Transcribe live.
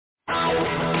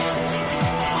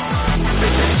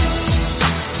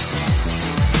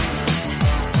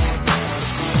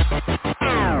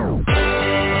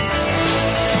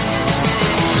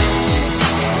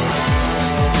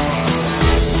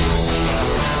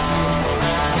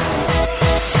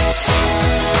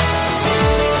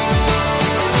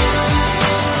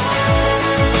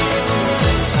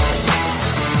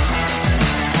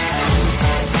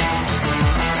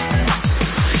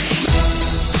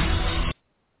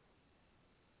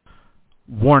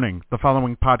Warning, the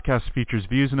following podcast features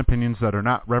views and opinions that are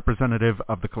not representative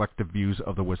of the collective views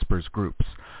of the Whispers groups.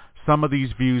 Some of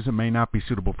these views may not be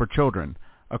suitable for children.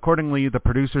 Accordingly, the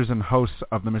producers and hosts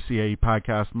of the Missyae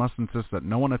Podcast must insist that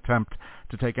no one attempt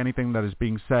to take anything that is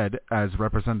being said as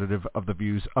representative of the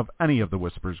views of any of the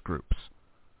Whispers groups.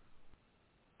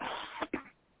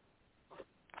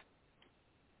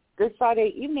 Good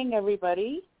Friday evening,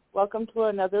 everybody. Welcome to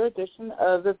another edition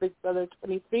of the Big Brother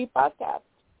 23 podcast.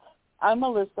 I'm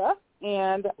Alyssa,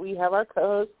 and we have our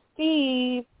co-host,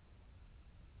 Steve.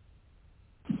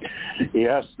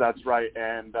 Yes, that's right.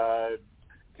 And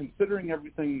considering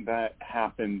everything that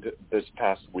happened this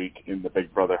past week in the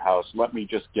Big Brother house, let me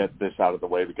just get this out of the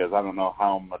way because I don't know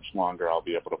how much longer I'll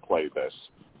be able to play this.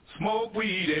 Smoke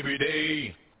weed every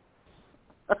day.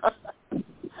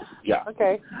 Yeah.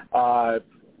 Okay. For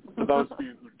those of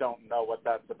you who don't know what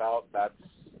that's about, that's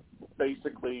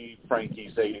basically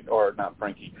Frenchie's HOH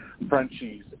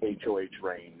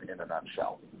reign in a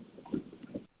nutshell.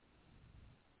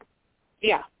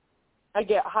 Yeah. I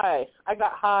get high. I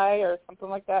got high or something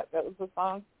like that. That was the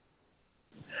song.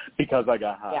 Because I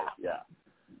got high. Yeah.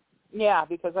 Yeah,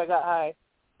 because I got high.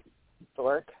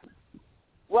 Dork.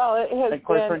 Well, it has been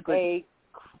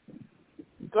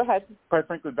Go ahead. Quite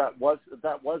frankly, that was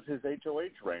his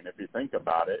HOH reign. If you think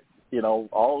about it, you know,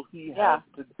 all he had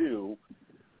to do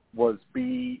was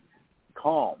be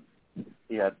calm.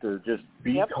 He had to just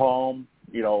be calm.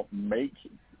 You know,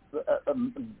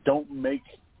 don't make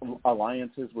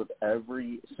alliances with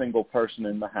every single person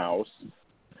in the house,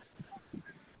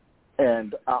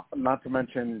 and not to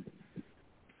mention,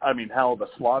 I mean, hell, the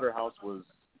slaughterhouse was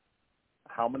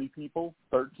how many people?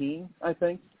 13, I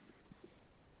think.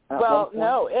 Well,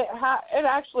 no, it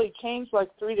actually changed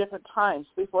like 3 different times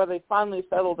before they finally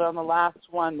settled on the last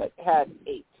one that had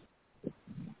 8.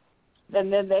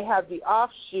 And then they had the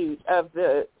offshoot of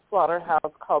the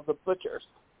slaughterhouse called the Butchers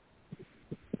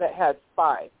that had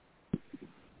 5.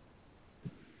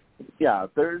 Yeah,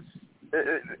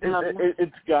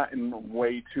 it's gotten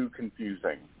way too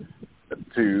confusing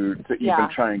to even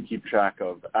try and keep track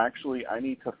of. Actually, I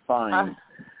need to find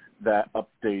that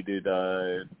updated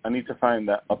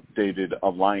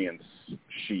alliance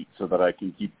sheet so that I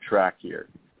can keep track here.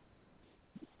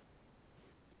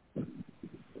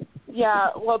 Yeah,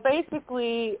 well,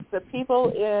 basically, the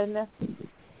people in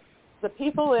the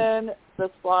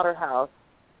slaughterhouse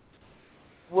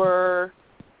were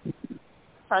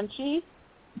Frenchie,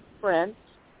 Brent,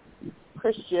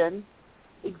 Christian,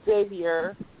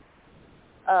 Xavier,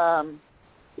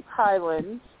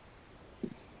 Highland,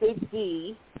 Big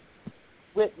D,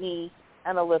 Whitney,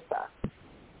 and Alyssa.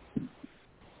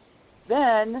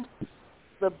 Then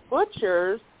the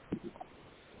Butchers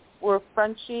were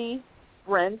Frenchie,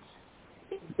 Brent,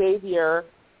 Xavier,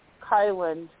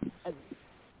 Kyland, and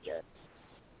Xavier.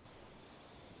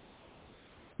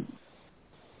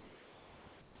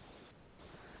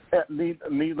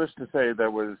 Needless to say,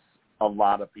 there was a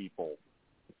lot of people,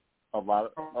 a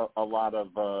lot of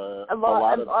alliances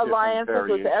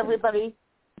with everybody,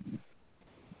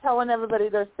 telling everybody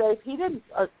they're safe.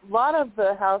 A lot of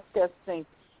the house guests think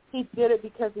he did it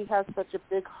because he has such a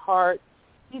big heart.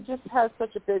 He just has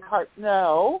such a big heart.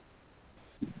 No.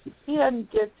 He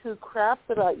doesn't give 2 craps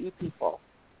about you people.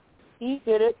 He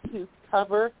did it to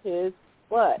cover his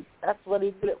butt. That's what he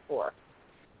did it for.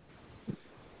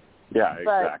 Yeah,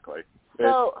 exactly. I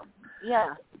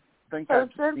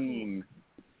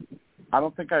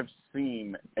don't think I've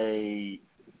seen a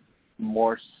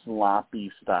more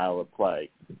sloppy style of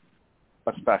play,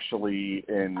 especially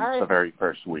in the very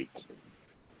first week.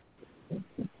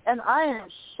 And I am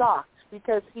shocked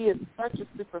because he is such a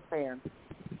super fan.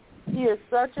 He is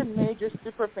such a major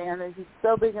super fan, and he's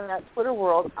so big in that Twitter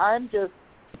world. I'm just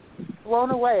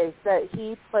blown away that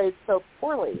he played so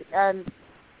poorly. And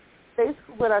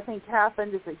basically what I think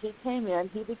happened is that he came in,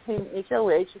 he became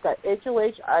HOH, he got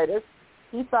HOH-itis.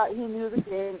 He thought he knew the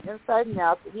game inside and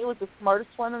out, that he was the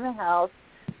smartest one in the house,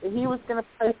 that he was going to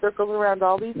play circles around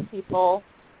all these people.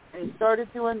 And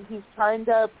he's trying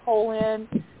to pull in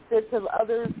bits of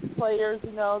other players,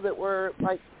 you know, that were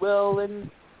like Will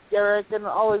and Derek and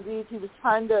all of these. He was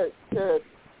trying to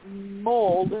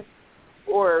mold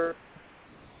or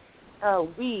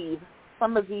weave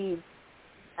some of these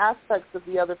aspects of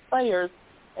the other players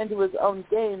into his own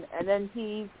game, and then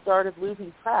he started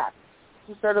losing track.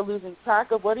 He started losing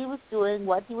track of what he was doing,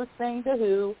 what he was saying to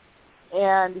who,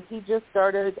 and he just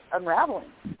started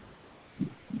unraveling.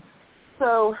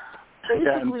 So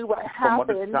basically what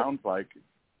happened...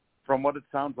 From what it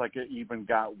sounds like, it even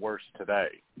got worse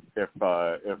today, if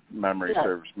memory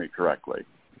serves me correctly.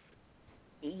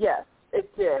 Yes,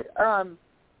 it did.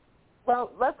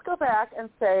 Well, let's go back and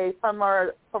say from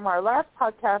our last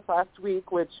podcast last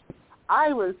week, which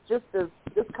I was just as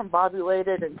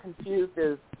discombobulated and confused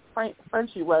as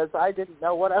Frenchie was. I didn't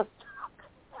know what I was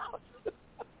talking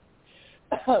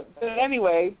about. But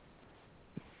anyway,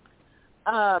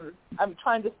 I'm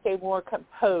trying to stay more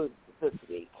composed this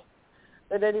week.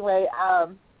 But anyway,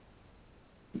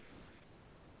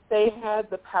 they had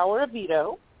the power of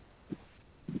veto,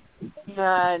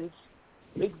 and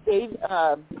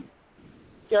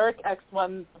Derek X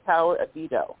won the power of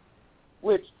veto,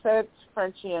 which sent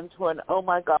Frenchie into an, oh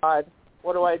my God,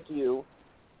 what do I do?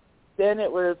 Then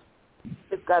it's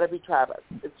got to be Travis.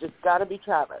 It's just got to be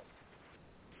Travis.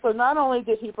 So not only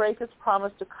did he break his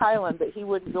promise to Kylan that he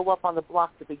wouldn't go up on the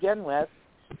block to begin with,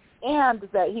 and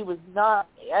that he was not,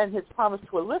 and his promise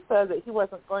to Alyssa that he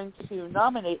wasn't going to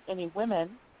nominate any women,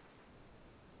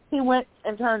 he went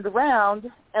and turned around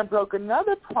and broke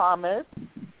another promise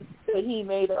that he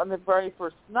made on the very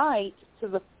first night to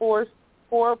the four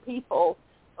people,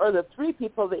 or the three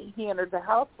people that he entered the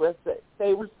house with, that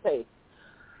they were safe.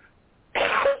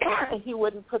 He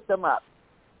wouldn't put them up.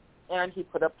 And he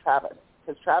put up Travis,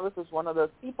 because Travis was one of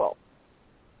those people.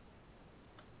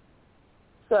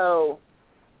 So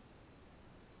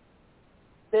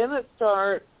then it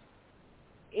starts,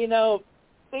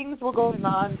 things were going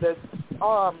on, this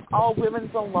all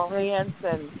women's alliance,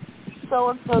 and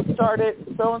so-and-so started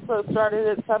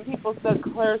it. Some people said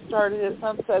Claire started it.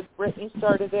 Some said Brittany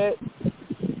started it.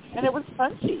 And it was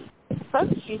Frenchie.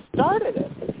 Frenchie started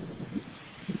it.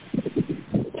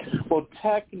 Well,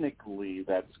 technically,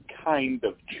 that's kind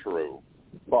of true.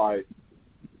 But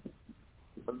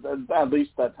at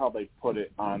least that's how they put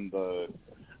it on the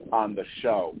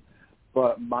show.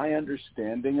 But my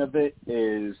understanding of it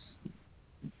is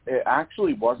it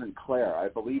actually wasn't Claire. I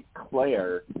believe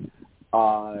Claire...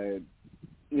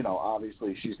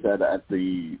 obviously she said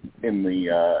in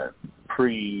the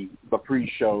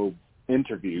pre-show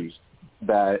interviews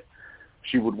that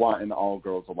she would want an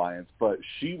all-girls alliance, but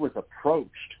she was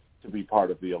approached to be part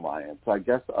of the alliance. I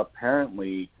guess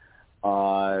apparently,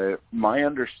 if my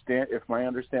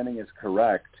understanding is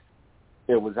correct,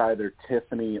 it was either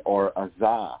Tiffany or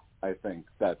Azah, I think,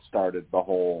 that started the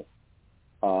whole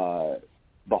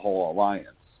alliance.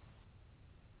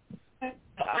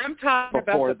 I'm talking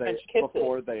about the French kisses.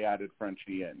 Before they added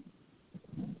Frenchie in.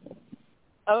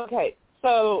 Okay,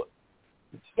 so,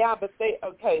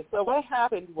 so what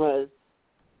happened was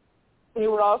they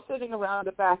were all sitting around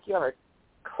the backyard.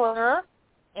 Claire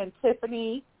and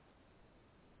Tiffany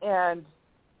and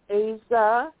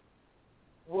Asa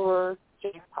were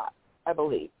jackpot, I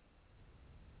believe.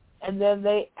 And then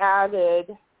they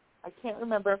added, I can't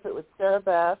remember if it was Sarah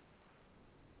Beth,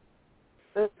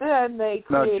 but then they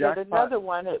created another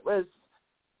one. It was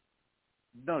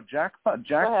Jackpot.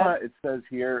 Jackpot. It says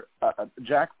here.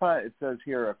 Jackpot. It says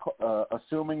here.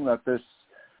 Assuming that this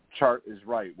chart is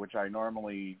right, which I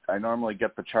normally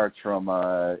get the charts from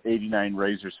 89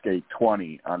 Razor Skate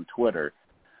 20 on Twitter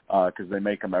because they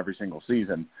make them every single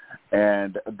season,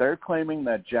 and they're claiming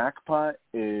that Jackpot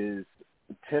is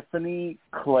Tiffany,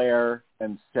 Claire,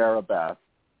 and Sarah Beth,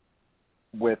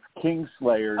 with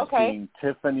Kingslayers being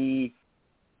Tiffany.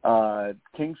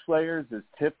 Kingslayers is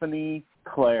Tiffany,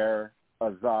 Claire,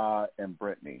 Azah, and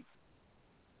Brittany.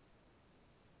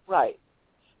 Right.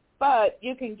 But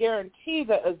you can guarantee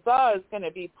that Azah is going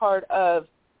to be part of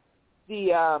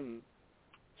the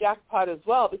jackpot as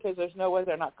well, because there's no way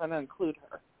they're not going to include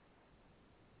her.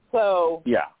 So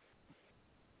yeah,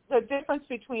 the difference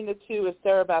between the two is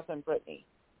Sarah Beth and Brittany.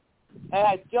 And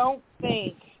I don't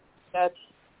think that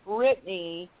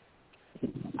Brittany,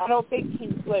 I don't think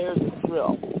Kingslayers is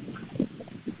real.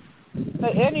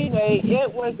 But anyway,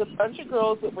 it was a bunch of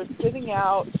girls that were sitting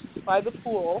out by the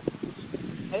pool.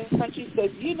 And Frenchie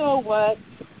said, you know what?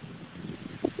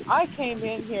 I came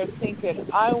in here thinking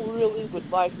I really would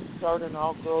like to start an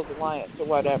all-girls alliance or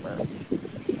whatever.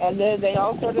 And then they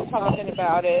all started talking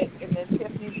about it. And then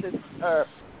Tiffany said, or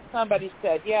somebody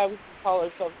said, yeah, we can call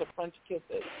ourselves the French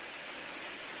Kisses.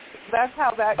 That's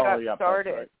how that got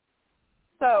started. That's right.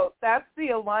 So that's the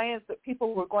alliance that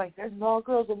people were going, there's an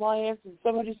all-girls alliance, and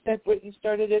somebody said Brittany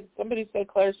started it, somebody said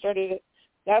Claire started it.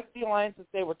 That's the alliance that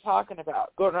they were talking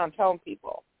about, going around telling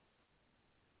people.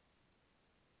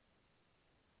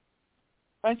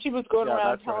 Frenchie was going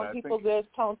around telling people this,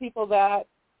 telling people that.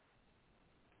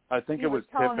 I think it was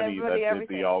Tiffany that did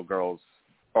the all-girls,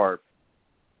 or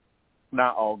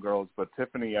not all-girls, but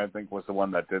Tiffany, I think, was the one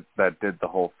that did the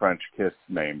whole French kiss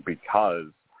name because,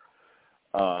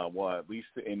 at least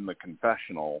in the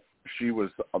confessional, she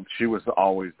was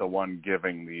always the one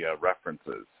giving the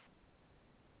references.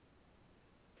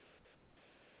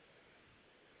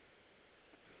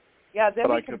 Yeah, then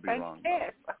but we I can could be find wrong.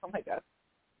 Chance. Oh my God.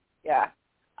 Yeah,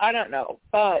 I don't know,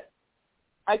 but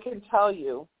I can tell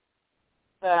you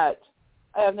that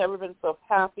I have never been so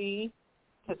happy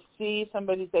to see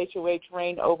somebody's HOH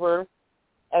reign over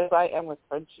as I am with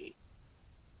Frenchie.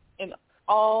 In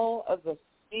all of the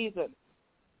seasons,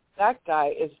 that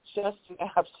guy is just an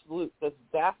absolute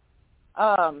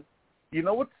disaster. You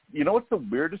know what's the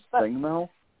weirdest thing though?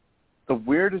 The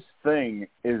weirdest thing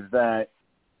is that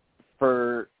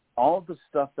for all the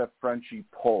stuff that Frenchie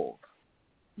pulled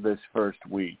this first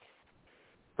week,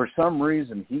 for some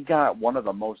reason he got one of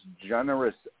the most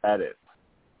generous edits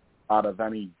out of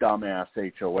any dumbass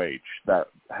HOH that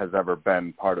has ever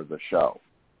been part of the show.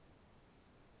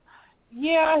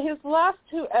 Yeah, his last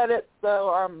two edits,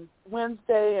 though,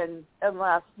 Wednesday and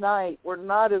last night, were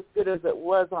not as good as it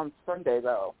was on Sunday,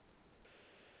 though.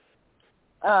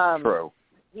 True.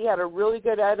 He had a really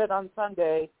good edit on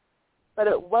Sunday, but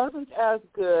it wasn't as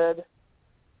good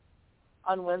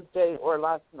on Wednesday or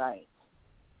last night.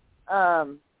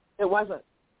 It wasn't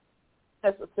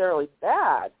necessarily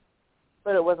bad,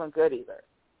 but it wasn't good either.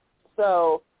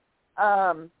 So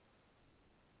I'm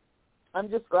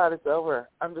just glad it's over.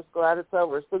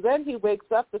 So then he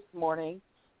wakes up this morning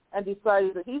and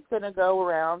decides that he's going to go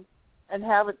around and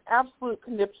have an absolute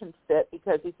conniption fit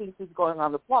because he thinks he's going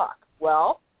on the block.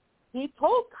 Well, he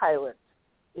told Kylan,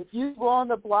 if you go on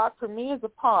the block for me as a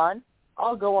pawn,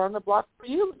 I'll go on the block for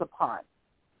you as a pawn.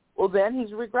 Well, then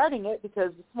he's regretting it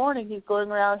because this morning he's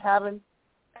going around having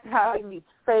these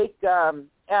fake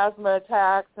asthma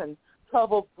attacks and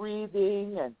trouble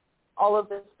breathing and all of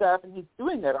this stuff, and he's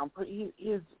doing it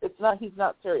he's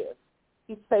not serious.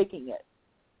 He's faking it.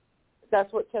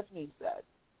 That's what Tiffany said.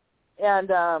 And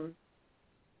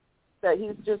that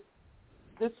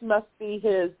this must be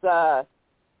his,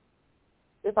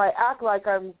 if I act like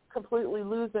I'm completely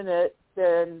losing it,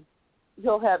 then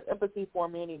he'll have empathy for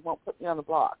me and he won't put me on the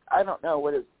block. I don't know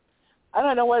what his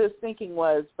thinking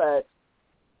was, but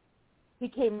he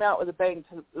came out with a bang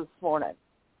this morning.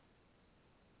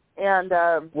 And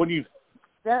when you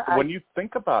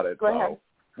think about it, go ahead.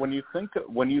 when you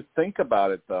think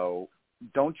about it, though,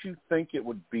 don't you think it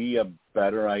would be a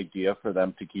better idea for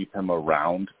them to keep him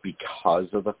around because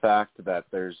of the fact that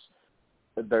there's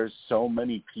so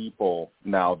many people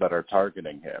now that are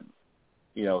targeting him?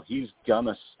 You know, he's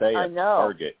gonna stay a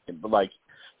target. Like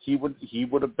he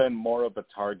would have been more of a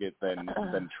target than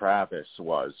Travis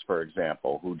was, for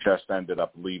example, who just ended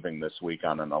up leaving this week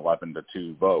on an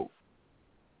 11-2 vote.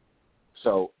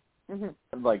 So,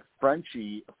 like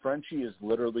Frenchie is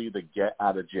literally the get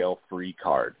out of jail free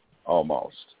card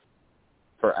almost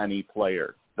for any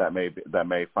player that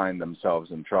may find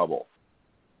themselves in trouble.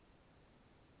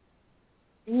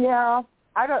 Yeah,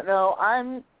 I don't know.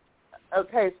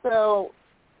 Okay. So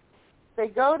they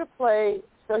go to play.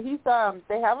 So he's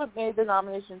they haven't made the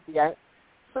nominations yet.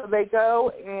 So they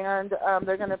go and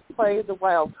they're going to play the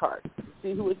wild card,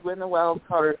 see who would win the wild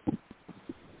card.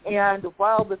 And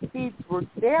while the seeds were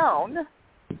down,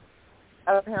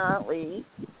 apparently,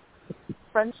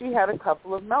 Frenchie had a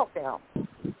couple of meltdowns.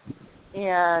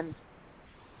 And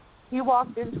he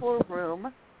walked into a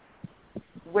room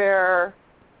where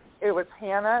it was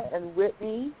Hannah and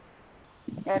Whitney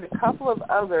and a couple of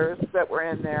others that were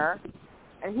in there.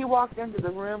 And he walked into the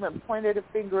room and pointed a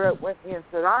finger at Whitney and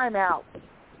said, I'm out.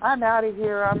 I'm out of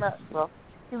here. Well,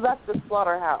 he left the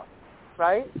slaughterhouse,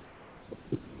 right?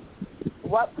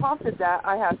 What prompted that,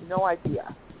 I have no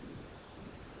idea.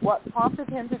 What prompted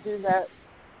him to do that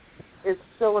is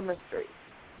still a mystery.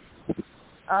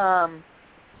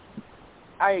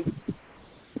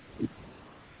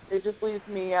 It just leaves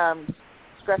me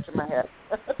scratching my head.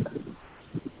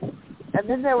 And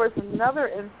then there was another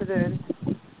incident.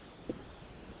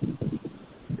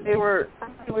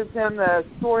 Somebody was in the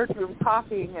storage room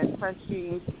talking, and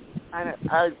Frenchie,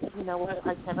 you know what?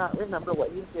 I cannot remember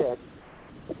what he did.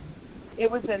 It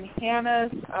was in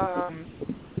Hannah's.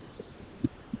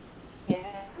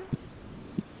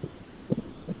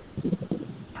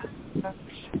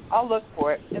 I'll look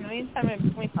for it. In the meantime, in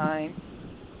between time,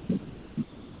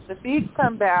 the feeds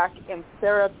come back, and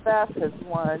Sarah Beth has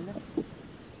won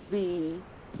the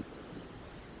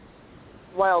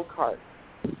wild card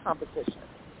competition.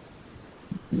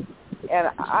 And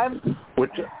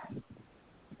which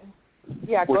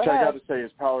yeah, go which ahead. I got to say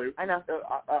is probably. I know.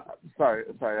 Sorry.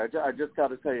 I just got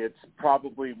to say it's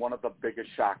probably one of the biggest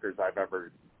shockers I've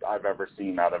ever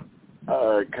seen out of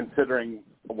considering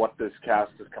what this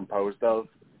cast is composed of.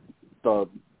 The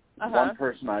one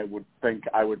person I would think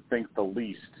the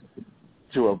least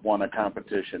to have won a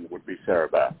competition would be Sarah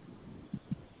Beth.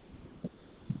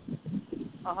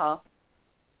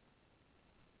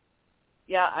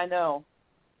 Yeah, I know.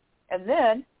 And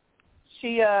then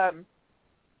she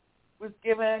was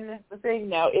given the thing,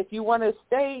 now, if you want to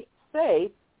stay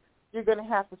safe, you're going to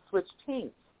have to switch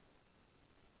teams.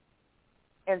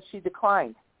 And she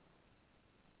declined.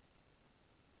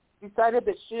 Decided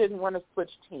that she didn't want to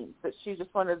switch teams, that she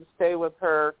just wanted to stay with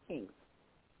her teams.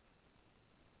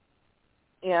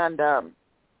 And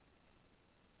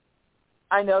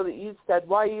I know that you said,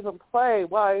 why even play?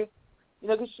 Why? You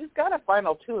know, because she's got a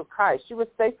final 2 of Christ. She was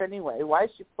safe anyway. Why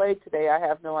she played today, I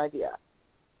have no idea.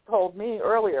 Told me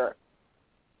earlier,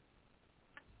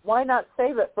 why not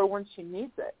save it for when she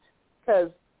needs it?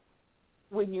 Because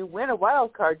when you win a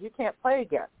wild card, you can't play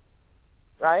again,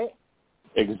 right?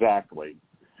 Exactly.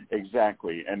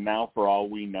 And now, for all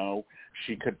we know,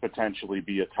 she could potentially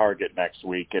be a target next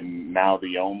week, and now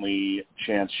the only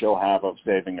chance she'll have of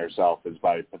saving herself is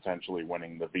by potentially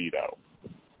winning the veto.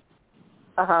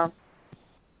 Uh-huh.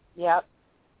 Yep.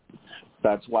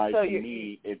 That's why, to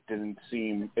me,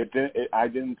 I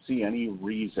didn't see any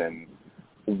reason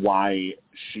why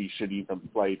she should even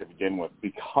play to begin with,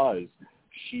 because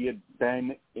she had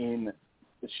been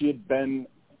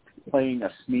playing a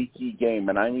sneaky game,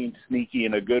 and I mean sneaky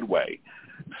in a good way.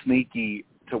 Sneaky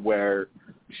to where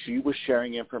she was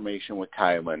sharing information with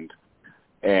Kyland,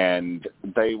 and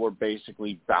they were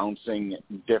basically bouncing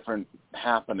different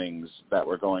happenings that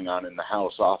were going on in the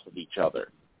house off of each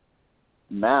other.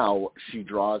 Now she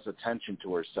draws attention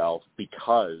to herself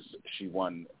because she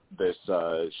won this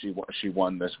she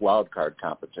won this wild card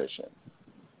competition.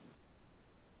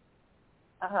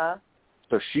 Uh-huh.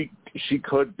 So she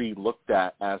could be looked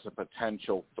at as a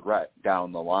potential threat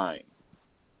down the line,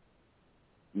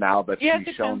 now that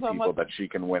she's shown people that she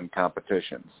can win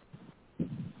competitions.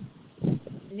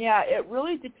 Yeah, it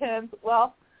really depends.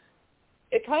 Well,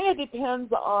 it kind of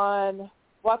depends on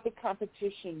what the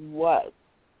competition was.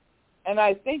 And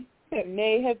I think it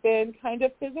may have been kind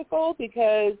of physical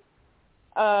because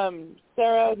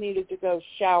Sarah needed to go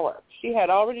shower. She had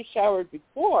already showered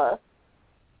before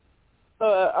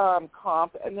the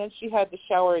comp, and then she had to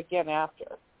shower again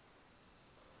after.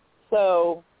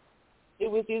 So it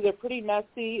was either pretty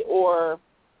messy or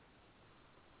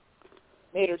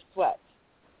made her sweat.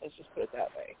 Let's just put it that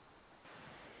way.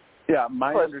 Yeah,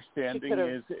 my understanding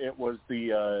is it was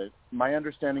the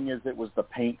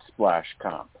paint splash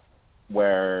comp,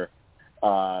 where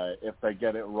if they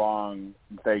get it wrong,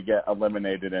 they get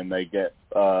eliminated and they get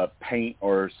paint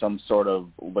or some sort of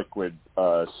liquid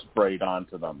sprayed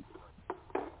onto them.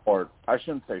 Or I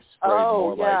shouldn't say sprayed,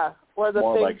 more like or the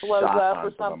thing like blows up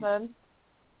or something. Them.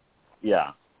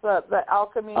 Yeah. The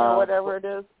alchemy or whatever it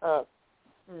is.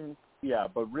 Yeah,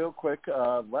 but real quick,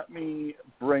 let me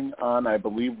bring on, I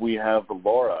believe we have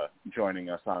Laura joining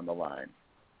us on the line.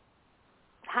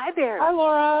 Hi there. Hi,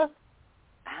 Laura.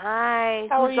 Hi.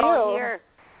 How are you? All here?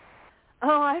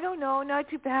 Oh, I don't know. Not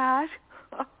too bad.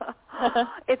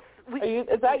 Is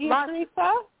that you,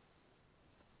 Teresa?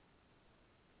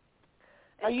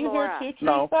 Are you Laura. here too,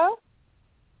 Teresa?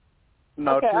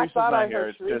 No, okay, Teresa's not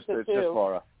here. It's just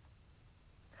Laura.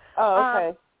 Oh,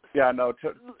 okay. Yeah, no,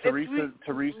 Teresa.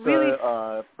 Really...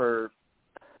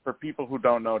 For people who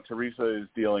don't know, Teresa is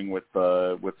dealing with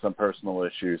some personal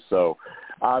issues. So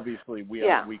obviously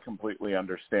we completely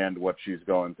understand what she's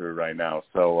going through right now.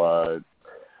 So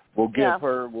we'll give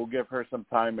her some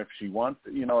time if she wants.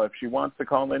 If she wants to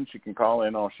call in, she can call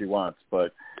in all she wants.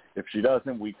 But if she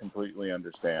doesn't, we completely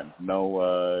understand.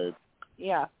 No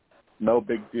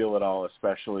big deal at all,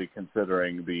 especially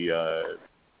considering the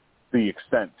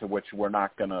extent to which we're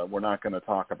not gonna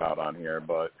talk about on here,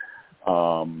 but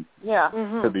to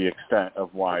the extent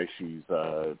of why she's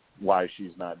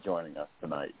not joining us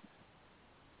tonight.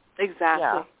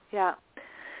 Exactly.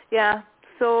 Yeah.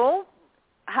 So,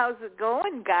 how's it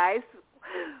going, guys?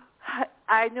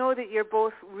 I know that you're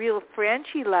both real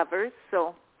Frenchie lovers,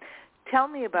 so tell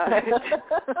me about it.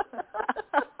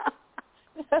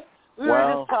 We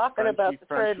were just talking about the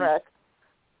train wreck.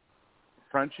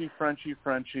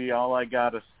 Frenchie, all I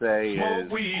gotta say Smoke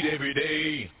is weed every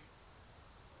day.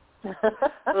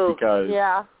 Because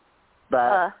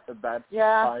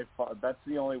that's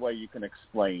the only way you can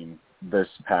explain this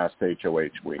past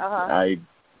HOH week. I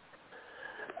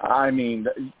mean,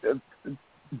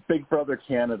 Big Brother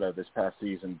Canada this past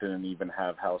season didn't even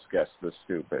have house guests this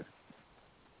stupid.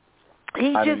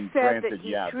 He just said that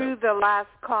he threw the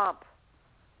last comp.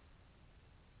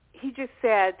 He just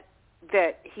said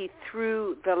that he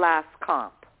threw the last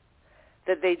comp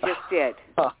that they just did.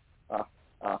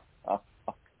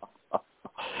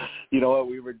 You know what?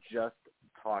 We were just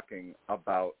talking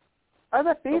about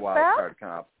the wild card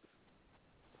comp.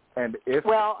 And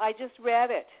I just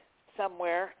read it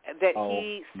somewhere that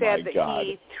he said that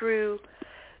he threw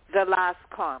the last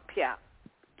comp. Yeah.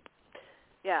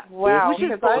 Yeah. Wow,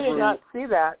 because I did not see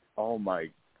that. Oh, my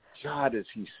God, is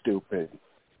he stupid.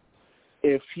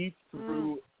 If he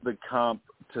threw the comp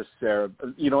to Sarah,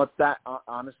 you know what, that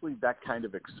honestly, that kind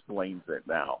of explains it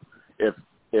now. If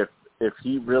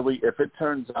it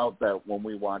turns out that when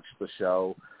we watch the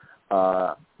show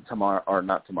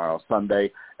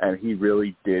Sunday, and he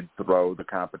really did throw the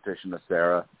competition to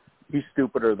Sarah, he's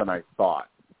stupider than I thought,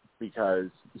 because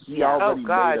he already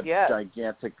made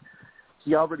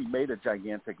a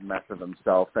gigantic mess of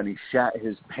himself, and he shat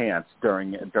his pants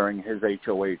during his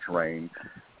HOH reign,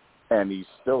 and he's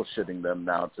still shitting them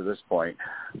now to this point.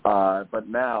 But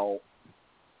now,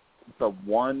 the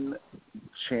one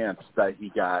chance that he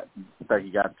got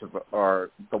or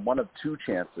the one of two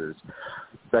chances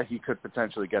that he could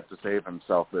potentially get to save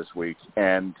himself this week,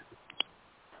 and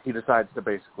he decides to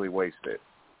basically waste it.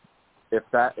 If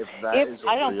that is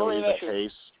really the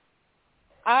case,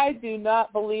 I do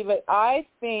not believe it. I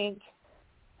think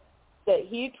that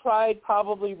he tried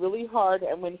probably really hard,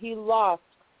 and when he lost,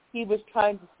 he was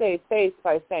trying to save face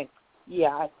by saying,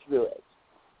 "Yeah, I threw it."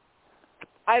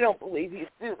 I don't believe he'd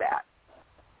do that.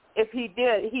 If he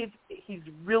did, he's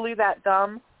really that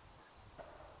dumb.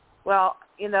 Well,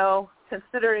 you know,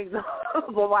 considering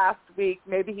the last week,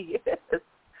 maybe he is.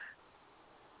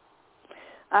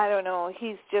 I don't know.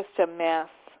 He's just a mess,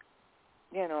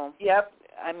 you know. Yep.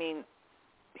 I mean,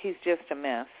 he's just a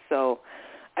mess. So,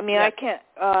 I mean, I can't,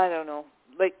 I don't know.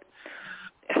 Like,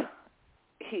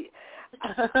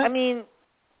 I mean,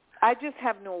 I just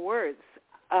have no words.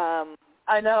 I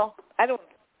know. I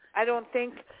don't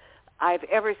think I've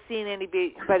ever seen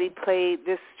anybody play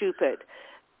this stupid.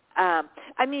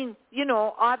 I mean, you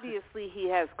know, obviously he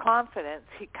has confidence.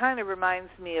 He kind of reminds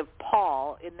me of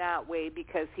Paul in that way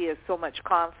because he has so much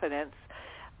confidence.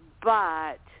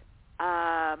 But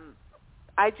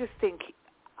I just think,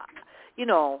 you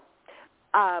know,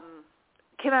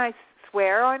 can I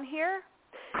swear on here?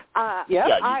 Yeah,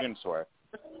 you can swear.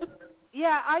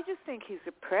 Yeah, I just think he's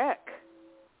a prick.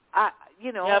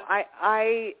 You know, yep.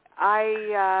 I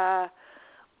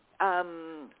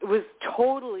was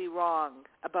totally wrong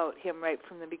about him right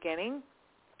from the beginning.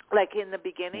 Like in the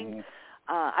beginning,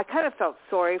 I kind of felt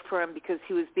sorry for him because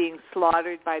he was being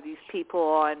slaughtered by these people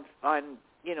on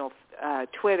you know,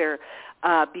 Twitter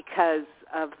because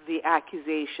of the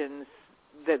accusations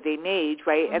that they made,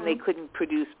 right? And they couldn't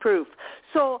produce proof.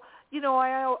 So, you know,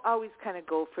 I always kind of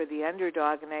go for the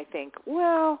underdog, and I think,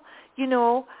 well, you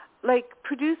know, like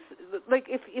produce, like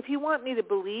if you want me to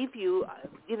believe you,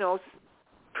 you know,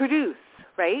 produce,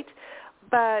 right?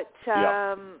 But so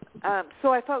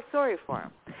I felt sorry for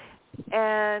him,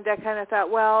 and I kind of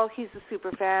thought, well, he's a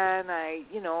super fan.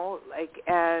 You know, like,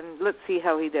 and let's see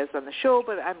how he does on the show.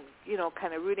 But I'm, you know,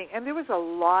 kind of rooting, and there was a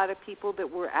lot of people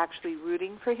that were actually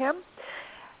rooting for him.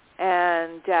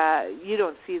 And you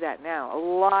don't see that now. A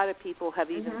lot of people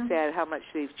have even said how much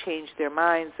they've changed their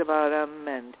minds about him.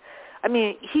 And I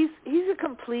mean, he's a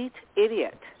complete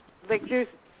idiot. Like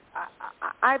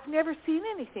I've never seen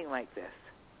anything like this.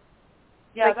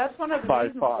 Yeah, like, that's one of the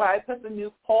reasons why I put the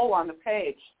new poll on the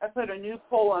page. I put a new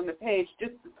poll on the page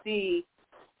just to see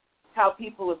how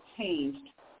people have changed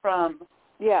from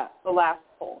the last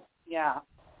poll. Yeah.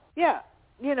 Yeah.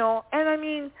 You know, and I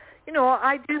mean, you know,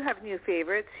 I do have new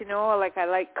favorites. You know, like I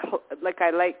like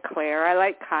Claire. I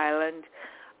like Kyland.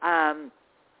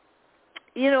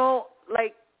 You know,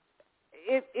 like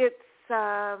it's.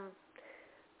 I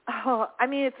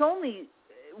mean, it's only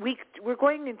week. We're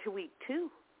going into week 2.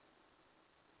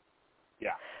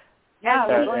 Yeah. Yeah.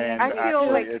 And I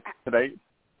feel like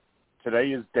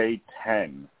today is day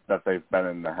 10 that they've been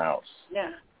in the house.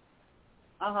 Yeah.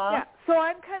 Yeah. So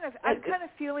I'm kind of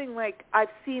feeling like I've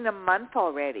seen a month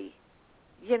already,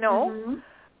 you know,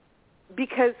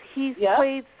 because he's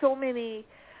played so many.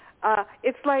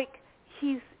 It's like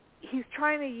he's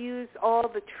trying to use all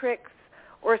the tricks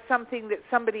or something that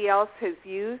somebody else has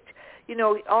used. You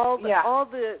know, all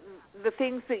the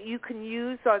things that you can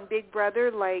use on Big Brother,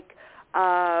 like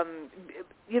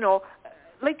you know,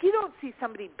 like you don't see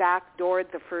somebody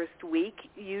backdoored the first week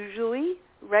usually,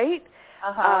 right?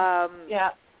 No.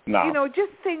 You know,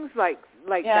 just things like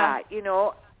that. You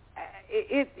know,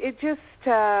 it just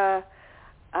I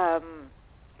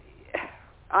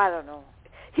don't know.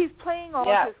 He's playing all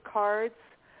his cards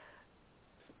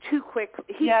too quick.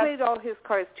 He played all his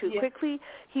cards too quickly.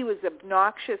 He was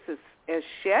obnoxious as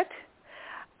shit.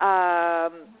 I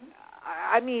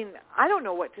mean, I don't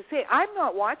know what to say. I'm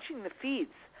not watching the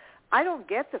feeds. I don't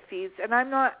get the feeds, and I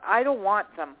don't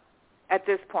want them at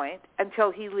this point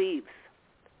until he leaves.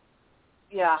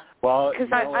 Yeah. Well,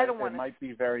 because I don't want it might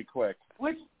be very quick.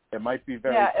 It might be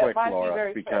very quick,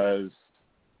 Laura,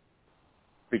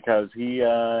 because he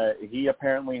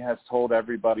apparently has told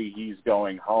everybody he's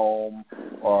going home,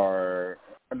 or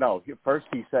no, first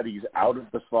he said he's out of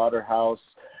the Slaughterhouse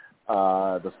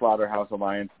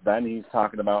Alliance. Then he's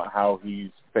talking about how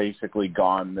he's basically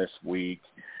gone this week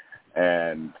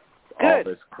and all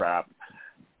this crap.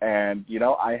 And,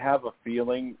 I have a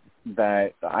feeling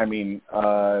that,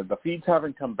 the feeds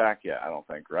haven't come back yet, I don't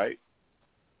think, right?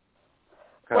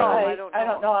 Well, I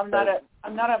don't know. I'm not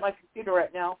at my computer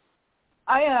right now.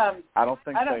 I don't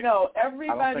know.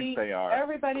 Everybody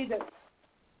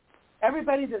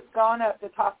that's gone up to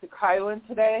talk to Kylan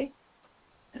today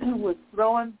was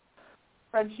throwing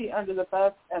Frenchie under the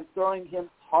bus and throwing him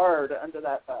hard under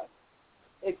that bus,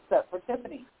 except for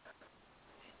Tiffany.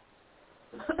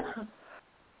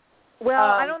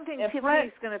 Well, I don't think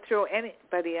Tiffany's going to throw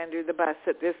anybody under the bus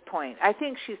at this point. I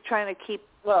think she's trying to keep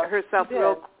herself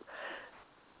real.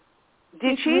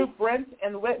 Did she? Threw Brent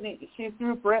and Whitney. She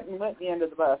threw Brent and Whitney under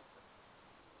the bus.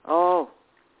 Oh.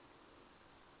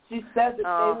 She said that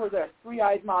they were the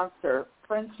three-eyed monster.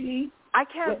 Frenchie. I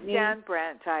can't Whitney, stand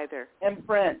Brent either. And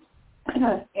Brent.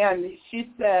 And she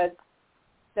said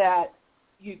that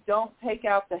you don't take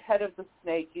out the head of the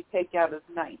snake, you take out his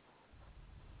knife.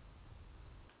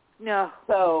 No.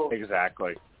 So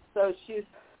exactly. So she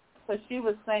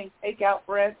was saying take out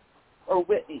Brent or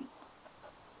Whitney.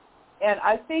 And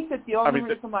I think that the only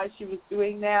reason why she was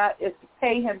doing that is to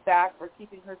pay him back for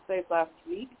keeping her safe last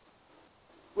week,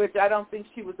 which I don't think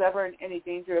she was ever in any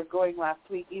danger of going last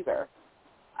week either.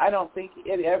 I don't think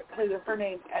her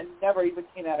name never even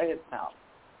came out of his mouth.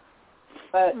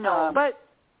 But but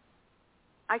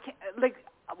I can't.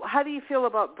 How do you feel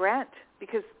about Brent?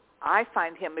 Because I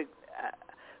find him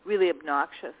really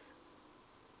obnoxious.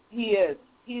 He is.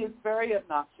 He is very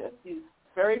obnoxious. He's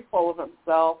very full of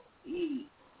himself. He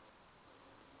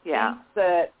thinks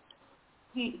that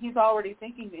he's already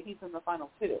thinking that he's in the final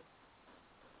two.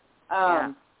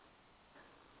 And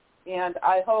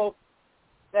I hope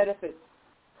that if it's,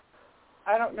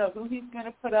 I don't know who he's going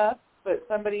to put up, but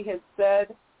somebody has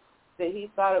said that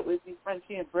he thought it would be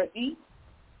Frenchie and Brittany.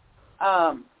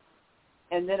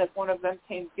 And then if one of them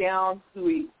came down,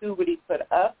 who would he put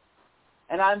up?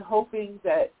 And I'm hoping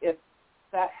that if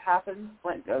that happens,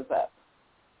 Brent goes up.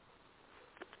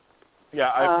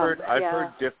 Yeah, I've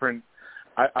heard different.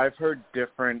 I've heard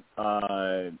different.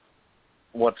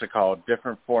 What's it called?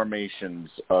 Different formations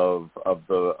of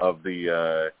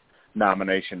the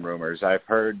nomination rumors. I've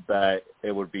heard that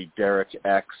it would be Derek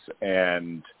X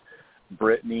and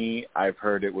Brittany. I've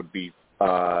heard it would be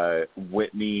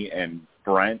Whitney and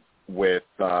Brent with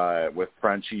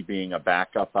Frenchie being a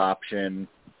backup option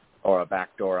or a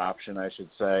backdoor option, I should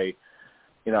say.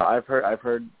 I've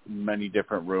heard many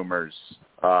different rumors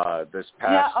this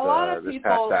past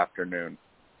afternoon.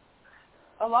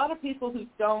 A lot of people who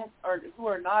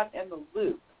are not in the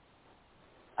loop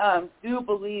do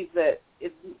believe that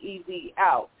it's an easy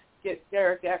out, get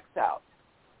Derek X out.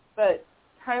 But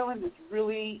Kylan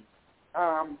really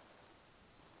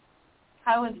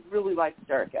likes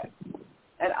Derek X.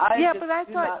 And but I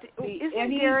thought,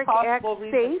 isn't Derek X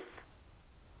safe?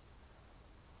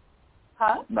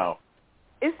 Huh? No.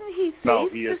 Isn't he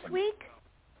safe this week?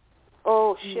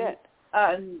 Oh, shit.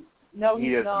 No,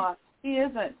 he's not. He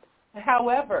isn't.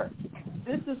 However,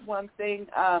 this is one thing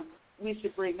we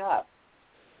should bring up,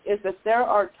 is that there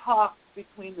are talks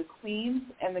between the Queens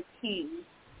and the Kings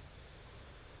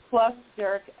plus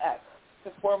Derek X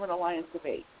to form an alliance of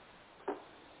 8.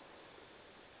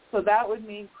 So that would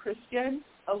mean Christian,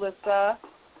 Alyssa,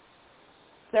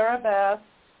 Sarah Beth,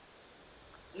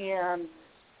 and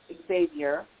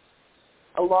Xavier,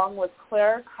 along with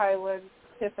Claire, Kylan,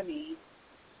 Tiffany,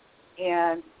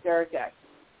 and Derek X.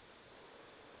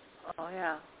 Oh,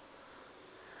 yeah.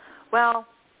 Well,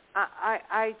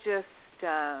 I just,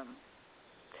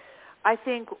 I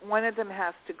think one of them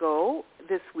has to go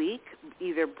this week,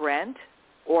 either Brent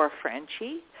or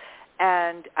Frenchie,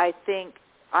 and I think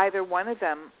either one of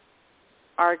them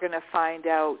are going to find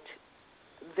out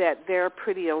that they're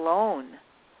pretty alone.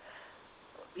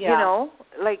 Yeah.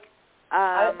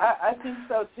 I think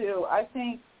so too. I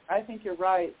think you're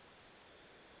right.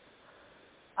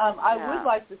 I would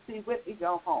like to see Whitney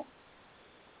go home,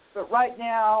 but right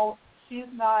now she's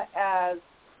not as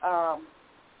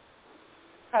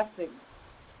pressing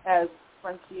as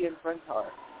Frenchie and Brent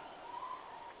are.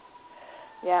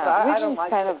 Yeah, I don't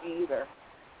like Whitney either.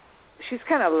 She's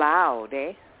kind of loud,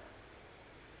 eh?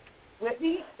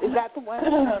 Whitney? Is that the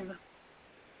one?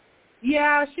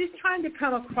 Yeah, she's trying to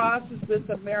come across as this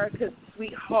America's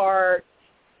sweetheart,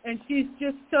 and she's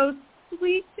just so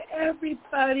sweet to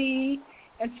everybody,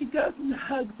 and she goes and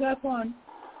hugs up on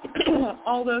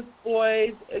all those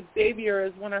boys. Xavier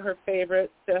is one of her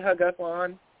favorites to hug up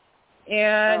on.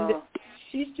 And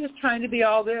she's just trying to be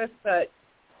all this, but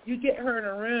you get her in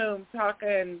a room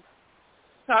talking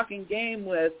game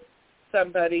with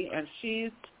somebody, and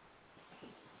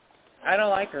I don't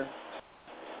like her.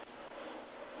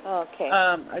 Okay.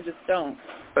 I just don't.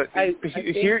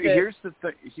 Here's the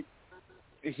thing.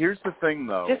 Here's the thing,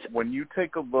 though. When you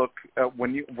take a look,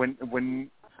 when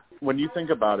you think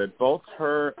about it, both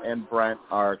her and Brent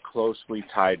are closely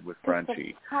tied with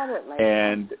Frenchie,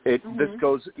 and this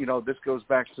goes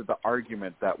back to the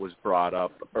argument that was brought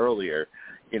up earlier.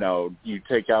 You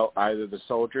take out either the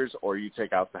soldiers or you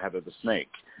take out the head of the snake.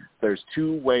 There's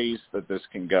two ways that this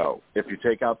can go. If you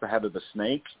take out the head of the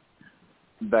snake,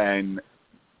 then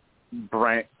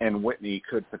Brent and Whitney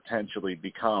could potentially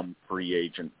become free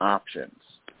agent options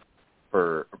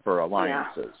for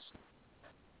alliances. Yeah.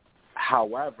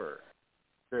 However,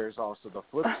 there's also the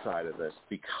flip side of this,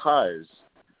 because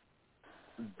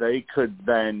they could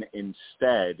then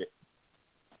instead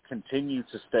continue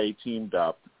to stay teamed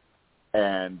up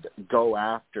and go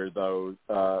after those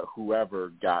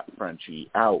whoever got Frenchie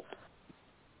out,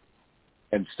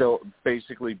 and still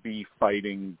basically be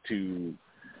fighting to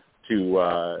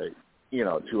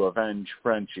avenge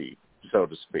Frenchie, so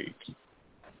to speak.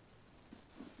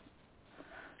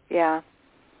 Yeah.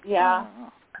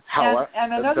 However,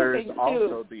 and another there's thing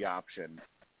also too.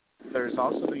 There's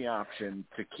also the option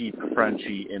to keep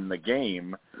Frenchie in the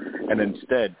game and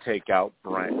instead take out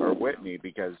Brent or Whitney,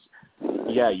 because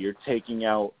you're taking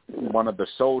out one of the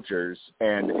soldiers,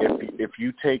 and if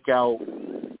you take out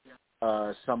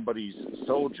somebody's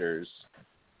soldiers,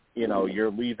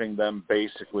 you're leaving them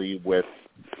basically with.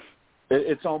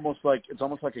 It's almost like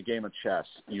a game of chess.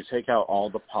 You take out all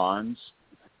the pawns,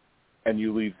 and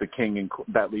you leave the king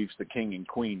that leaves the king and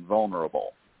queen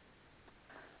vulnerable.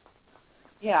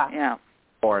 Yeah.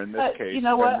 Or in this case,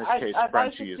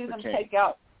 Frenchie is the king.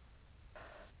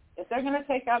 If they're going to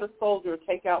take out a soldier,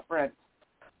 take out Brent.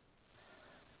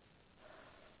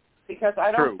 Because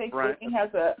I don't think Whitney has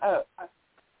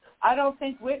I don't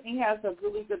think Whitney has a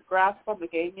really good grasp on the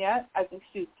game yet. I think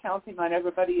she's counting on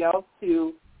everybody else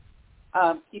to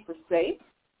keep her safe.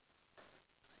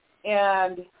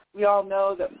 And we all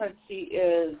know that Frenchie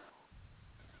is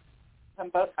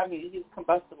he's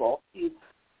combustible. He's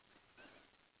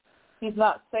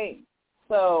not sane.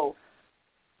 So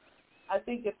I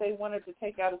think if they wanted to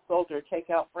take out a soldier, take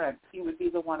out Brent, he would be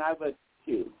the one I would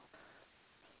choose.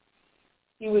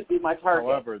 He would be my target.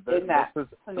 However, in that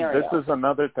scenario. This is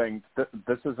another thing.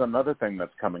 This is another thing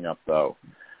that's coming up, though,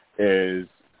 is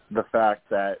the fact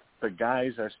that the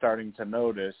guys are starting to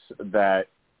notice that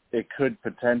it could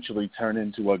potentially turn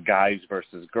into a guys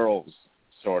versus girls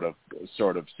sort of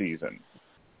season.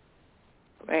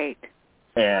 Right.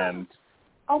 And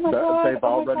they've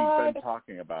already been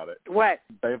talking about it. What?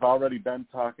 They've already been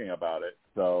talking about it,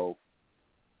 so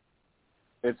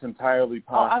it's entirely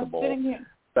possible. I'm sitting here.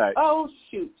 Oh,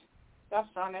 shoot. Gosh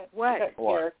darn it. What?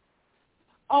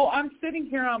 I'm sitting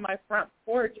here on my front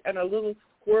porch, and a little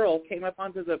squirrel came up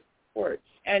onto the porch,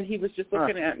 and he was just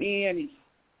looking at me, and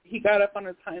he got up on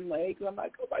his hind legs. I'm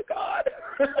like, oh, my God.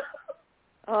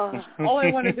 All I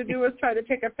wanted to do was try to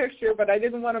take a picture, but I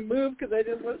didn't want to move because I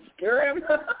didn't want to scare him.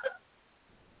 But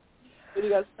he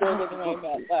got scared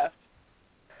anyway and left.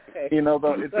 Okay.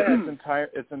 Though,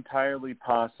 it's entirely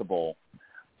possible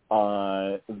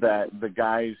that the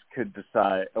guys could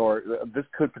decide, or this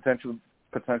could potentially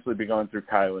be going through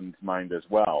Kylan's mind as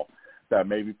well, that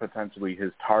maybe potentially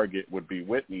his target would be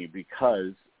Whitney,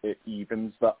 because it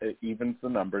evens the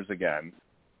numbers again,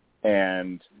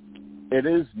 and it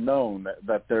is known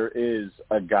that there is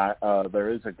a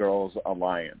girls'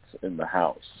 alliance in the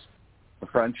house.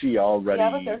 Frenchie already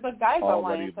but there's a guys'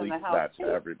 alliance in the house that too.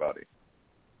 To everybody.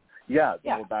 Yeah,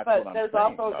 well, that's but what I'm there's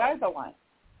saying, also a guys' alliance.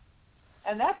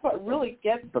 And that's what really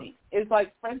gets me, is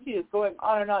like Frenchie is going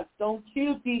on and on. Don't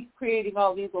you be creating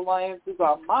all these alliances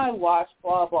on my watch,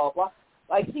 blah, blah, blah.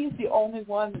 Like he's the only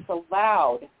one that's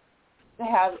allowed to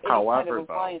have any kind of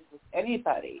alliance with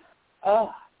anybody.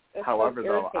 However,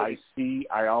 though, I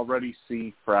already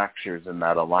see fractures in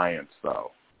that alliance,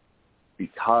 though,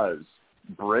 because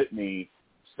Brittany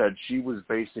said she was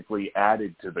basically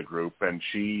added to the group, and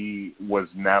she was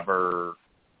never...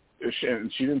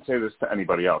 She didn't say this to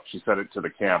anybody else. She said it to the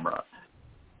camera.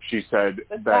 She said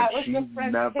that she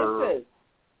never... Kisses.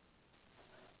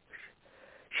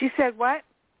 She said what?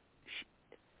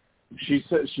 She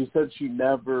said she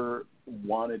never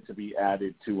wanted to be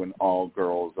added to an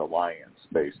all-girls alliance,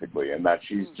 basically, and that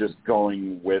she's just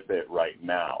going with it right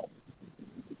now.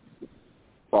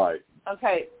 But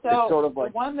okay, so it's sort of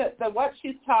like the one what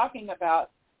she's talking about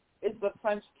is the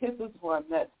French kisses one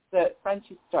that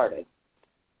Frenchie started.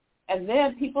 And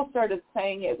then people started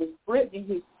saying it was Brittany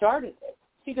who started it.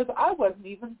 She goes, I wasn't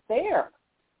even there.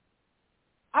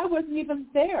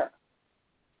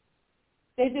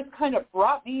 They just kind of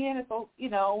brought me in after.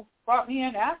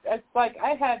 It's like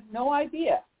I had no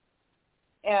idea.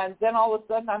 And then all of a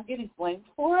sudden I'm getting blamed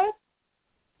for it.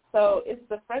 So it's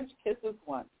the French kisses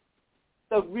one.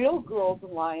 The Real Girls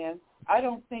Alliance, I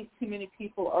don't think too many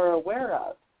people are aware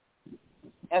of.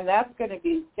 And that's going to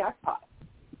be Jackpot.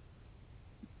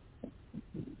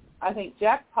 I think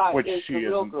Jackpot is the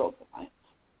Real Girls Alliance.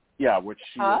 Yeah, which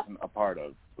she isn't a part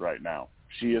of right now.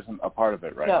 She isn't a part of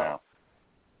it now.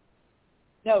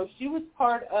 No, she was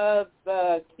part of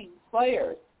the King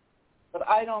Slayers, but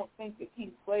I don't think the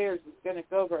King Slayers is going to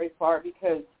go very far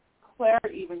because Claire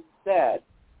even said,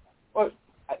 or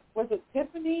was it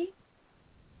Tiffany?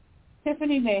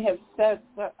 Tiffany may have said,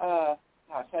 I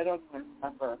don't even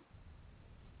remember.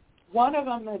 One of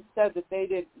them had said that they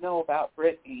didn't know about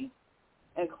Brittany,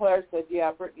 and Claire said,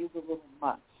 yeah, Brittany's a little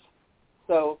much.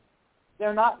 So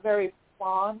they're not very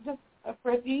fond of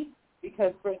Brittany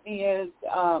because Brittany is,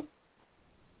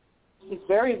 she's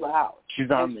very loud.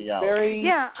 She's on the out.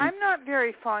 I'm not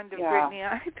very fond of Brittany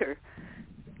either.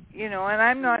 And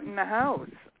I'm not in the house.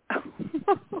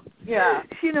 Yeah.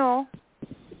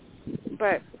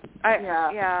 But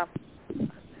I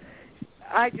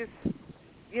just,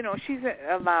 she's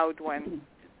a loud one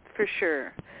for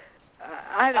sure.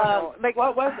 I don't know. Like,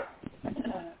 what was it?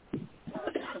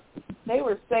 They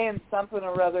were saying something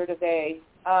or other today.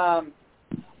 Kylan,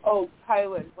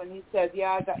 when he said,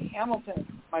 "Yeah, I got Hamilton,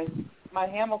 my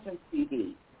Hamilton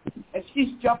CD," and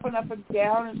she's jumping up and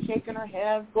down and shaking her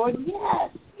head, going,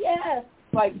 "Yes, yes!"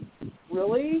 Like,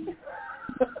 really?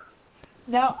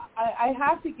 Now, I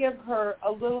have to give her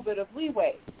a little bit of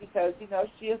leeway because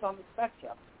she is on the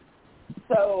spectrum,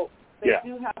 so they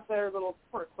do have their little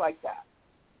quirks like that.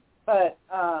 But,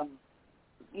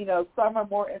 some are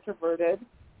more introverted,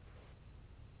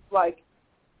 like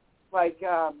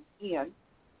Ian,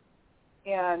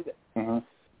 and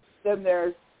then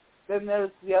there's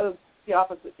the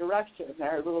opposite direction.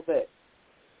 They're a little bit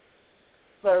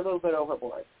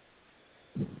overboard.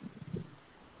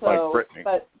 So, like Brittany.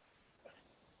 But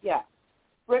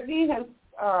Brittany has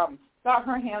got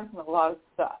her hands in a lot of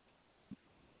stuff,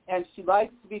 and she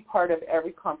likes to be part of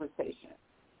every conversation.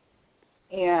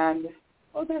 And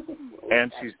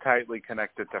she's tightly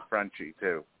connected to Frenchie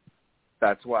too.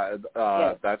 That's why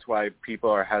people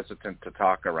are hesitant to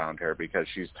talk around her because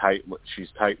she's tight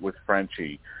with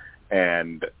Frenchie,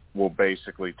 and will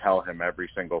basically tell him every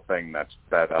single thing that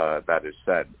is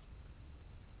said.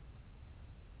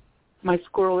 My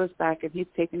squirrel is back, and he's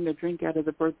taking the drink out of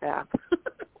the bird bath.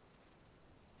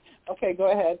 Okay,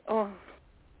 go ahead. Oh,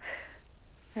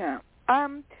 yeah.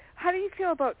 How do you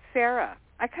feel about Sarah?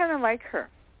 I kind of like her.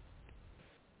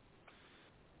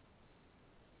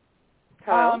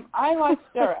 Hello? I like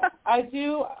Sarah. I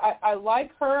do. I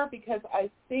like her because I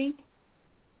think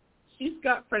she's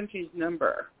got Frenchie's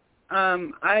number.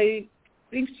 I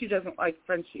think she doesn't like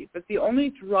Frenchie, but the only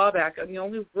drawback and the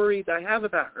only worry that I have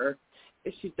about her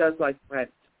is she does like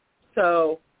Brent.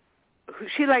 So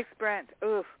she likes Brent.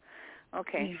 Oof.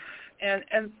 Okay.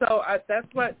 And so that's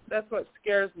what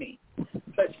scares me.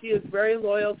 But she is very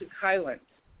loyal to Kylan.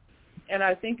 And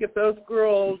I think if those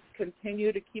girls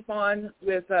continue to keep on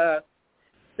with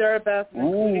Sarah Beth and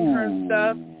including her and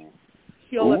stuff,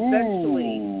 she'll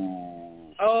eventually.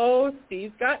 Oh,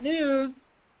 Steve's got news.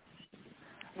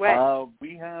 What?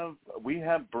 We have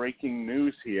breaking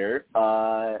news here.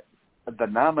 The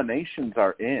nominations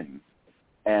are in,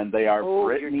 and they are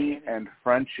Brittany and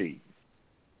Frenchie.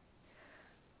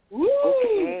 Woo!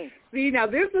 Okay. See, now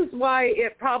this is why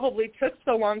it probably took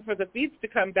so long for the beats to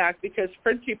come back, because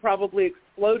Frenchie probably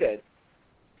exploded.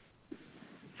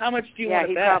 How much do you want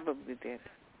to bet? Yeah, he probably did.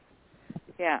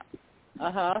 Yeah.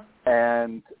 Uh-huh.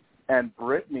 And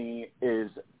Brittany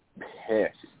is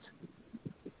pissed.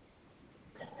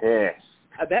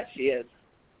 I bet she is.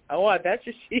 Oh, I bet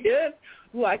you she is.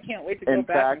 Ooh, I can't wait to go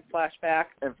back and flash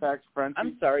back. In fact, Frenchie...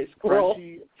 I'm sorry, squirrel.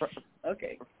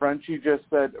 Okay. Frenchie just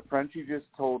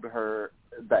told her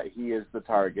that he is the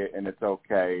target and it's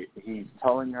okay. He's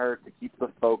telling her to keep the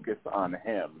focus on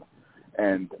him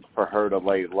and for her to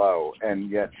lay low. And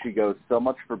yet she goes, so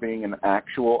much for being an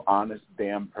actual, honest,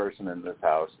 damn person in this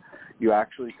house. You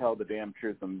actually tell the damn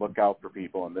truth and look out for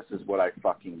people, and this is what I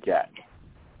fucking get.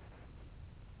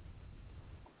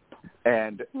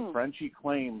 And Frenchie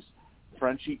claims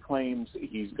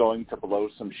he's going to blow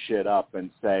some shit up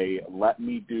and say, let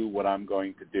me do what I'm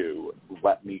going to do.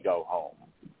 Let me go home.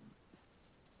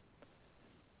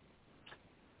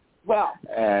 Well,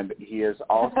 and he is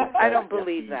also. I don't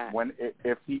believe that.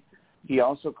 He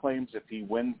also claims if he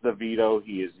wins the veto,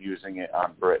 he is using it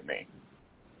on Brittany.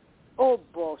 Oh,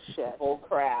 bullshit. Bull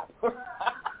crap.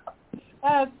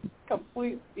 That's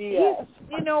complete BS.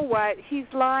 You know what? He's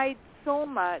lied so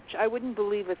much. I wouldn't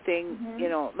believe a thing,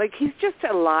 like he's just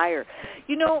a liar.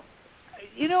 You know,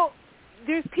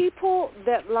 there's people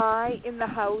that lie in the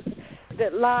house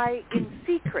that lie in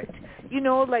secret.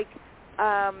 Like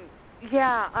I'm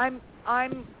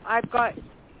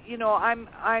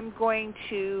going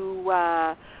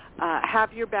to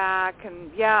have your back,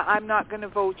 and I'm not going to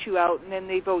vote you out, and then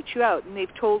they vote you out, and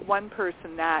they've told one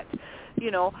person that,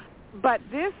 but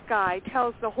this guy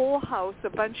tells the whole house a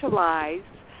bunch of lies,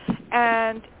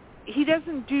 and he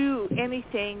doesn't do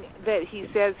anything that he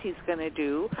says he's going to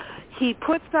do. He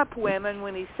puts up women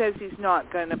when he says he's not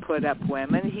going to put up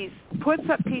women. He puts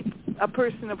up a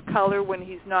person of color when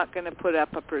he's not going to put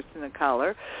up a person of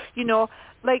color.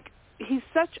 Like he's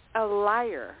such a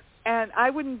liar, and I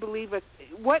wouldn't believe it.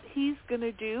 What he's going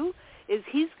to do is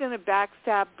he's going to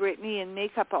backstab Brittany and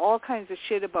make up all kinds of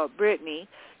shit about Brittany.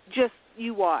 Just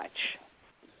you watch.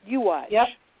 You watch. Yep.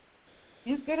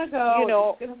 He's going to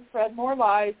go, he's going to spread more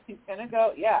lies. He's going to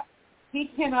go, He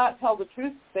cannot tell the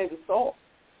truth to save his soul.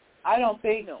 I don't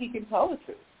think he can tell the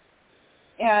truth.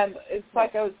 And it's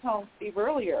like I was telling Steve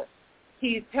earlier.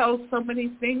 He tells so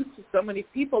many things to so many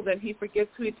people, then he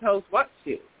forgets who he tells what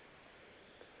to.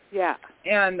 Yeah.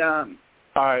 And all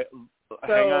right,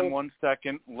 hang on 1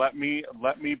 second. Let me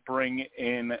bring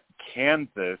in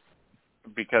Kansas,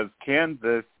 because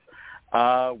Kansas,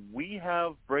 we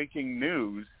have breaking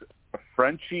news.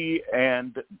 Frenchie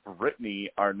and Brittany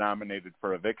are nominated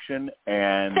for eviction,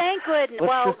 and thank goodness.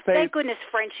 Thank goodness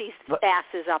Frenchie's ass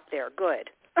is up there. Good.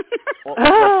 Well,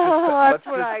 that's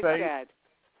what I said.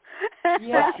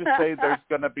 Let's just say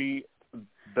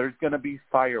there's gonna be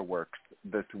fireworks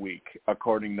this week,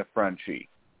 according to Frenchie.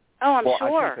 Oh, I'm I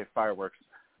sure. shouldn't say fireworks.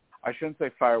 I shouldn't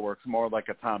say fireworks. More like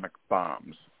atomic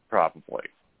bombs, probably.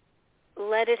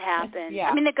 Let it happen. Yeah.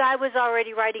 I mean, the guy was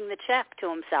already writing the check to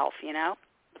himself,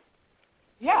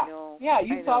 Yeah,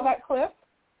 you saw that clip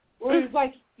where he's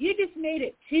like, you just made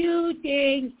it too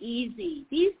dang easy.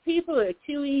 These people are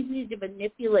too easy to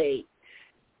manipulate.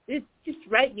 Just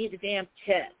write me the damn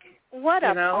check. What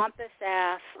a pompous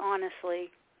ass,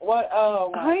 honestly. What?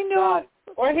 Oh, my I know. God.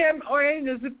 Or him in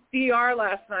his DR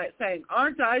last night saying,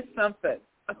 aren't I something?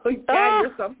 Oh, yeah,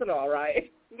 you're something all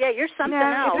right. Yeah, you're something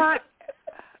else.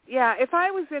 If I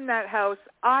was in that house,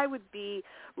 I would be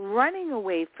running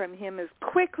away from him as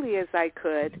quickly as I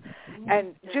could,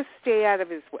 and just stay out of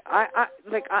his way.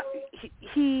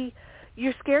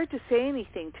 You're scared to say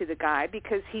anything to the guy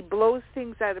because he blows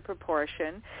things out of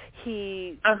proportion.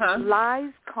 He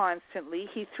lies constantly.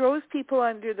 He throws people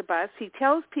under the bus. He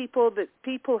tells people that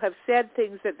people have said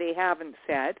things that they haven't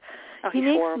said. He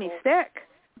makes horrible. Me sick.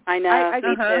 I know. I Me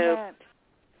too. can't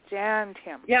stand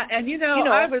him. Yeah, and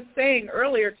I was saying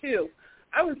earlier too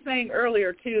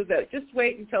that just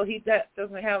wait until he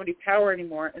doesn't have any power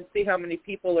anymore and see how many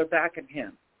people are backing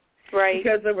him. Right.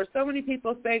 Because there were so many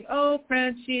people saying, oh,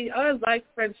 Frenchie, I like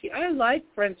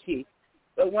Frenchie.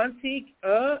 But once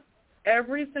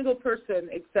every single person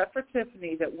except for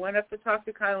Tiffany that went up to talk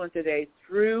to Kylan today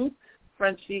threw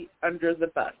Frenchie under the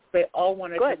bus. They all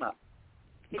wanted him up.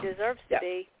 He deserves to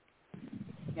be.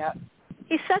 Yeah.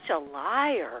 He's such a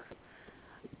liar.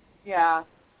 Yeah.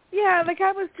 Yeah, like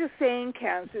I was just saying,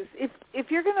 Kansas,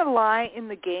 if you're going to lie in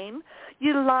the game,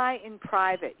 you lie in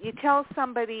private. You tell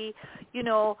somebody,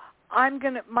 I'm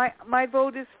going to, my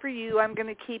vote is for you, I'm going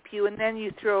to keep you, and then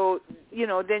you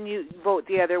then you vote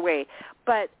the other way.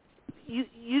 But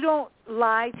you don't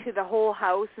lie to the whole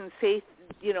house and say,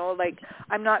 like,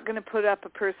 I'm not going to put up a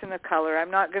person of color,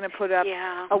 I'm not going to put up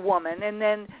a woman, and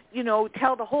then,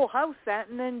 tell the whole house that,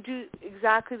 and then do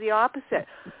exactly the opposite.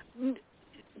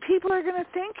 People are going to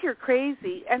think you're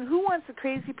crazy, and who wants a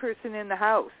crazy person in the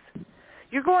house?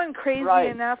 You're going crazy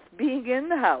enough being in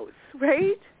the house,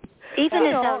 right? Even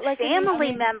his own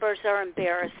family members are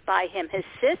embarrassed by him. His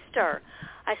sister,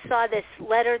 I saw this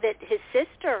letter that his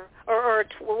sister, or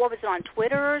what was it, on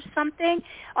Twitter or something?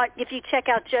 If you check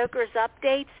out Joker's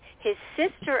updates, his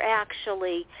sister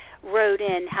actually wrote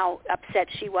in how upset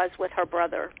she was with her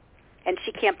brother, and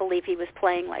she can't believe he was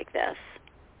playing like this.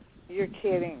 You're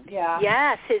kidding. Yeah.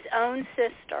 Yes, his own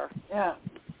sister. Yeah.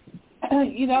 There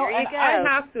you go. I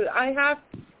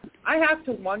have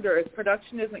to wonder if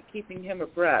production isn't keeping him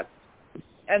abreast,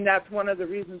 and that's one of the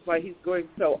reasons why he's going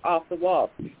so off the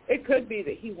wall. It could be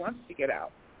that he wants to get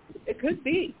out. It could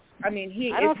be. I mean,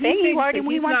 I don't think he wants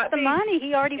the money.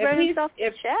 He already wrote himself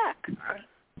a check.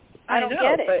 I don't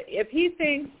get it. But if he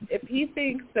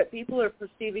thinks that people are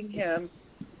perceiving him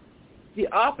the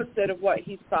opposite of what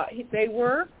he thought they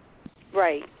were,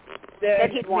 right?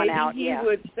 Then he'd want out. He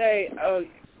would say, "Oh,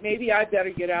 maybe I better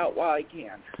get out while I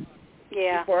can."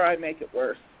 Yeah. Before I make it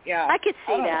worse. Yeah. I could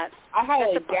see that. I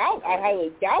highly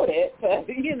doubt it, but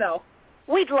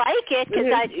we'd like it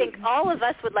because I think all of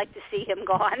us would like to see him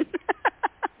gone.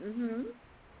 Mhm.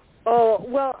 Oh,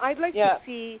 well, I'd like to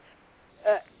see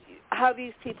how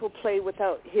these people play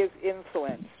without his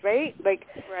influence, right? Like,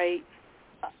 right.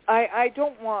 I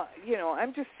don't want,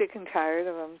 I'm just sick and tired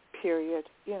of him, period.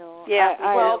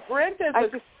 Yeah. Brent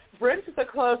is a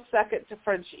close second to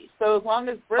Frenchie. So as long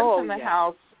as Brent's in the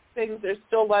house, things are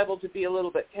still liable to be a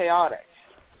little bit chaotic.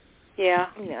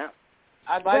 Yeah. Yeah.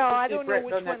 I'd like to see Brent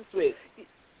go next week.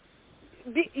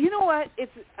 You know what?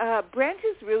 It's Brent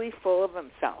is really full of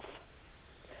himself.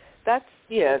 That's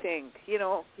the thing. He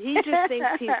just thinks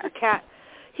he's the cat.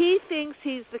 He thinks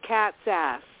he's the cat's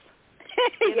ass.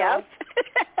 Yep.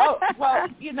 Oh, well,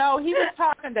 he was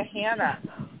talking to Hannah.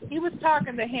 And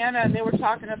they were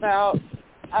talking about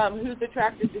who's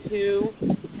attracted to who,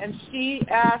 and she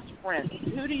asked Brent,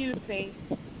 who do you think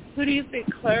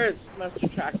Claire is most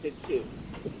attracted to?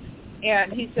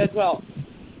 And he said,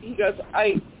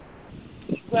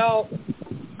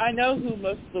 I know who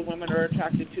most of the women are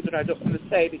attracted to, but I don't want to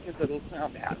say because it'll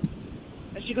sound bad.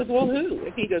 And she goes, well, who?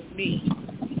 And he goes, me.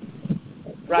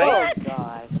 Right? Oh,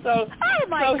 God. So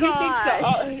God.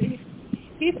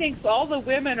 He thinks all the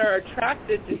women are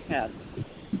attracted to him.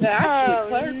 But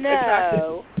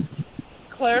actually,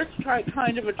 Claire's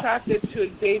kind of attracted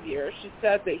to Xavier. She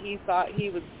said that he thought he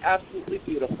was absolutely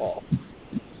beautiful.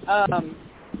 And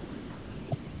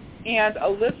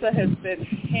Alyssa has been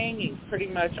hanging pretty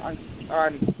much on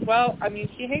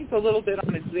she hangs a little bit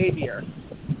on Xavier,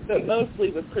 but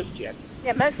mostly with Christian.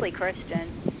 Yeah, mostly Christian,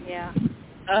 yeah.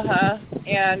 Uh-huh.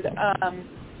 And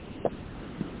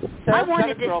I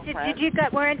wanted to,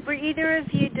 were either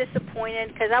of you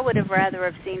disappointed? Because I would have rather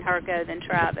have seen her go than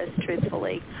Travis,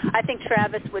 truthfully. I think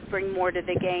Travis would bring more to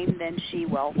the game than she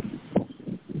will.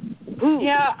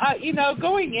 Yeah,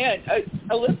 going in,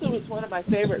 Alyssa was one of my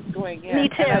favorites going in. Me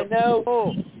too. And I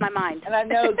know, my mind. And I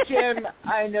know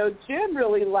Jim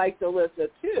really liked Alyssa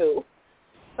too.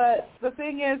 But the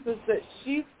thing is that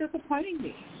she's disappointing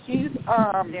me. She's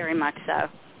very much so.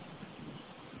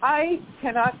 I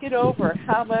cannot get over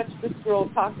how much this girl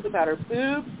talks about her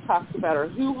boobs, talks about her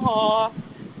hoo-ha,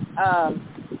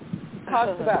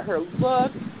 talks about her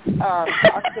looks,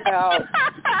 talks about...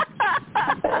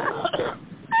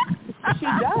 She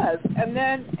does.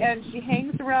 And she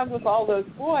hangs around with all those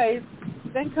boys,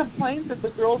 then complains that the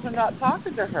girls are not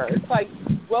talking to her. It's like,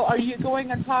 well, are you going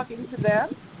and talking to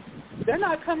them? They're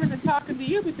not coming and talking to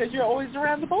you because you're always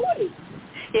around the boys.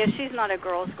 Yeah, she's not a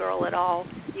girl's girl at all.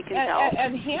 You can tell.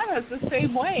 And Hannah's the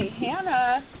same way.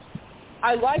 Hannah,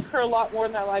 I like her a lot more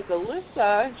than I like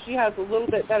Alyssa. She has a little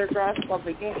bit better grasp on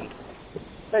the game.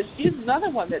 But she's another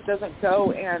one that doesn't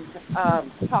go and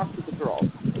talk to the girls.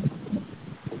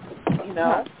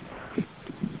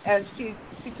 And she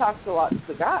talks a lot to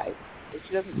the guys, but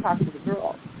she doesn't talk to the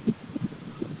girls.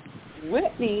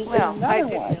 Whitney is another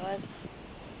one.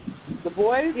 The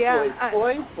boys,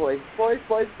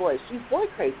 boys. She's boy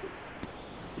crazy.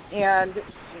 And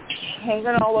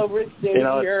hanging all over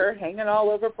Xavier, hanging all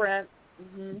over Brent.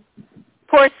 Mm-hmm.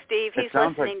 Poor Steve. He's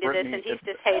listening to this, and he's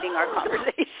just hating our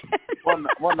conversation.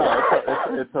 Well, no,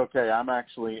 it's okay. I'm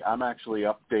actually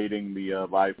updating the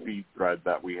live feed thread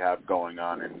that we have going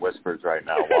on in Whispers right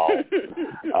now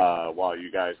while you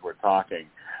guys were talking.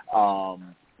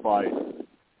 But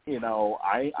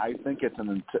I think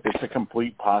it's a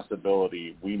complete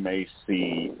possibility we may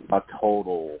see a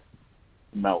total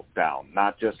meltdown,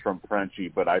 not just from Frenchie,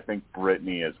 but I think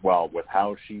Brittany as well, with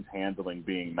how she's handling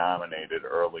being nominated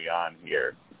early on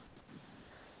here.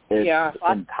 It's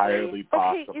entirely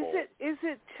possible. Okay, is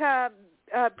it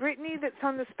Brittany that's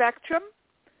on the spectrum?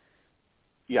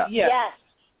 Yeah. Yes.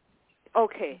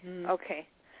 Okay. Mm-hmm. Okay.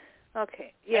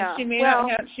 Yeah.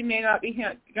 And she may not be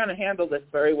going to handle this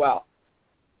very well.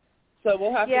 So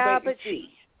we'll have to wait and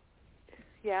see.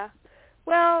 Yeah.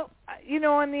 Well,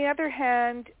 on the other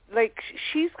hand,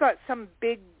 she's got some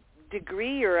big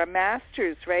degree or a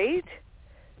master's, right?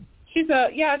 She's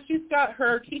got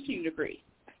her teaching degree.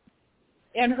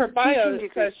 And her bio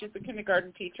says she's a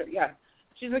kindergarten teacher. Yeah,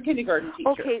 she's a kindergarten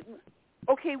teacher.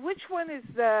 Okay. Which one is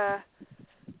the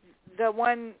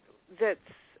one that's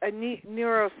a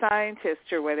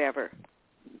neuroscientist or whatever?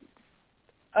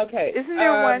 Okay. Isn't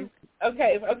there one?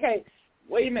 Okay.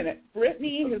 Wait a minute.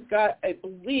 Brittany has got, I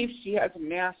believe she has a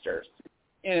master's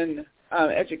in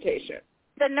education.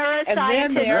 The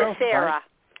neuroscientist is Sarah.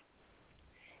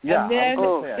 Yeah, and then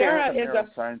Sarah is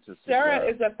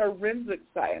a forensic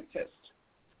scientist.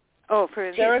 Oh,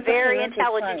 she's very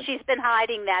intelligent. Science. She's been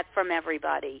hiding that from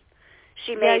everybody.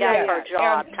 She made up her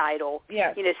job title,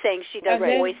 saying she does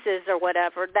voices or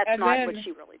whatever. That's not what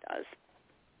she really does.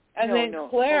 And then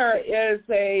Claire is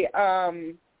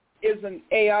an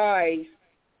AI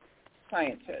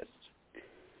scientist.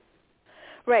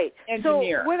 Right.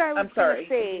 Engineer. So what I was going to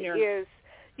say is,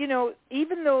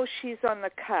 even though she's on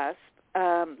the cusp,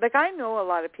 I know a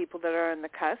lot of people that are on the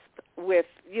cusp with,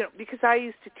 because I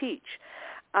used to teach.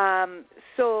 I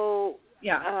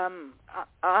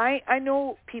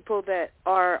know people that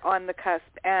are on the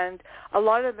cusp, and a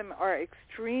lot of them are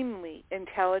extremely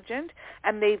intelligent,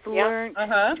 and they've learned.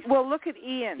 Well, look at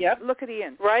Ian. Look at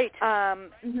Ian. Right.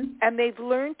 And they've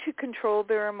learned to control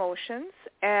their emotions,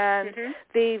 and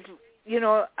they've.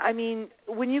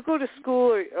 When you go to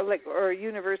school or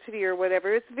university or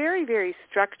whatever, it's very, very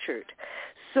structured.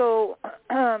 So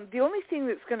the only thing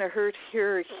that's going to hurt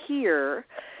her here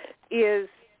is,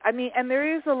 and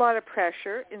there is a lot of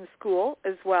pressure in school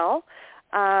as well.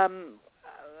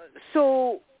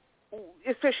 So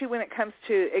especially when it comes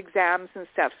to exams and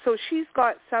stuff. So she's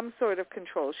got some sort of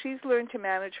control. She's learned to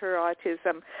manage her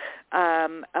autism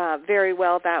very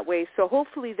well that way. So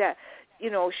hopefully that,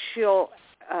 she'll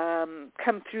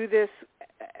come through this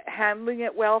handling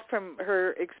it well from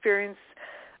her experience,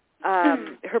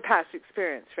 her past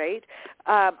experience, right?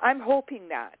 I'm hoping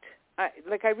that. I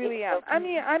really am.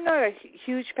 I'm not a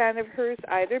huge fan of hers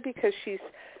either because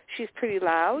she's pretty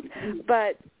loud,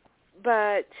 but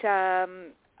at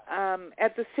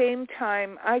the same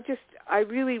time, I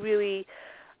really, really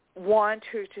want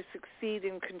her to succeed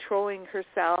in controlling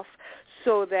herself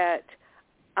so that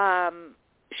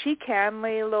she can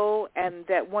lay low, and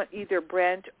that either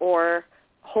Brent or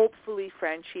hopefully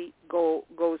Frenchie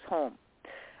goes home.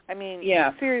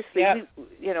 Seriously,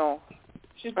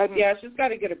 she's got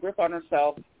to get a grip on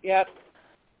herself. Yep.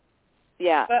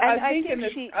 Yeah. But I think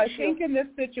in this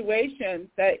situation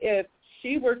that if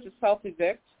she were to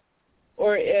self-evict,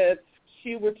 or if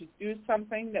she were to do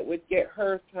something that would get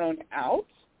her thrown out,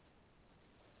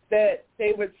 that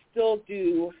they would still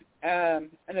do an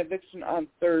eviction on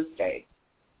Thursday.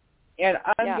 And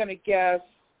I'm going to guess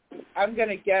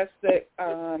that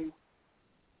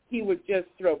he would just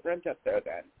throw Brent up there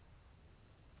then.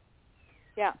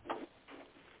 Yeah.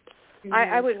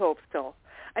 I would hope so.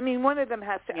 One of them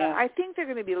has to. Yeah. I think they're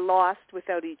going to be lost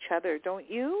without each other, don't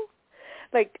you?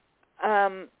 I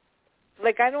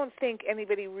don't think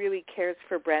anybody really cares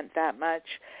for Brent that much,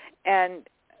 and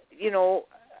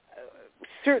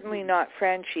certainly not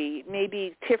Frenchie.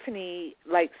 Maybe Tiffany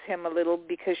likes him a little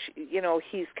because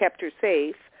he's kept her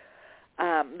safe.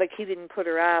 He didn't put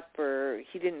her up or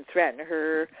he didn't threaten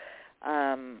her.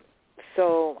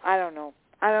 So I don't know.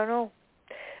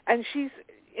 And she's,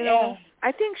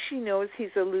 I think she knows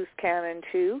he's a loose cannon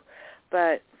too,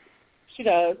 but she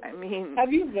does.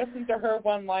 Have you listened to her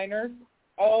one-liners?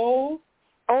 Oh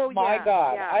my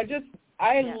God! Yeah.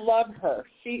 I love her.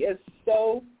 She is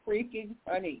so freaking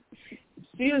funny.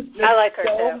 She is just I like her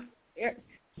too.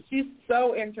 She's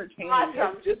so entertaining.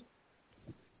 Awesome.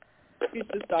 She's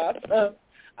just awesome.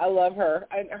 I love her.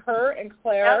 And her and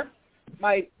Claire,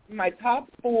 my top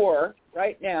 4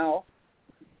 right now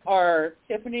are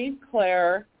Tiffany,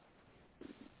 Claire,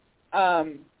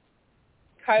 Kyland,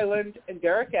 and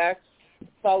Derek X,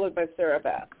 followed by Sarah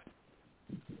Beth.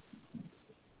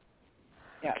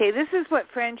 Yeah. Okay, this is what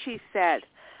Frenchie said.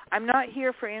 I'm not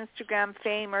here for Instagram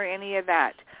fame or any of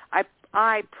that.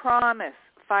 I promise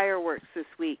fireworks this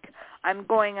week. I'm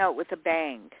going out with a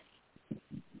bang.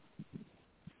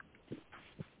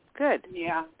 Good.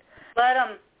 Yeah. But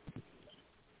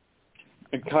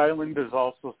And Kyland has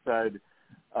also said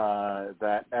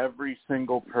that every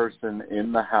single person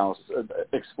in the House,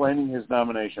 explaining his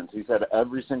nominations, he said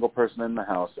every single person in the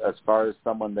House, as far as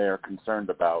someone they are concerned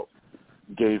about,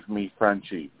 gave me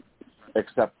Frenchie,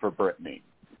 except for Brittany.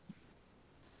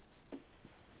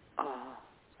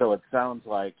 So it sounds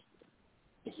like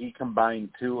he combined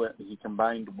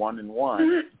 1 and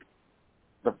 1.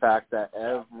 The fact that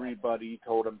everybody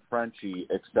told him Frenchie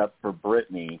except for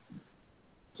Brittany,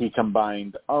 he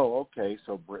combined, okay,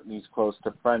 so Brittany's close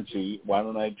to Frenchie. Why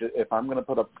don't I if I'm going to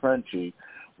put up Frenchie,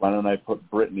 why don't I put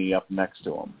Brittany up next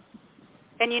to him?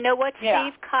 And you know what,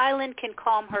 Steve? Kyland can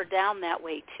calm her down that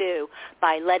way, too,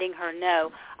 by letting her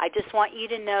know, I just want you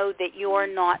to know that you're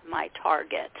not my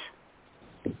target.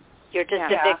 You're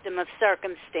just a victim of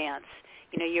circumstance.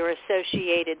 You're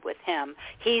associated with him.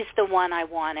 He's the one I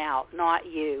want out, not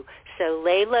you. So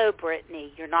lay low,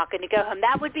 Brittany. You're not going to go home.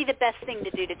 That would be the best thing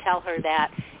to do, to tell her that,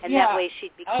 and that way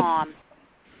she'd be calm.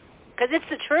 Because it's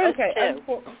the truth,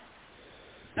 too.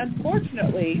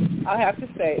 Unfortunately, I have to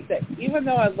say that even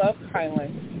though I love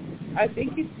Kylan, I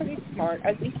think he's pretty smart.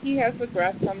 I think he has a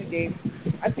grasp on the game.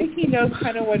 I think he knows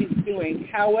kind of what he's doing.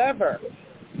 However,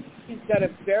 he's got a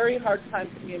very hard time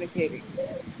communicating.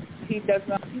 He does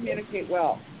not communicate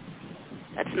well.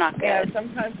 That's not good. And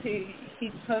sometimes he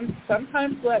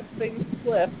sometimes lets things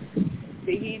slip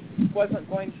that he wasn't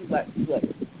going to let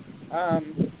slip.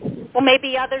 Well,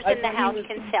 maybe others in the house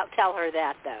can tell her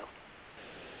that, though.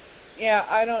 Yeah,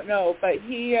 I don't know, but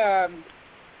he,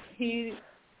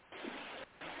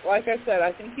 like I said,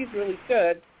 I think he's really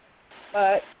good,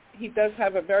 but he does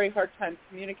have a very hard time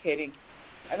communicating.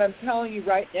 And I'm telling you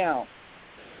right now,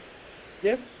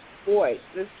 this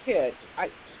kid, I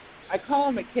call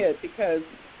him a kid because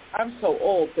I'm so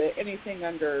old that anything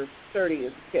under 30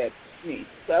 is a kid to me.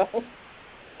 So,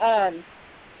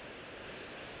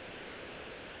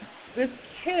 this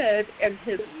kid and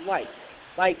his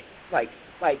like,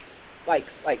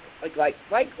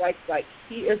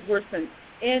 he is worse than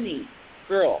any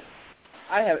girl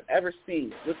I have ever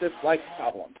seen with this like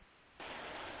problem.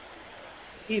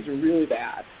 He's really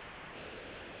bad.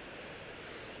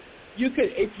 You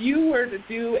could, if you were to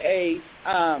do a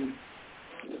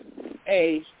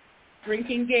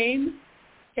drinking game,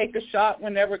 take a shot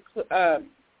whenever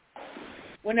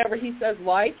he says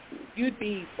like, you'd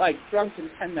be like drunk in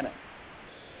 10 minutes.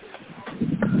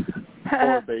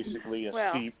 Or basically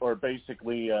Steve, or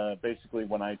basically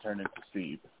when I turn into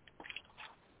Steve.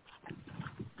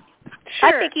 Sure.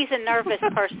 I think he's a nervous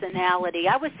personality.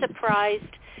 I was surprised,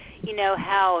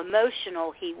 how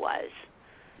emotional he was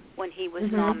when he was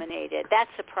nominated. That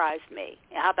surprised me.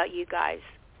 How about you guys?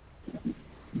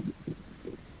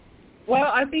 Well,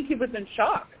 I think he was in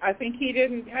shock. I think he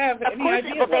didn't have any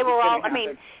idea. Well, they were all.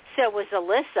 So was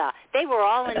Alyssa. They were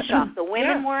all in shock. The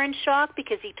women were in shock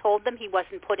because he told them he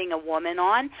wasn't putting a woman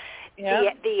on.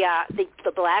 Yeah.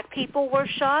 The black people were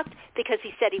shocked because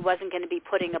he said he wasn't going to be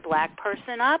putting a black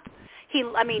person up.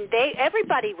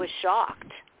 Everybody was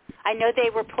shocked. I know they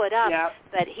were put up,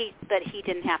 but he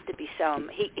didn't have to be so.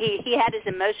 He had his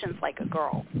emotions like a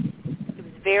girl. He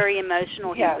was very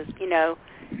emotional. He was,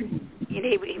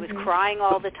 he was crying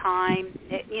all the time.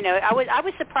 I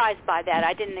was surprised by that.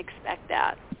 I didn't expect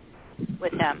that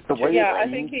with him. The way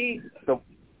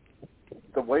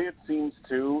the way it seems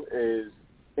too is,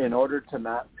 in order to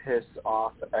not piss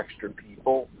off extra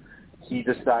people, he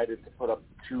decided to put up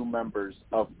two members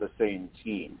of the same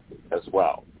team as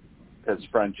well, because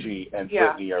Frenchie and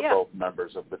Brittany are both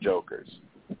members of the Jokers.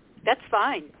 That's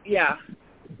fine. Yeah.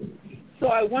 So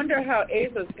I wonder how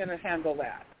Aza's going to handle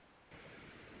that.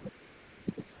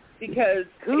 Because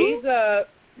Aza.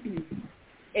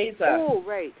 Oh,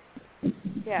 right.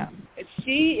 Yeah.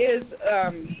 She is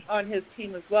on his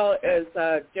team as well as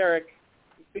Derek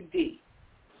Big D.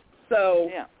 So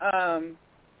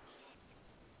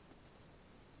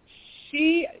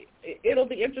it'll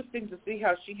be interesting to see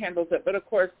how she handles it. But, of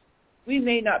course, we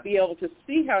may not be able to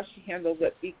see how she handles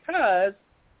it because,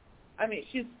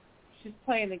 she's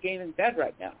playing the game in bed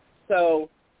right now. So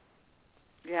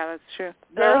yeah, that's true.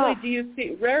 Rarely do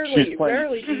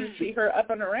you see her up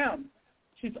and around.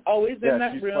 She's always in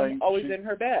that room, always in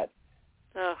her bed.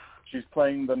 Ugh. She's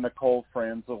playing the Nicole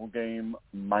Franzel game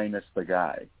minus the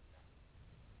guy.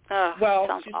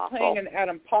 Well, she's awful. playing an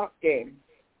Adam Pock game.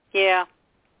 Yeah.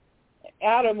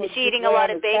 Adam was eating a lot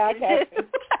of bacon too.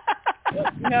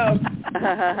 No.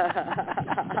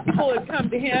 People would come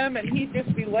to him, and he'd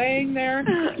just be laying there.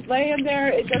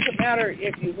 It doesn't matter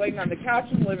if he's laying on the couch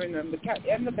in the living room,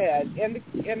 in the bed, in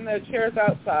the chairs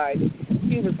outside.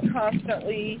 He was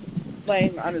constantly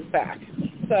laying on his back.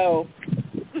 So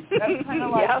that's kind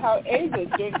of like how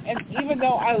Aza's doing. And even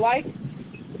though I like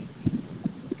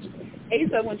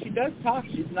Aza, when she does talk,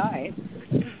 she's nice.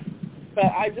 But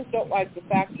I just don't like the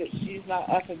fact that she's not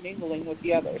up and mingling with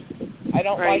the others. I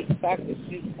don't like the fact that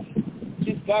she's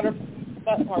got her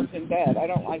butt marks in bed. I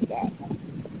don't like that.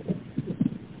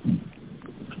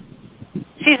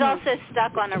 She's also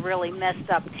stuck on a really messed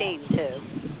up team too.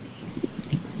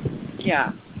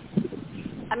 Yeah.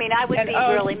 I would be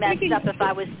really messed up if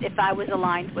I was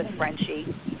aligned with Frenchie,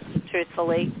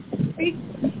 truthfully.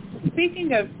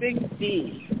 Speaking of Big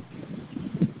D,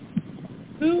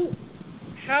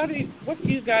 what do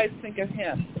you guys think of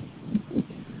him?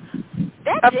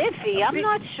 That's iffy. I'm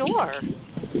not sure.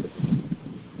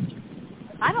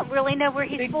 I don't really know where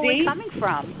he's Big fully D? coming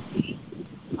from.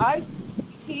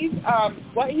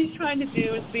 What he's trying to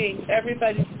do is being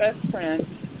everybody's best friend.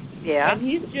 Yeah. And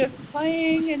he's just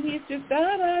playing, and he's just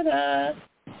da-da-da.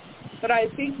 But I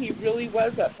think he really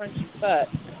was up Frenchie's butt.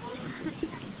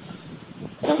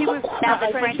 He was now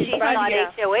the Frenchie's not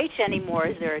HOH anymore.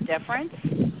 Is there a difference?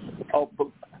 Oh,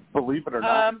 believe it or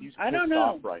not, he's pissed off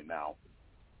know. right now.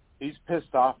 He's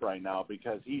pissed off right now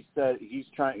because he said he's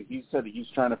trying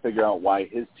to figure out why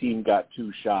his team got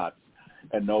 2 shots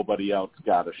and nobody else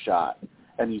got a shot.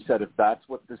 And he said, if that's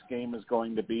what this game is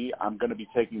going to be, I'm going to be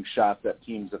taking shots at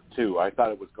teams of 2. I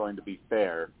thought it was going to be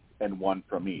fair and 1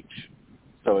 from each.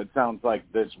 So it sounds like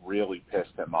this really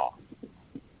pissed him off.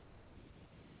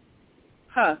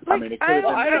 Huh. Like, I mean, I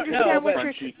don't understand what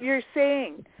you're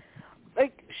saying.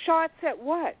 Like, shots at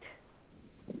what?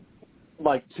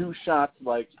 Like 2 shots,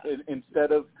 like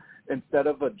instead of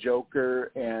a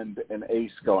joker and an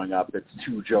ace going up, it's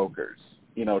 2 jokers.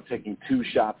 You know, taking 2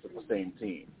 shots at the same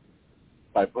team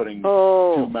by putting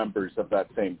 2 members of that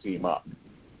same team up.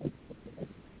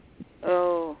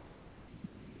 Oh.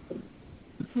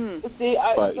 See,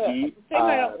 I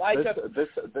don't like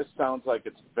this sounds like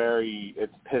it's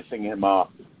pissing him off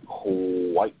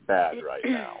quite bad right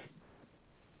now.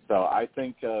 So I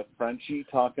think Frenchie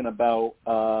talking about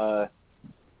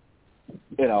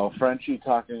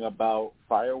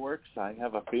fireworks, I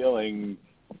have a feeling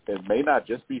it may not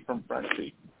just be from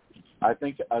Frenchie. I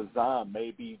think Azam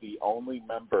may be the only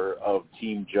member of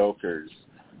Team Jokers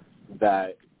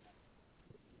that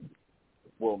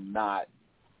will not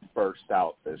burst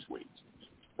out this week,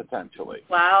 potentially.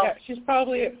 Wow. Yeah, she's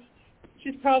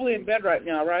probably in bed right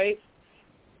now, right?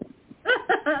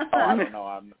 I don't know.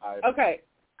 I'm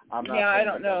not I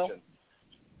don't know.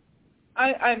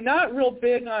 I'm not real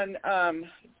big on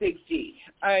Big D.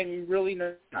 I'm really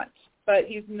not. But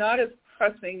he's not as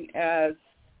pressing as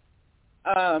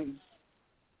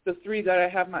the 3 that I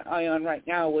have my eye on right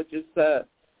now, which is the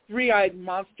 3-eyed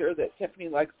monster that Tiffany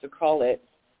likes to call it,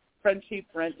 Frenchie,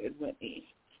 Brent, and Whitney.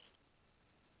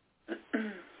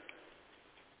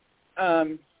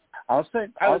 I'll say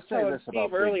this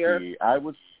about earlier. Big D.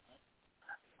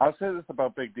 I'll say this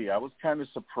about Big D. I was kind of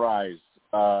surprised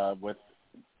with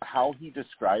how he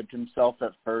described himself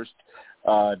at first,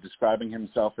 describing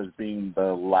himself as being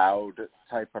the loud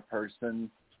type of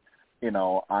person. You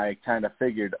know, I kind of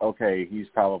figured, okay, he's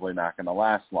probably not going to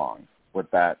last long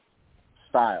with that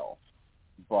style.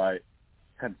 But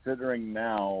considering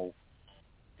now,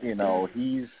 you know,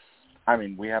 we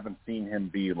haven't seen him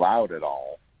be loud at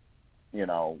all, you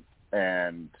know,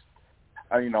 and,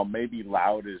 you know, maybe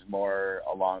loud is more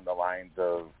along the lines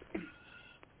of,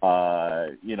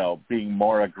 you know, being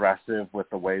more aggressive with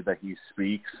the way that he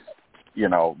speaks, you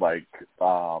know, like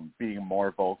being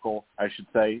more vocal, I should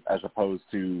say, as opposed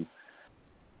to,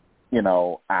 you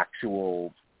know,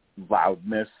 actual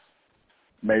loudness.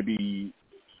 Maybe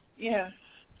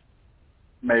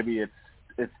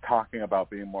it's talking about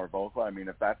being more vocal. I mean,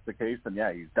 if that's the case, then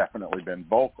yeah, he's definitely been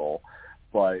vocal.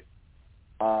 But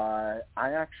I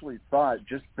actually thought,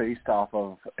 just based off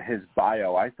of his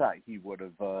bio, I thought he would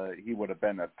have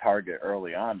been a target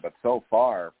early on. But so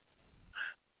far,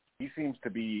 he seems to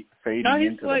be fading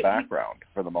into the background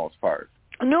for the most part.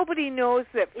 Nobody knows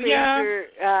that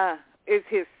Fraser is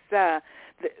his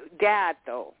dad,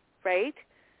 though, right?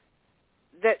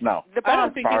 No. I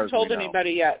don't think he's told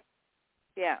anybody yet.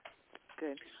 Yeah,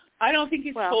 good. I don't think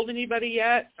he's told anybody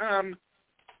yet,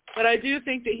 but I do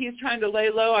think that he's trying to lay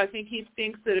low. I think he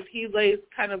thinks that if he lays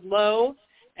kind of low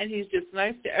and he's just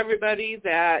nice to everybody,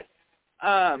 that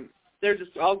they're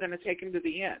just all going to take him to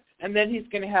the end. And then he's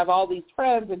going to have all these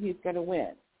friends and he's going to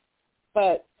win.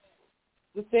 But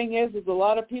the thing is a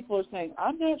lot of people are saying,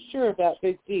 I'm not sure about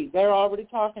Big D. They're already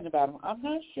talking about him. I'm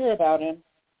not sure about him.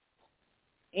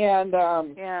 And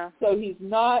so he's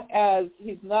not as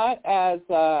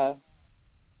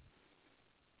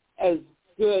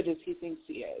good as he thinks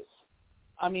he is.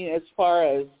 I mean, as far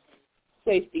as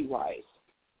safety-wise.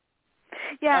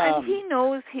 Yeah, and he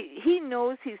knows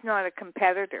he's not a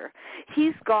competitor.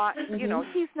 He's got, you know,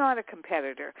 he's not a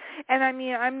competitor. And I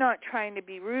mean, I'm not trying to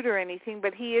be rude or anything,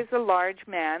 but he is a large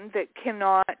man that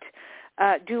cannot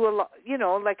do a lot, you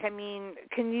know, like, I mean,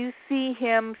 can you see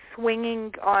him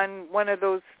swinging on one of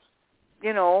those,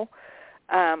 you know,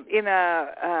 in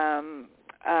a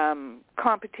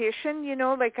competition, you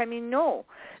know, like, I mean, no.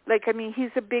 Like, I mean,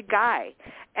 he's a big guy.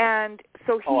 And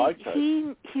so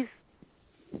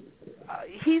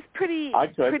he's pretty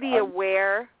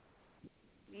aware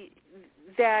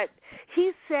that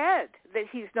he said that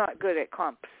he's not good at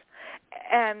comps,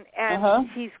 and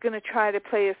he's going to try to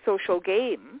play a social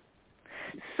game.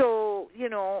 So, you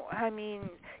know, I mean,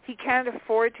 he can't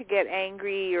afford to get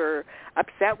angry or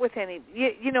upset with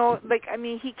you know, like, I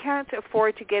mean, he can't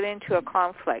afford to get into a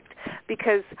conflict,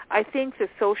 because I think the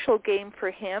social game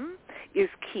for him is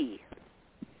key.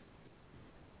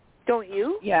 Don't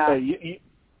you? Yeah.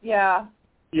 Yeah.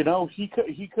 You know, you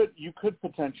could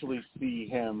potentially see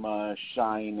him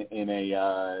shine in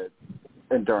a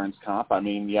endurance comp. I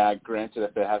mean, yeah, granted,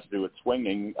 if it has to do with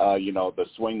swinging, the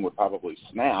swing would probably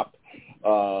snap,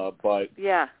 but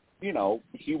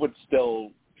he would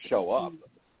still show up.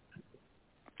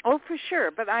 Oh, for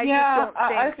sure, but I just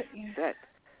don't think that.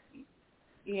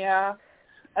 Yeah.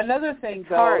 Another thing,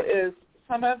 though, is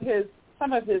some of his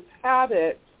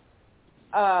habits.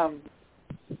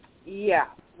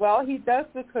 Well, he does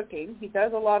the cooking. He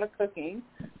does a lot of cooking,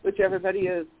 which everybody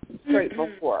is grateful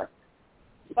for.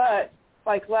 But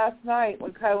like last night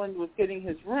when Kylan was getting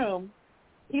his room,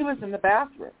 he was in the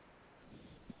bathroom.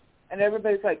 And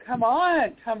everybody's like, come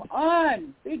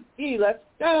on, Big D, let's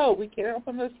go. We can't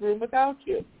open this room without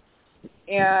you.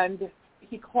 And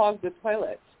he clogged the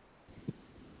toilet.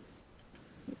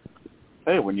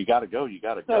 Hey, when you got to go, you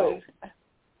got to go.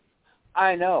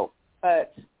 I know,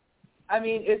 but, I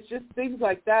mean, it's just things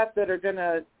like that are going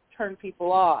to turn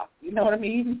people off. You know what I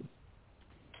mean?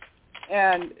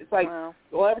 And it's like,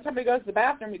 well, every time he goes to the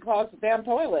bathroom, he clogs the damn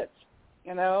toilet,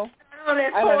 you know? Oh,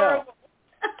 that's horrible.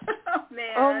 Oh,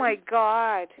 man. Oh, my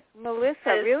God. Melissa,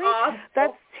 really? Awful.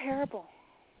 That's terrible.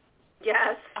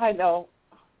 Yes. I know.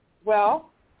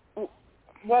 Well,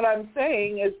 what I'm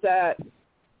saying is that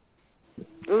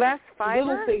less fiber?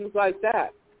 Little things like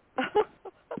that.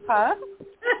 Huh?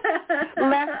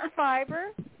 Less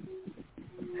fiber?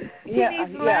 He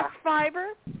needs less fiber?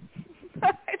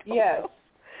 Yes.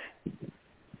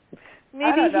 Maybe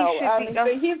I don't know. He should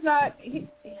but he's not.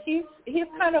 He's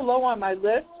kind of low on my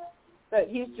list, but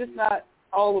he's just not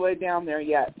all the way down there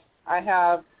yet. I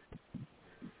have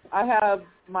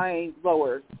my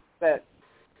lowers that.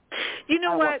 You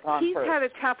know what? He's had a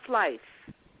tough life.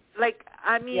 Like,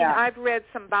 I mean, I've read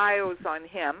some bios on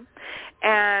him,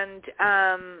 and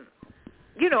I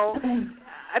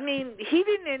mean, he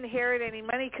didn't inherit any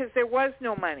money because there was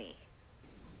no money.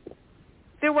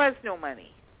 There was no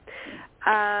money.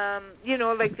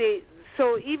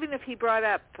 So even if he brought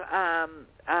up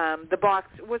the box,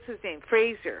 what's his name,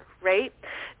 Fraser, right?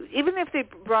 Even if they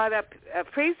brought up,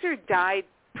 Fraser died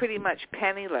pretty much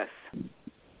penniless,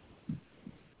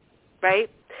 right?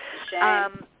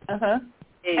 Shame.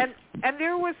 And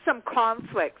there was some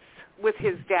conflicts with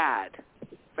his dad,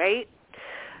 right?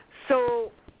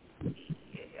 So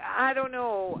I don't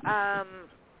know.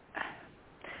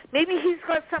 Maybe he's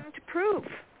got something to prove.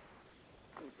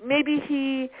 Maybe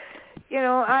he,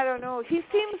 I don't know. He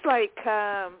seems like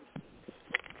I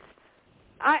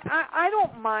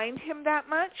don't mind him that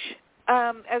much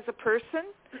as a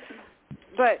person,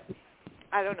 but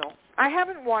I don't know. I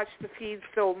haven't watched the feeds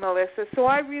though, Melissa, so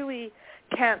I really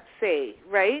can't say,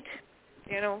 right?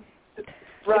 Right.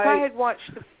 If I had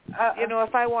watched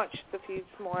if I watched the feeds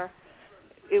more,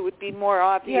 it would be more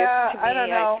obvious to me,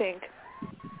 I think.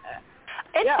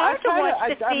 It's hard to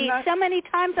watch the feed. So many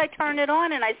times I turn it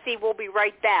on and I see we'll be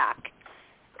right back.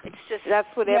 It's just that's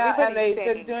what everybody's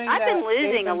saying. I've been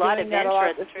losing a lot of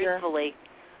interest, truthfully.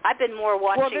 I've been more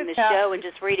watching the show and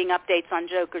just reading updates on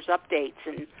Joker's updates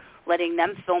and letting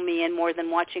them fill me in more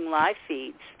than watching live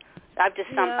feeds.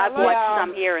 I've watched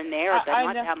some here and there, but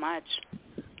not that much.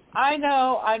 I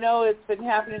know it's been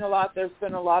happening a lot. There's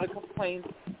been a lot of complaints.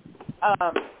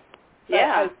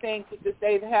 I think that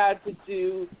they've had to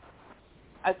do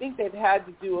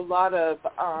a lot of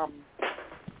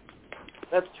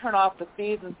let's turn off the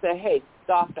feeds and say, hey,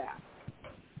 stop that,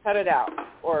 cut it out,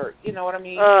 or you know what I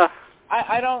mean.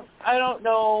 I don't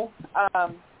know,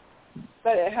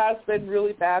 but it has been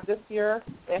really bad this year.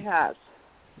 It has.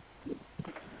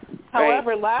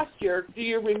 However, last year, do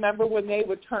you remember when they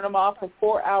would turn them off for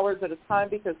 4 hours at a time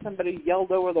because somebody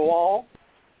yelled over the wall?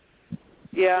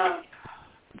 Yeah.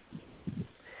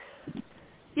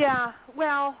 Yeah.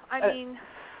 Well, I mean,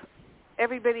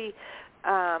 everybody,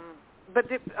 but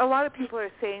a lot of people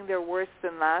are saying they're worse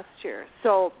than last year.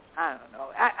 So I don't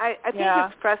know. I think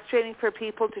it's frustrating for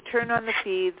people to turn on the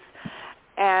feeds,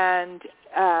 and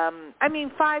I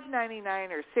mean,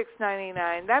 $5.99 or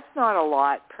 $6.99. That's not a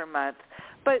lot per month.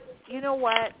 But you know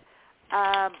what?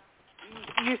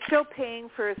 You're still paying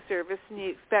for a service, and you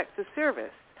expect the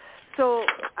service. So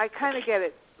I kind of get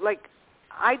it. Like,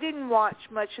 I didn't watch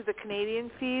much of the Canadian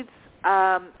feeds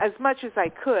as much as I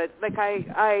could. Like,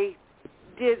 I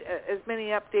did as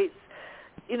many updates,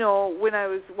 when I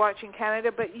was watching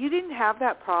Canada, but you didn't have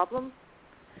that problem.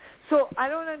 So I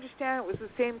don't understand. It was the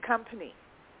same company.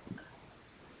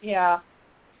 Yeah.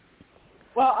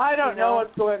 Well, I don't know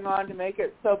what's going on to make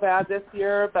it so bad this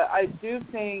year, but I do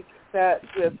think that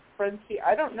with Frenchie,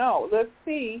 I don't know. Let's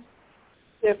see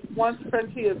if once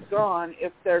Frenchie is gone,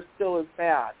 if they're still as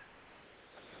bad.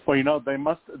 Well, they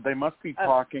must be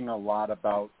talking a lot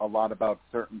about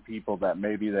certain people that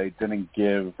maybe they didn't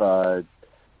give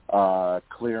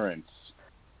clearance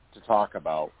to talk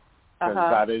about, because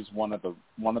that is one of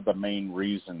the main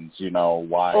reasons,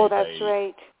 why. Oh, that's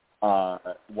right.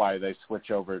 Why they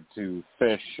switch over to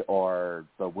Fish or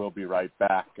the "We'll be right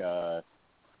back"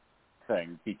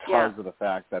 thing, because of the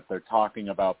fact that they're talking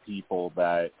about people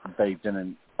that they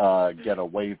didn't get a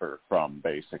waiver from,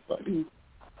 basically.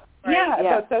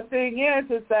 But the thing is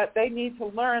that they need to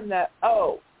learn that,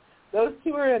 those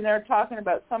two are in there talking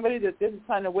about somebody that didn't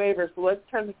sign a waiver, so let's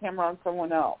turn the camera on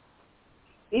someone else.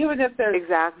 Even if there's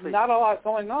not a lot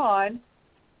going on,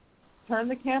 turn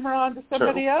the camera on to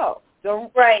somebody else.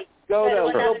 Don't go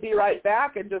to "We'll be right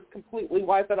back" and just completely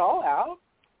wipe it all out.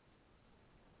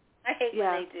 I hate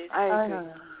when they do.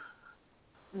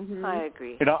 I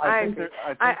agree.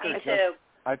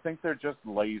 I think they're just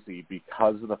lazy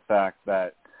because of the fact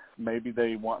that maybe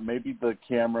the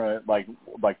camera, like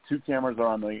 2 cameras are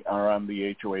on the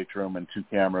HOH room and 2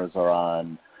 cameras are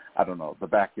on, I don't know, the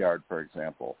backyard, for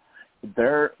example.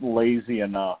 They're lazy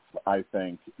enough, I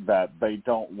think, that they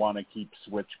don't want to keep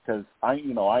switch, because I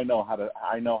know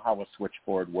how a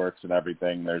switchboard works and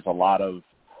everything. There's a lot of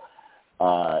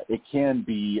it can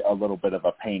be a little bit of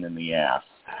a pain in the ass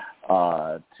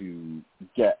to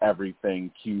get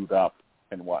everything queued up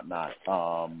and whatnot.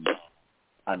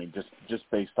 I mean, just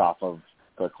based off of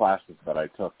the classes that I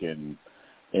took in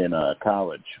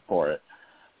college for it.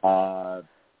 But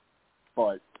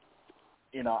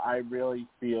I really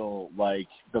feel like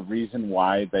the reason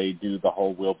why they do the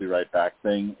whole "we'll be right back"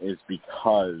 thing is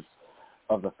because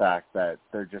of the fact that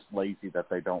they're just lazy, that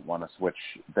they don't want to switch.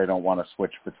 They don't want to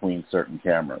switch between certain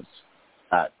cameras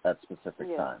at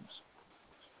specific times.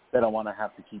 They don't want to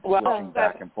have to keep switching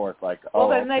back and forth.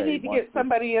 Then they need to get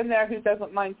somebody in there who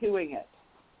doesn't mind doing it.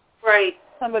 Right.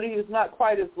 Somebody who's not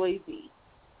quite as lazy.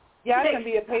 Yeah, it can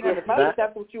be a pain in the butt.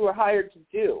 That's what you were hired to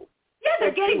do. Yeah,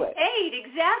 they're getting paid.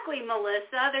 Exactly,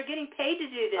 Melissa. They're getting paid to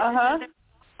do this. This is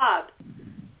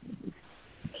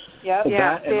their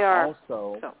job. They are.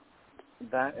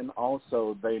 That and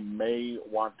also they may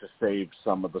want to save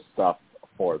some of the stuff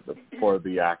for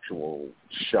the actual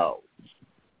show.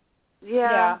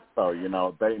 Yeah. So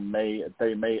they may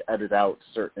edit out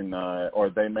certain or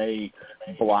they may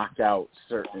block out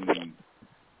certain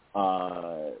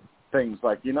things,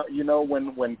 like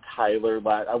when Tyler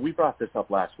we brought this up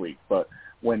last week, but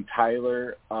when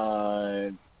Tyler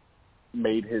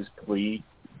made his plea,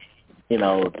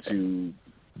 to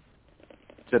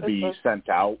be sent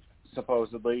out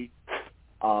supposedly,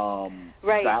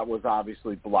 that was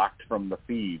obviously blocked from the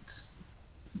feeds,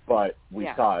 but we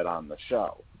saw it on the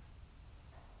show.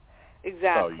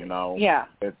 Exactly. So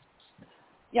it's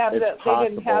they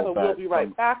didn't have a "we'll be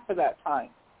right back" for that time.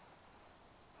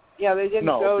 Yeah, they didn't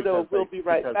go to "we'll be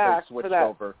right back" for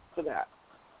that.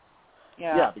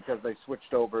 Yeah, because they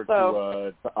switched over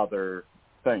to other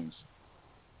things.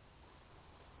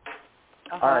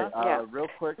 All right, real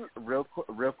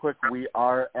quick, we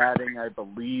are adding, I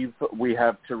believe we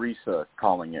have Teresa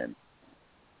calling in.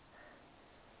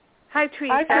 Hi,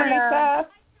 Teresa. Hi, Teresa.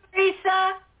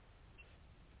 Teresa.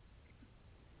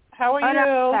 How are you? Hold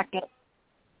on a second.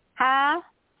 Huh?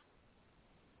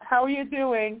 How are you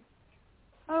doing?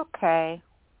 Okay.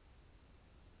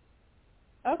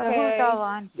 Okay. Who's all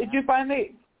on here? Did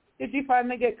you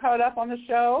finally get caught up on the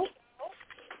show?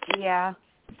 Yeah.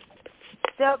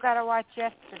 Still got to watch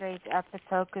yesterday's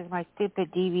episode because my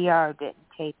stupid DVR didn't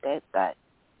tape it, but...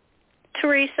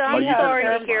 Teresa, I'm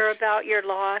sorry to hear about your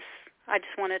loss. I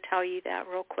just want to tell you that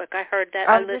real quick. I heard that.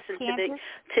 I listened to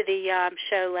the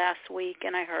show last week,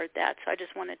 and I heard that, so I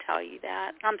just want to tell you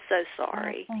that. I'm so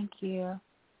sorry. Oh, thank you.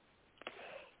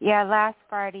 Yeah, last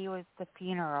Friday was the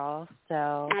funeral,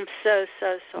 so... I'm so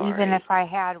sorry. Even if I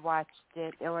had watched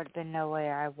it, there would have been no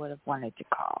way I would have wanted to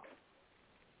call.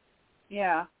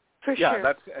 Yeah. For sure.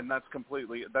 That's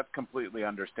completely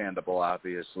understandable.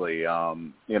 Obviously,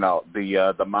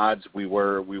 the mods we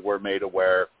were made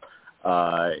aware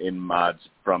in mods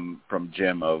from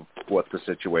Jim of what the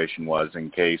situation was, in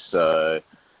case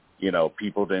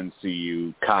people didn't see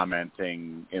you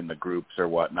commenting in the groups or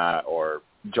whatnot, or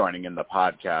joining in the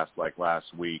podcast like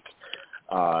last week.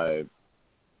 The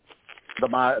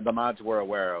mods were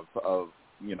aware of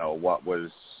what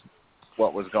was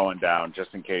going down,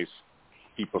 just in case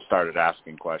people started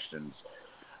asking questions.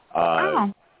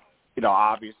 Obviously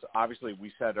we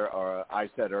said, or I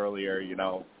said earlier,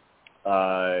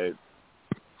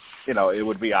 it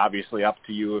would be obviously up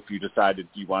to you if you decided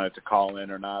you wanted to call in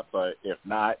or not. But if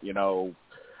not,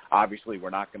 obviously we're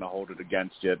not going to hold it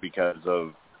against you because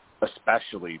of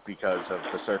especially because of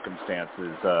the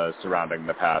circumstances surrounding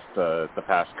the past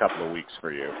couple of weeks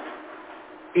for you.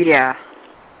 Yeah.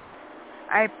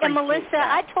 And Melissa,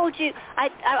 that. I told you,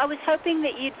 I was hoping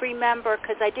that you'd remember,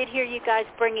 because I did hear you guys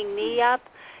bringing me up,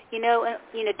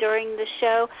 during the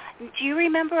show. Do you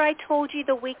remember I told you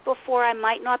the week before I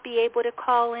might not be able to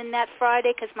call in that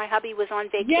Friday because my hubby was on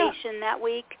vacation that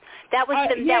week? That was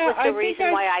the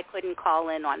reason why I couldn't call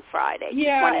in on Friday.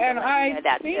 Yeah, and I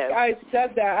think I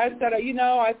said that. I said,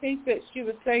 I think that she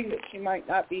was saying that she might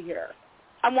not be here.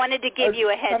 I wanted to give you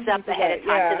a heads up ahead of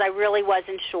time because I really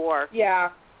wasn't sure.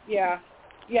 Yeah,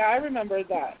 I remember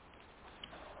that.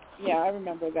 Yeah, I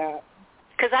remember that.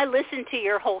 Because I listened to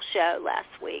your whole show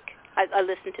last week. I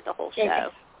listened to the whole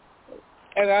show.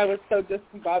 And I was so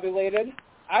discombobulated.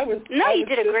 You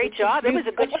did a great job. It was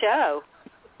a good show.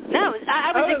 No,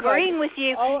 I was agreeing with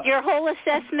you. Your whole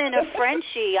assessment of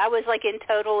Frenchie, I was like in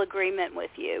total agreement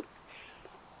with you.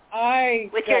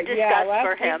 With your disgust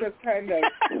for him. Was kind of,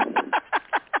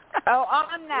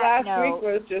 on that last week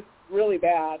was just really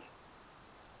bad.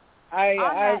 I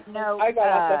got off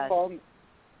the phone.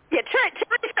 Yeah,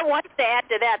 Teresa wants to add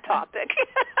to that topic.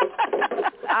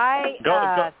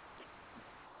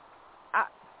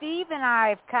 Steve and I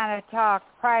have kind of talked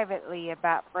privately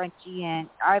about Frenchie, and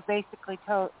I basically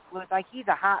was like, he's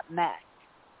a hot mess.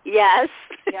 Yes.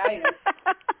 Yeah,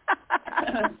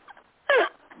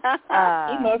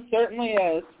 he most certainly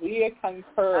is. We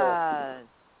concur.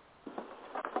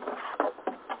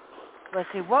 Let's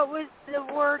see, what was the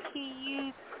word he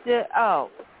used?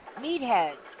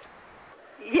 Meathead.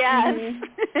 Yes.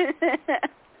 Mm-hmm.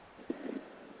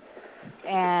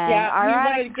 And he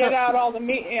wanted to get out all the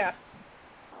meat. Yeah.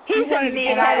 He wanted to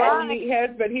get out all the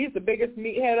meatheads, but he's the biggest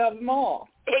meathead of them all.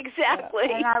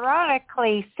 Exactly. And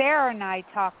ironically, Sarah and I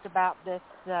talked about this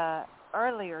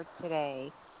earlier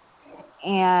today,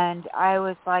 and I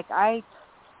was like, I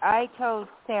told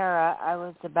Sarah I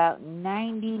was about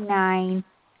 99%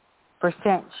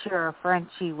 sure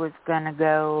Frenchie was going to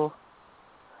go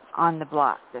on the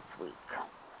block this week.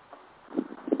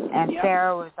 And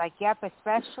Sarah was like, yep,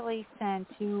 especially since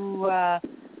who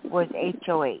was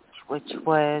HOH, which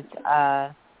was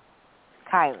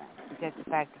Kylan, because the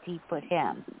fact that he put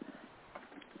him.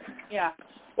 Yeah,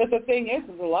 but the thing is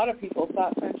a lot of people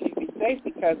thought Frenchie would be safe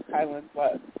because Kylan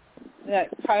was. That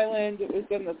Kylan was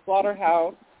in the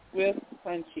slaughterhouse with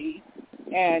Frenchie,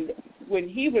 and when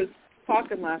he was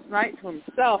talking last night to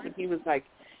himself, and he was like,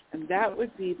 and that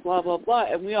would be blah, blah, blah,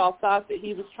 and we all thought that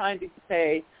he was trying to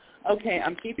say, okay,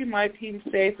 I'm keeping my team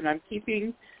safe, and I'm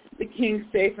keeping the king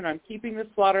safe, and I'm keeping the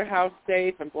slaughterhouse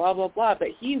safe, and blah, blah, blah, but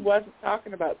he wasn't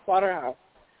talking about slaughterhouse.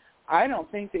 I don't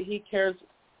think that he cares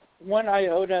one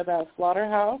iota about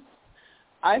slaughterhouse.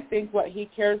 I think what he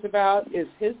cares about is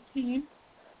his team,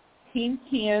 Team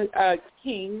Kings,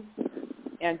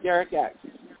 and Derek X.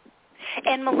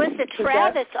 And Melissa,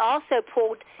 Travis also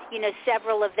pulled,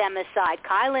 several of them aside.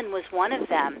 Kylan was one of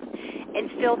them,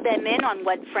 and filled them in on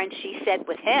what Frenchie said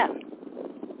with him.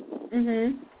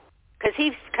 Mhm. Because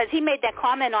he made that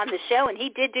comment on the show, and he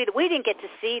did do. We didn't get to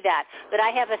see that, but I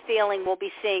have a feeling we'll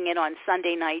be seeing it on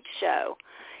Sunday night's show.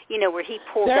 Where he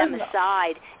pulled them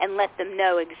aside and let them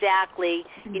know exactly,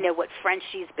 what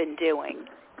Frenchie's been doing.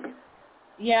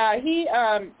 Yeah,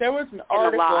 there was an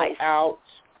article out.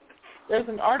 There's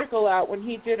an article out when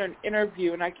he did an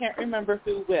interview, and I can't remember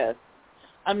who with.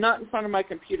 I'm not in front of my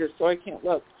computer, so I can't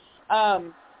look. I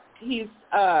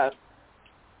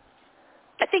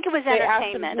think it was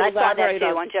entertainment. I saw that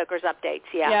too on Joker's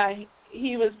Updates. Yeah. Yeah,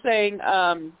 he was saying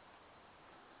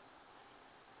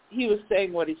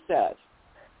what he said.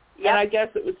 Yep. And I guess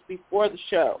it was before the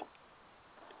show.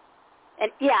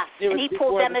 And yes, and he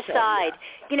pulled them aside.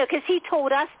 Because he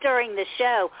told us during the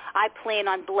show, I plan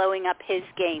on blowing up his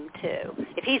game too.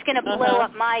 If he's going to blow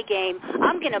up my game,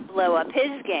 I'm going to blow up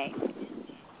his game.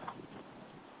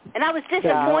 And I was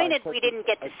disappointed we didn't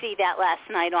get to see that last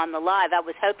night on the live. I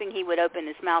was hoping he would open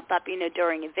his mouth up,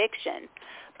 during Eviction.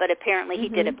 But apparently he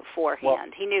did it beforehand.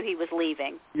 Well, he knew he was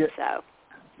leaving. Yeah. So.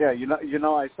 Yeah,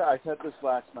 I said this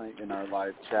last night in our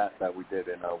live chat that we did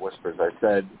in Whispers. I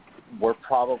said we're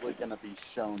probably going to be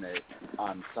shown it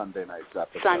on Sunday night's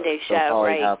episode. Sunday show, they'll probably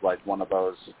right? Have like one of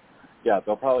those. Yeah,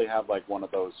 they'll probably have like one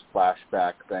of those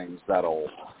flashback things that'll,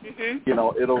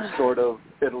 it'll sort of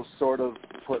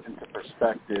put into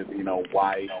perspective,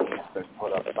 why he's been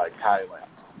put up by Kylan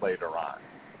later on.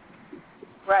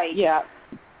 Right. Yeah.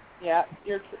 Yeah,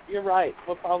 you're right.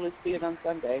 We'll probably see it on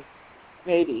Sunday,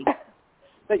 maybe.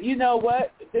 But you know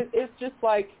what? It's just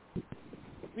like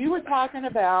we were talking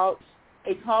about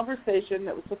a conversation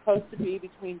that was supposed to be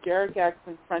between Derek X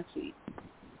and Frenchie.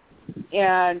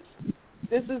 And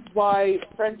this is why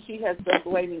Frenchie has been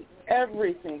blaming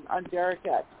everything on Derek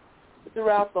X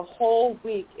throughout the whole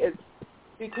week. It's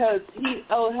because he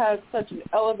has such an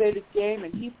elevated game,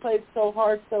 and he played so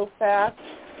hard so fast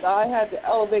that I had to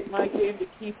elevate my game to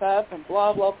keep up and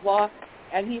blah, blah, blah.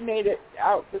 And he made it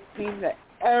out to seem that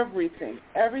everything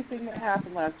that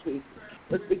happened last week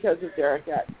was because of Derek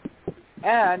X.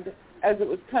 And as it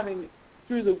was coming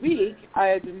through the week, I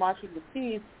had been watching the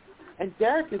feeds, and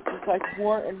Derek is just like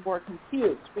more and more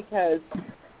confused, because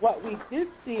what we did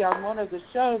see on one of the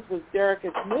shows was Derek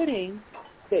admitting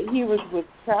that he was with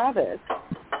Travis.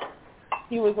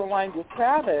 He was aligned with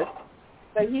Travis,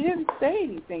 but he didn't say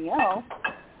anything else.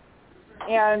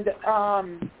 And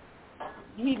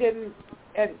he didn't,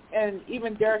 and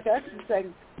even Derek X is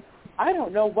saying, I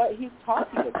don't know what he's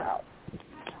talking about.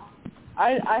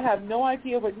 I have no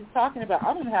idea what he's talking about.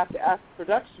 I'm going to have to ask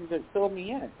production to fill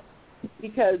me in,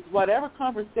 because whatever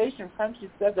conversation Frenchie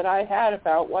said that I had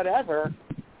about whatever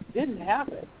didn't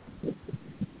happen.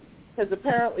 Because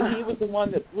apparently he was the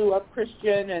one that blew up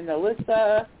Christian and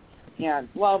Alyssa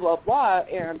and blah, blah, blah,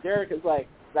 and Derek is like,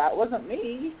 that wasn't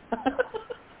me.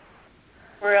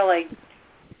 Really?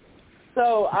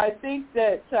 So I think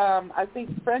that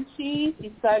Frenchie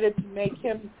decided to make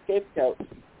him scapegoat.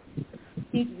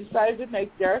 He decided to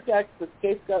make Derek X the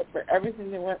scapegoat for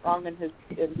everything that went wrong in his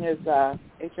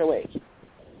HOH.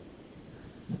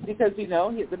 Because,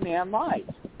 the man lied.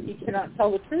 He cannot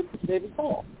tell the truth to save his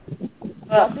soul.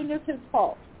 Nothing is his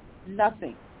fault.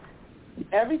 Nothing.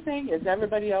 Everything is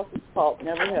everybody else's fault,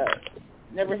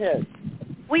 never his.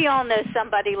 We all know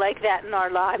somebody like that in our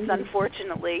lives,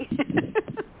 unfortunately.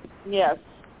 Yes.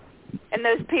 And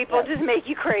those people just make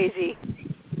you crazy.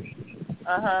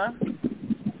 Uh-huh.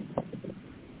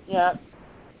 Yeah.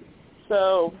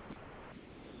 So...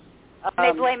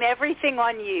 they blame everything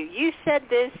on you. You said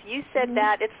this, you said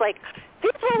that. It's like,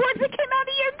 these were words that came out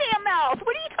of your damn mouth.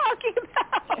 What are you talking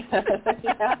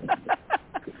about?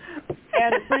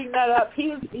 And to bring that up,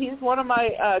 he's one of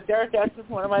my, Derek X is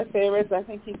one of my favorites. I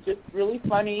think he's just really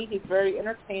funny. He's very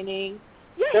entertaining.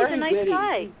 Yeah, very he's a nice witty.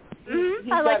 guy.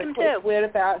 He's I like got him a quick too. wit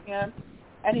about him,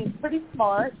 and he's pretty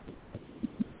smart.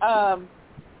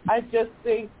 I just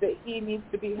think that he needs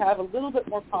to have a little bit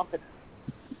more confidence.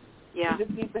 Yeah. He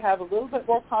just needs to have a little bit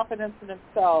more confidence in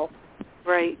himself.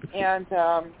 Right. And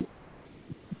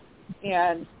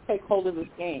take hold of his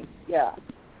game. Yeah.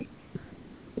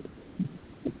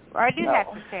 Well, I do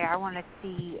have to say I want to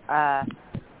see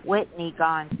Whitney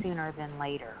gone sooner than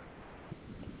later.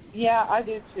 Yeah, I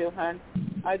do too, hon.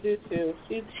 I do too.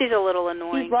 She's a little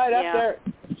annoying. She's right up there.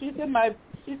 She's in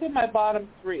my bottom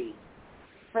three.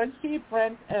 Frenchie,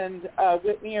 Brent, and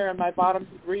Whitney are in my bottom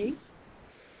three,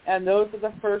 and those are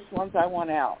the first ones I want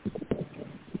out.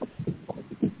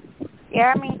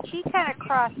 Yeah, I mean, she kind of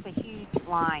crossed a huge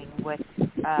line with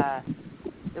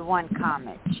the one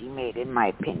comment she made, in my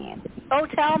opinion. Oh,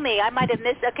 tell me. I might have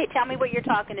missed. Okay, tell me what you're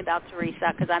talking about,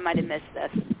 Teresa, because I might have missed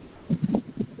this.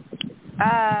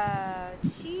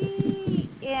 She,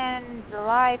 in the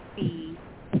live feed,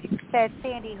 said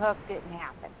Sandy Hook didn't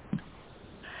happen.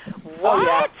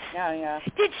 What? Oh, yeah.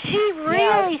 Did she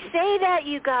really say that,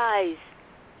 you guys?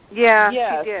 Yeah,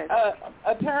 yes. she did.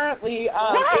 Apparently, it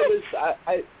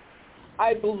was.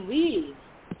 I believe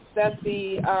that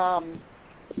the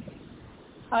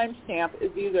timestamp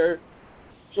is either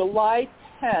July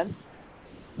 10th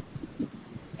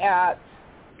at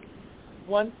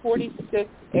 1:46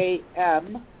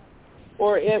 a.m.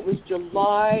 or it was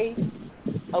July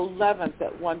 11th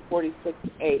at 1:46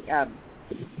 a.m.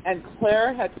 And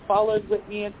Claire had followed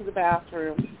Whitney into the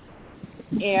bathroom,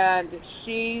 and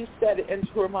she said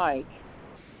into her mic,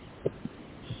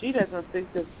 she doesn't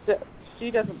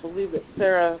believe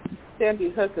that Sandy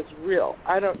Hook is real.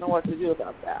 I don't know what to do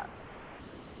about that.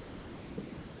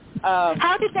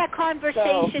 How did that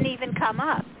conversation even come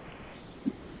up?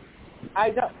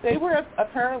 They were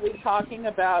apparently discussing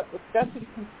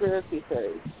conspiracy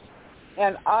theories.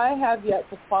 And I have yet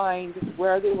to find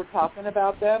where they were talking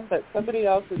about them, but somebody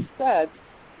else has said,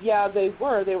 yeah, they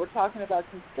were talking about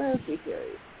conspiracy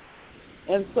theories.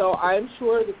 And so I'm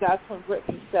sure that that's when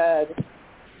Brittany said,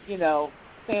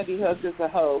 Sandy Hook is a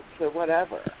hoax or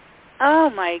whatever. Oh,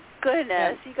 my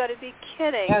goodness. You got to be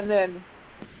kidding. And then,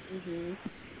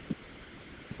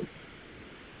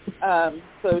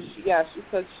 so she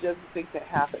said she doesn't think that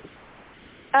happened.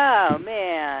 Oh,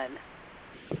 man.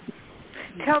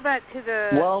 Tell that to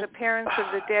the parents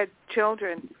of the dead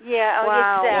children. Yeah,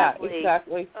 wow. Exactly. Yeah,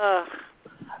 exactly. Ugh.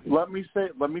 Let me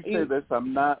say this.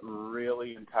 I'm not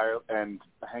really entirely, and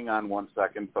hang on one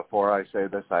second before I say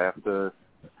this. I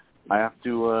I have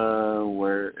to,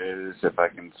 where is, if I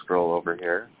can scroll over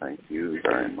here. Thank you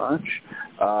very much.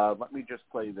 Let me just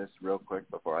play this real quick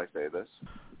before I say this.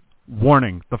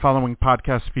 Warning, the following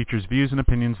podcast features views and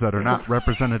opinions that are not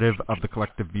representative of the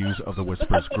collective views of the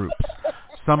Whispers groups.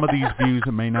 Some of these views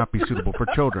may not be suitable for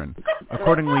children.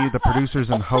 Accordingly, the producers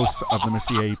and hosts of the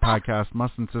Missyae Podcast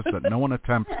must insist that no one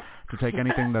attempt to take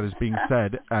anything that is being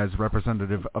said as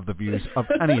representative of the views of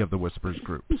any of the Whispers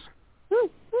groups.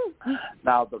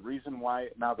 Now the reason why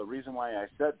I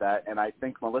said that, and I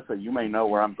think, Melissa, you may know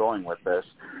where I'm going with this.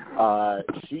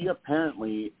 She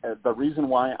apparently, the reason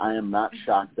why I am not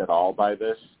shocked at all by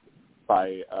this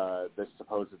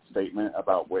supposed statement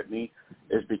about Whitney,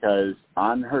 is because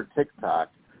on her TikTok,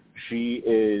 she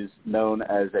is known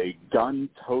as a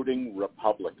gun-toting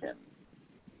Republican.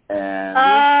 And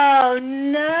oh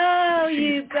no,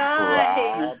 you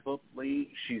guys!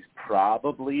 She's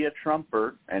probably a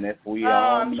Trumper, and if we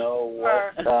all know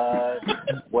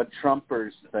what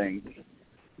Trumpers think,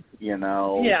 you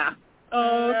know. Yeah.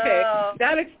 Oh, okay. No.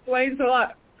 That explains a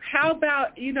lot. How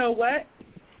about, you know what?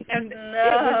 And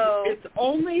it's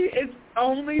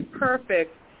only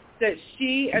perfect that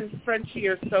she and Frenchie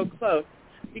are so close,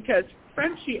 because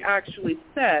Frenchie actually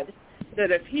said that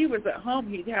if he was at home,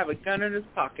 he'd have a gun in his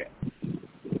pocket.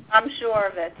 I'm sure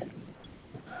of it.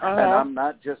 And I'm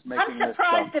not just making this stuff.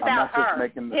 I'm surprised about her.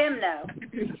 Him, no.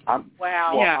 Wow.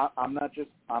 Well, yeah. I'm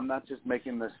not just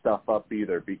making this stuff up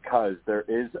either, because there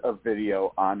is a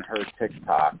video on her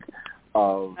TikTok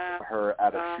of her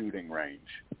at a shooting range.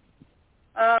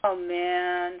 Oh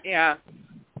man. Yeah.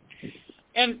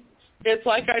 And it's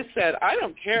like I said, I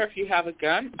don't care if you have a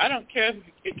gun. I don't care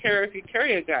if you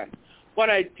carry a gun. What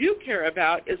I do care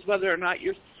about is whether or not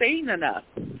you're sane enough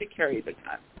to carry the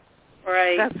gun.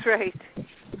 Right. That's right.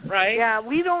 Right? Yeah,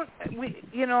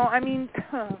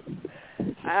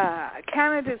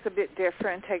 Canada's a bit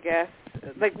different, I guess.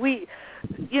 Like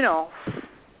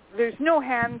there's no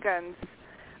handguns.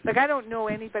 Like, I don't know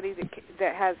anybody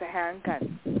that has a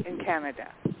handgun in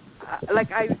Canada.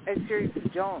 I seriously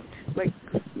don't. Like,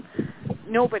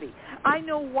 nobody. I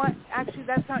know one. Actually,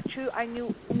 that's not true. I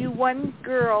knew one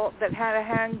girl that had a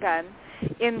handgun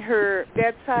in her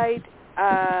bedside,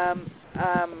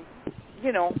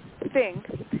 thing,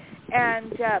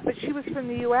 and but she was from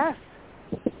the U.S.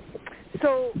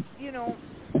 So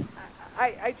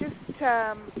I just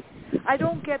I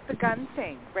don't get the gun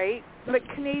thing, right? Like,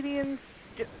 Canadians,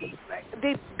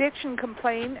 they bitch and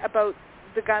complain about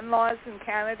the gun laws in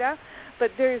Canada,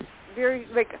 but there's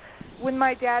when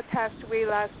my dad passed away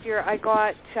last year, I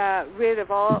got rid of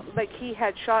all, he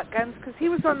had shotguns because he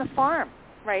was on the farm,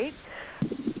 right?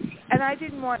 And I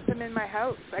didn't want them in my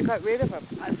house. I got rid of them.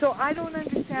 So I don't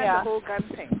understand the whole gun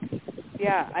thing.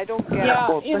 Yeah, I don't get it.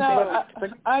 Well,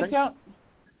 I don't.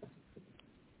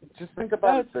 Just think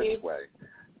about it this way.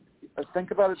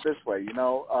 Think about it this way, and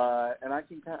I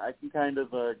can kind of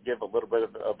give a little bit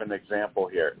of an example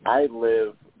here. I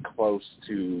live close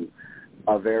to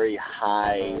a very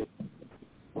high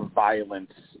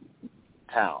violence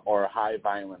town, or a high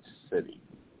violence city.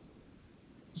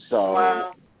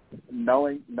 So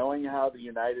knowing how the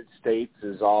United States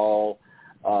is all,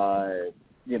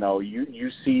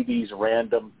 you see these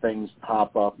random things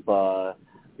pop up,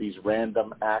 these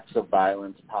random acts of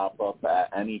violence pop up at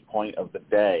any point of the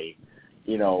day.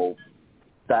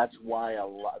 That's why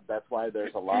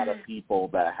there's a lot of people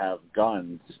that have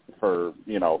guns for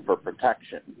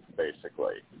protection,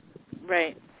 basically.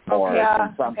 Right. Or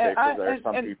in some cases, there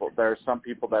are some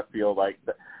people that feel like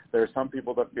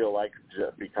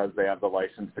just because they have the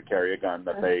license to carry a gun,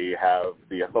 that they have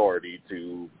the authority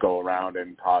to go around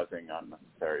and causing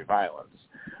unnecessary violence.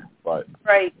 But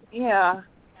right. Yeah.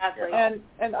 Exactly.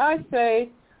 And I say,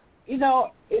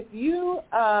 if you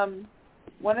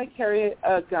want to carry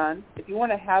a gun, if you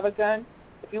want to have a gun,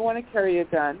 if you want to carry a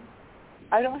gun,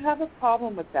 I don't have a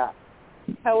problem with that.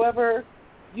 However,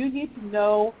 you need to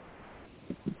know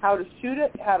how to shoot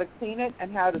it, how to clean it,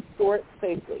 and how to store it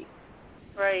safely.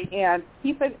 Right. And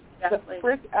keep it the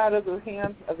frick out of the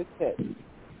hands of the kids.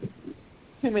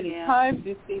 Too many times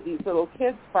you see these little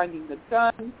kids finding the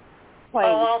gun,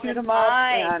 playing shoot 'em up,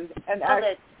 and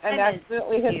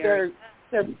accidentally hit their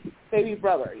baby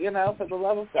brother, for the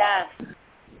love of God. Yes.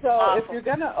 So if you're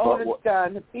going to own a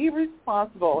gun, be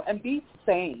responsible and be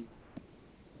sane.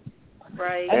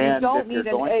 Right. And you don't need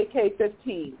an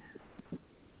AK-15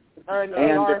 or an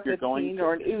AR-15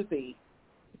 or an Uzi.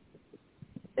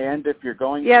 And if you're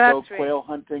going to go quail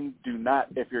hunting, do not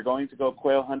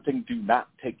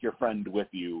take your friend with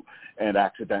you and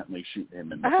accidentally shoot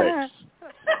him in the face.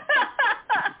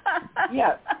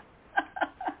 Yes.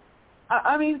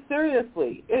 I mean,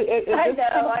 seriously, it I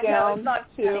just comes down it's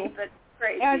not to, funny, but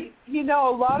crazy. and a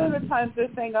lot of the times they're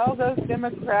saying, "Oh, those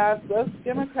Democrats."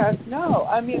 No,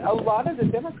 I mean, a lot of the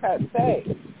Democrats say,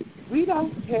 "We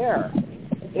don't care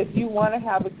if you want to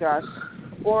have a gun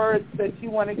or that you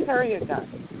want to carry a gun.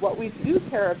 What we do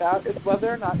care about is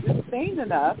whether or not you're sane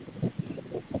enough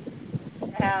to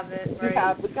have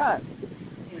the gun."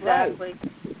 Exactly.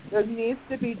 Right. There needs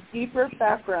to be deeper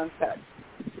background checks.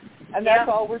 And that's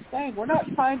all we're saying. We're not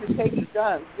trying to take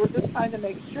guns. We're just trying to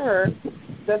make sure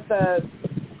that the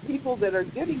people that are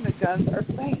getting the guns are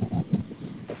sane.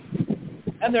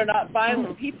 And they're not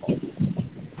violent people.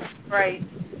 Right.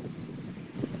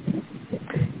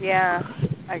 Yeah,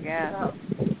 I guess.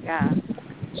 Yeah.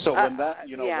 So when that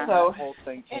when that whole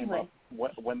thing came up,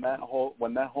 when that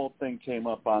whole thing came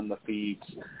up on the feeds,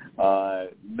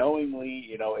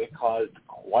 knowingly, it caused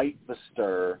quite the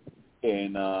stir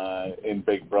in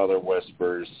Big Brother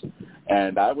Whispers,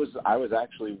 and I was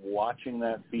actually watching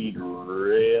that feed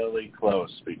really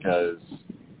close because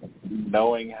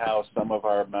knowing how some of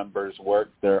our members work,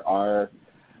 there are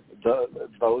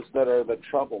those that are the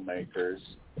troublemakers.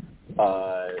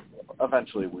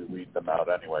 Eventually we weed them out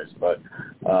anyways, but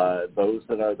those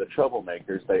that are the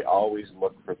troublemakers, they always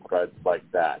look for threads like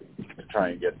that to try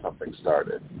and get something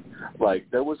started. Like,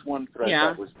 there was one thread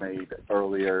that was made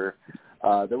earlier.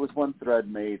 There was one thread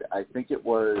made, I think it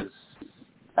was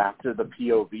after the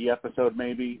POV episode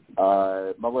maybe.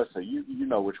 Melissa, you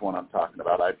know which one I'm talking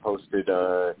about. I posted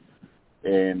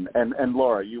and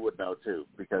Laura, you would know too,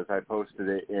 because I posted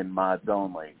it in Mods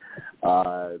Only,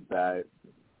 that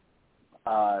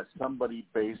somebody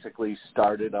basically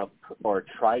started up or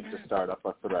tried to start up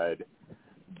a thread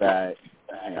that,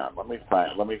 hang on, let me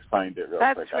find it real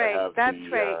quick. That's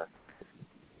right.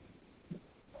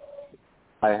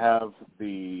 I have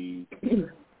the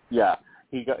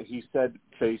he said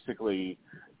basically,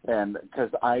 and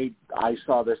because I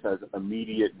saw this as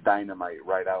immediate dynamite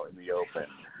right out in the open,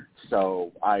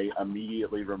 so I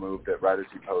immediately removed it right as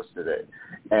he posted it,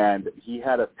 and he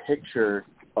had a picture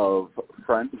of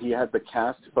he had the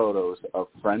cast photos of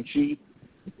Frenchie,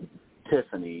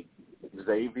 Tiffany,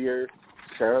 Xavier,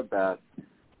 Sarah Beth,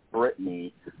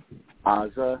 Brittany,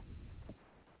 Azza,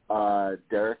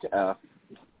 Derek F.,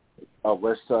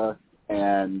 Alyssa,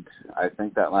 and I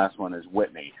think that last one is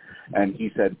Whitney. And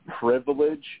he said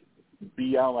privilege,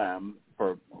 BLM,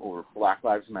 or Black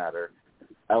Lives Matter,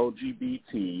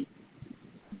 LGBT,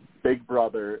 Big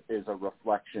Brother is a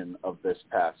reflection of this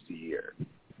past year.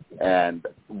 And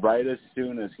right as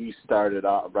soon as he posted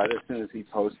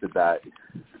that,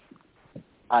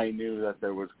 I knew that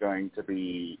there was going to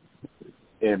be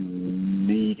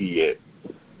immediate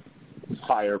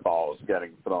fireballs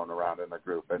getting thrown around in the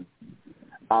group. And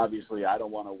obviously I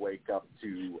don't want to wake up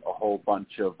to a whole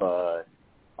bunch of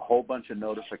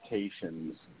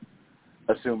notifications,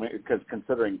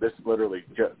 considering this literally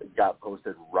just got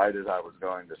posted right as I was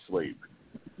going to sleep.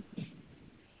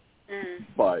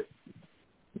 But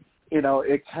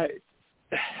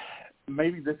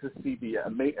maybe this is CBS,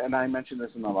 and I mentioned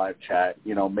this in the live chat,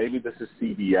 maybe this is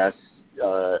CBS,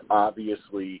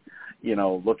 obviously,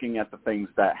 looking at the things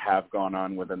that have gone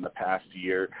on within the past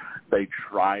year. They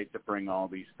tried to bring all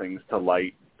these things to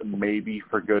light, maybe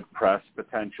for good press,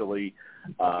 potentially,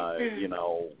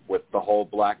 with the whole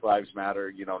Black Lives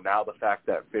Matter, now the fact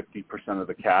that 50% of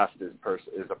the cast is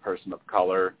a person of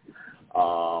color.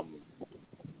 I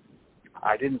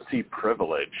didn't see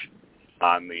privilege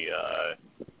on the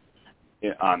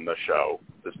show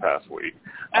this past week.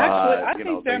 Actually, I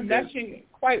think they're meshing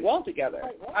quite well together.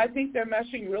 I think they're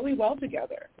meshing really well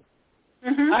together.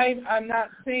 Mm-hmm. I'm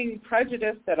not seeing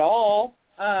prejudice at all.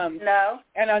 No.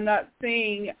 And I'm not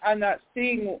seeing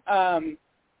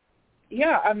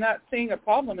a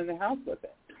problem in the house with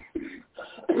it.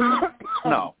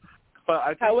 No. But I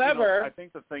think, however, I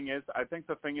think the thing is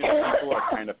people are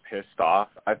kind of pissed off.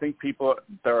 I think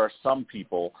there are some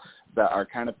people that are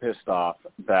kind of pissed off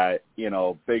that,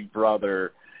 Big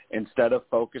Brother, instead of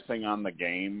focusing on the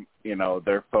game,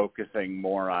 they're focusing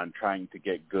more on trying to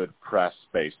get good press,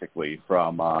 basically,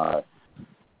 from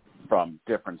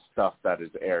different stuff that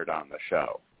is aired on the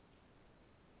show.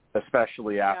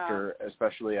 Especially after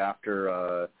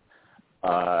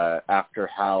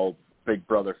how Big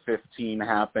Brother 15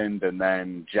 happened, and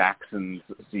then Jackson's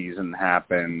season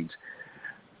happened.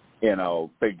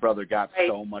 Big Brother got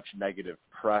so much negative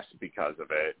press because of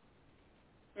it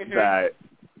that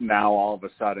now all of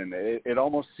a sudden it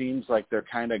almost seems like they're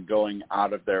kind of going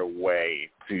out of their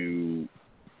way to,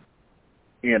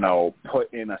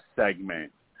 put in a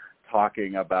segment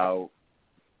talking about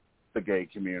the gay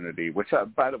community, which,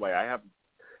 by the way, I have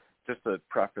to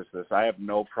preface this, I have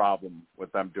no problem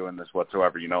with them doing this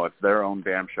whatsoever. You know, it's their own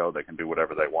damn show. They can do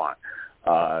whatever they want.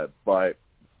 But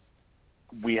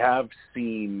we have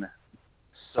seen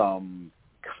some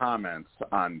comments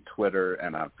on Twitter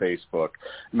and on Facebook.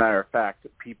 Matter of fact,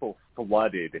 people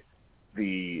flooded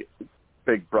the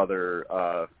Big Brother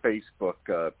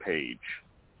Facebook page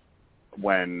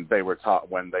when they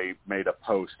made a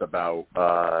post about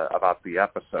the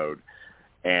episode,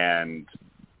 and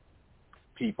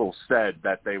people said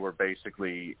that they were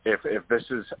basically, if this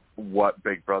is what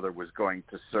Big Brother was going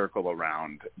to circle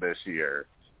around this year,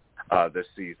 this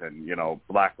season, you know,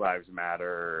 Black Lives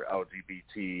Matter,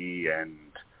 LGBT, and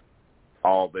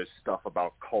all this stuff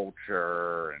about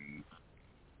culture and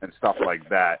stuff like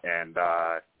that. And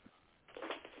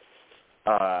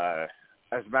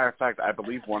as a matter of fact, I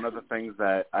believe one of the things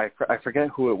that I forget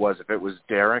who it was, if it was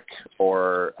Derek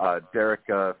or Derek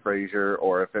Frazier,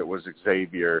 or if it was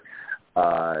Xavier,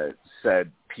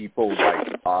 said people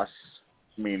like us,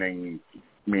 meaning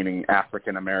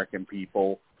African American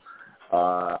people,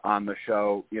 on the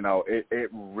show. You know, it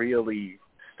really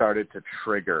started to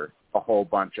trigger a whole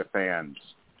bunch of fans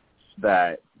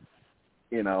that,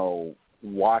 you know,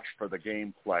 watch for the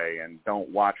gameplay and don't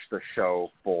watch the show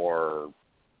for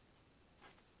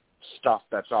stuff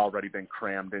that's already been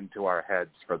crammed into our heads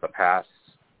for the past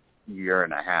year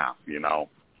and a half, you know?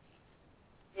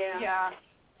 Yeah.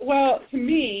 Well, to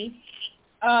me,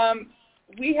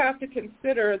 we have to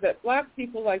consider that black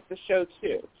people like the show,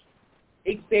 too.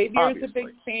 Xavier's a big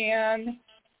fan.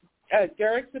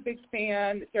 Derek's a big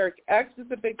fan. Derek X is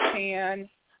a big fan.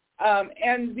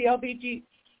 And the LBG,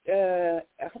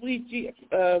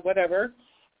 whatever,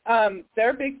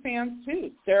 they're big fans,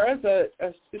 too. Sarah's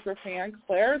a super fan.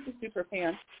 Claire's a super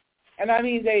fan. And, I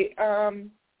mean, they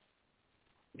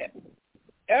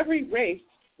every race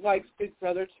likes Big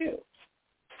Brother, too.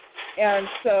 And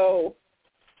so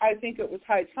I think it was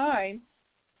high time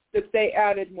that they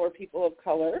added more people of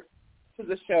color to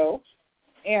the show.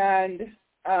 And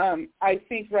I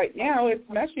think right now it's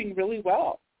meshing really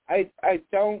well. I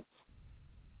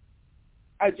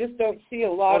just don't see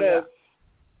a lot of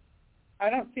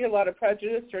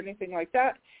prejudice or anything like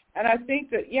that. And I think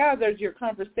that, there's your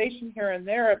conversation here and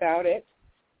there about it,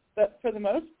 but for the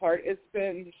most part, it's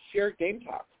been sheer game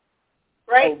talk.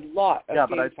 Right. A lot of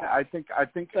game talk.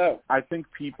 I think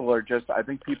people are just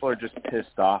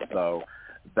pissed off though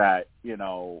that, you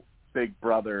know, Big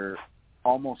Brother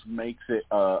almost makes it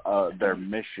their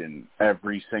mission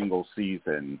every single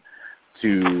season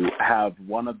to have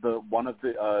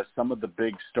some of the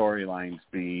big storylines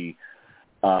be,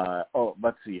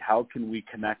 let's see, how can we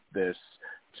connect this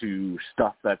to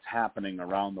stuff that's happening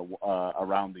around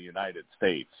the United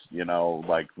States, you know,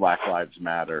 like Black Lives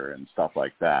Matter and stuff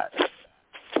like that.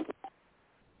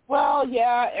 Well,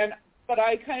 but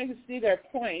I kind of see their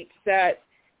point that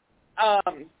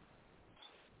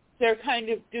they're kind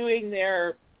of doing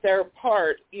their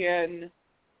part in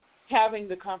having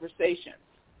the conversation.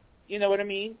 You know what I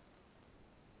mean?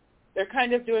 They're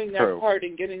kind of doing their part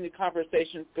in getting the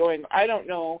conversations going. I don't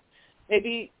know.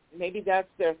 Maybe that's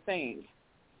their thing.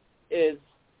 Is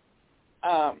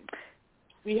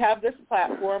we have this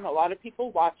platform. A lot of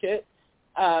people watch it,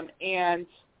 and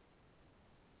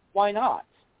why not?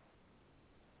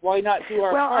 Why not do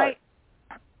our part?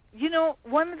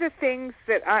 One of the things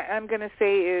that I'm going to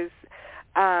say is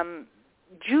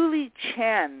Julie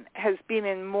Chen has been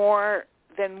in more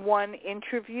than one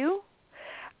interview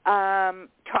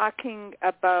talking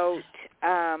about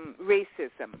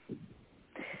racism.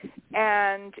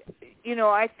 And, you know,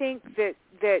 I think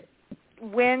that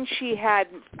when she had,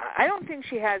 I don't think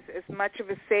she has as much of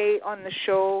a say on the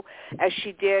show as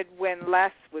she did when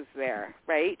Les was there,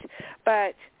 right?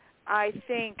 But I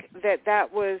think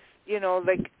that was, you know,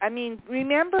 like, I mean,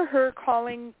 remember her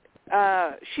calling,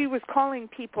 she was calling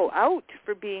people out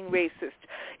for being racist.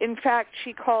 In fact,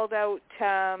 she called out,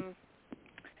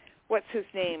 what's his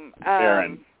name?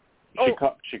 Aaron.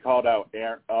 She called out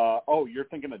Aaron. You're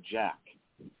thinking of Jack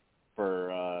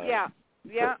for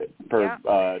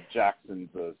Jackson's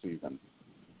season.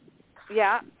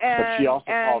 Yeah, and but she also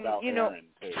called out Aaron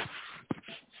too.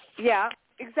 Yeah,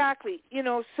 exactly. You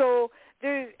know, so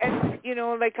there's, and you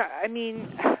know, like, I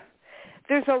mean,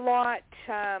 there's a lot.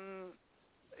 I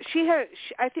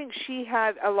think she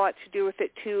had a lot to do with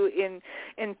it too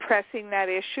in pressing that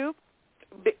issue,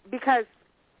 because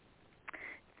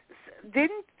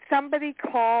didn't somebody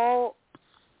call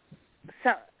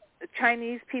some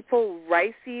Chinese people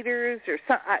rice eaters or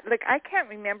some? Like, I can't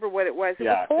remember what it was. It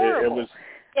was horrible.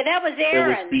 That was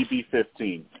Aaron. It was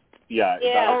BB-15. Yeah.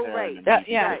 Oh, right.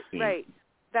 Right.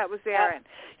 That was Aaron.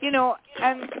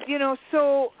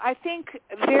 So I think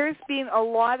there's been a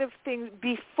lot of things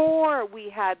before we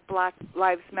had Black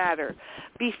Lives Matter,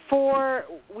 before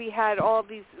we had all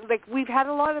these, we've had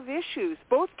a lot of issues,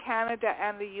 both Canada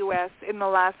and the U.S. in the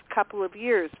last couple of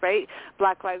years, right?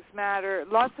 Black Lives Matter,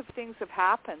 lots of things have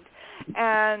happened.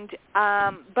 And,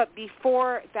 but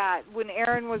before that, when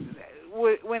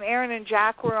Aaron and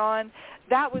Jack were on,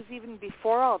 that was even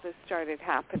before all this started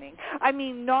happening. I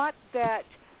mean, not that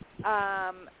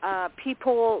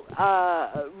people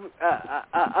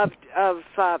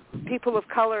people of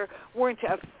color weren't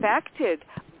affected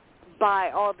by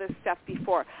all this stuff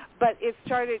before, but it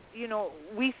started.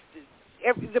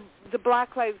 The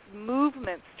Black Lives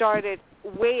movement started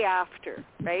way after,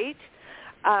 right?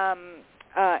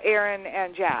 Aaron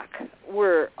and Jack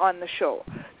were on the show,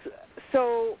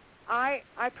 so I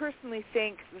personally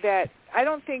think that I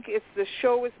don't think it's the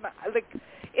show is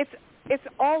it's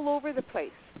all over the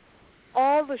place.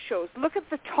 All the shows. Look at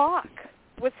the talk.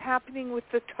 What's happening with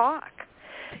the talk?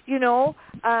 Sharon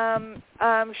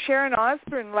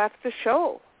Osbourne left the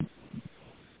show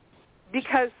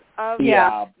because of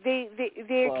they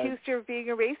accused her of being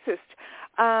a racist.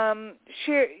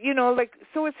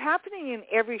 So it's happening in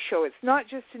every show. It's not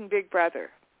just in Big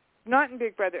Brother. Not in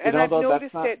Big Brother. And I've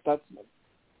noticed it.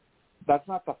 That's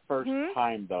not the first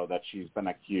time, though, that she's been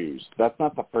accused. That's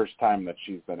not the first time that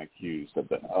she's been accused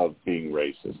of being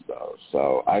racist, though.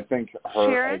 So I think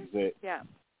her exit...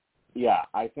 Yeah,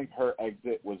 I think her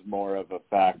exit was more of a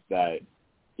fact that,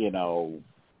 she's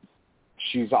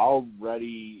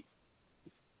already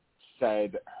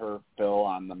said her fill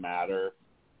on the matter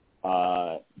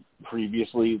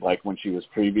previously, like when she was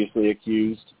previously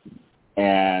accused,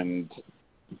 and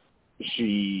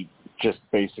she just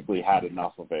basically had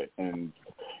enough of it. And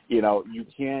you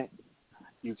can't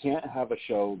have a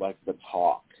show like The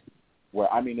Talk where,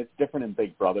 it's different in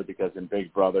Big Brother, because in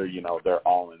Big Brother, they're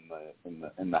all in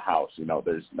the house.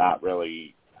 There's not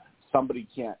really, somebody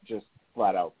can't just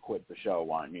flat out quit the show.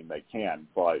 Well, they can,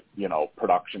 but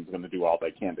production's going to do all they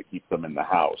can to keep them in the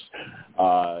house.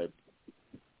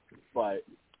 But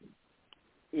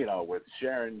with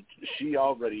Sharon, she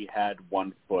already had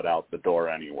one foot out the door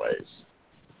anyways.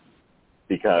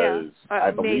 Because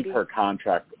I believe her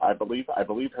contract. I believe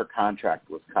her contract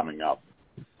was coming up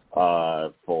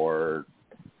for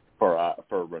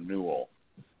renewal,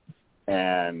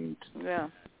 and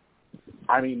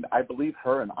I believe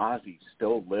her and Ozzy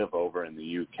still live over in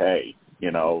the UK.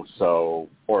 So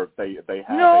or they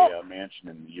have a mansion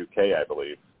in the UK, I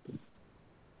believe.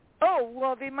 Oh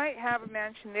well, they might have a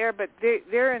mansion there, but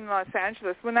they're in Los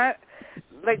Angeles. When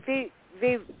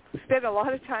they spent a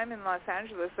lot of time in Los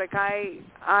Angeles.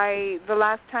 The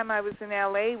last time I was in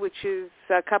LA, which is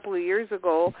a couple of years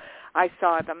ago, I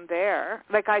saw them there.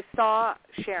 I saw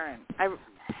Sharon.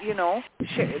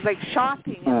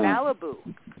 Shopping in Malibu.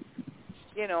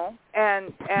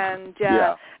 And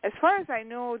as far as I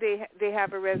know, they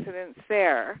have a residence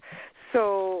there.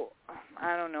 So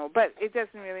I don't know, but it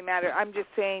doesn't really matter. I'm just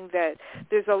saying that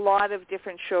there's a lot of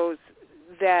different shows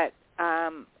that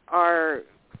are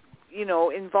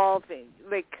involving,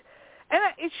 and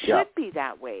it should be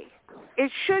that way.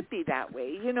 It should be that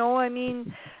way.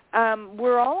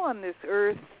 We're all on this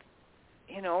earth,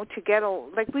 to get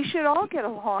we should all get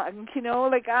along.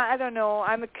 I don't know.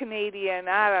 I'm a Canadian.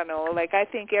 I don't know. I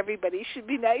think everybody should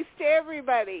be nice to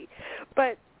everybody,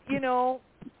 but we're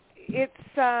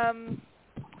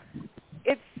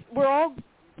all.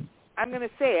 I'm going to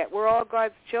say it. We're all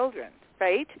God's children,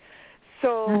 right?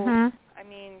 So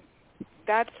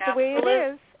that's the way it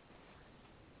is.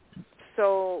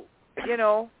 So,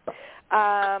 and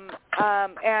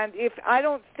if I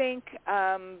don't think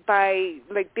by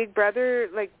Big Brother,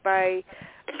 by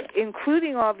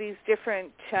including all these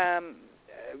different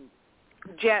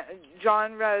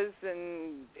genres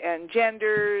and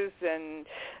genders and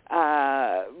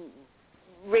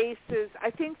races, I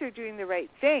think they're doing the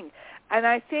right thing. And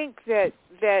I think that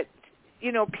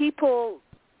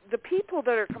the people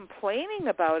that are complaining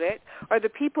about it are the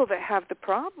people that have the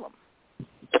problem.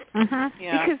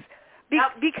 Because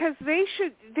they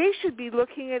should be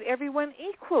looking at everyone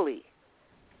equally.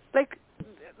 I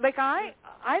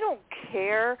don't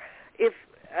care if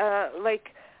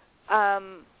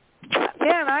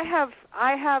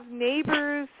I have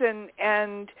neighbors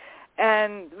and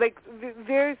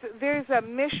there's a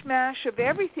mishmash of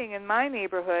everything in my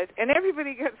neighborhood, and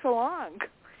everybody gets along.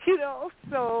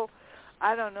 So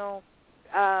I don't know.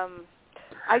 I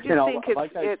just think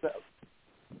it's.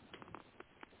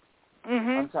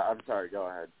 I'm sorry. Go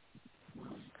ahead.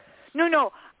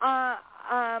 No.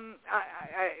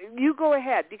 You go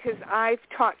ahead, because I've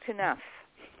talked enough.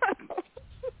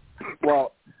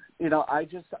 Well, I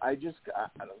just,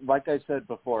 like I said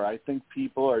before, I think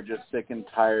people are just sick and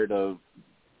tired of,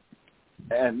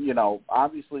 and,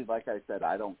 obviously, like I said,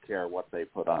 I don't care what they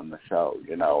put on the show.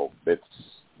 It's,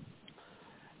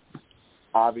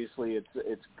 obviously,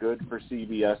 it's good for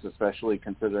CBS, especially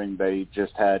considering they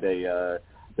just had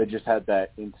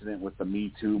that incident with the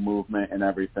Me Too movement and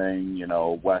everything.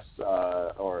 Les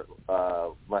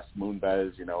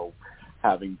Moonves,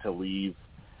 having to leave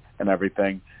and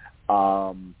everything.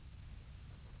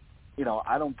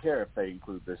 I don't care if they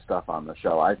include this stuff on the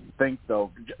show. I think,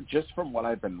 though, just from what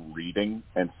I've been reading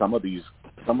and some of these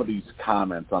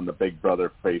comments on the Big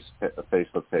Brother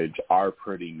Facebook page are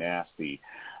pretty nasty.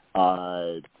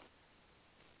 That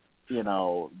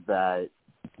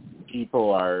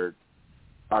people are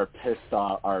pissed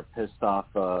off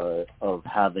of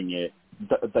having it.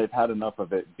 They've had enough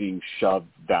of it being shoved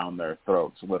down their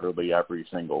throats literally every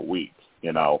single week.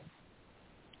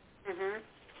 Mhm.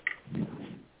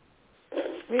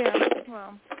 Yeah,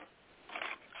 well,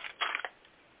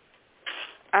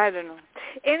 I don't know.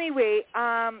 Anyway,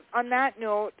 on that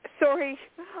note, sorry,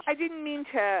 I didn't mean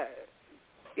to,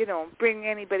 bring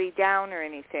anybody down or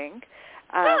anything.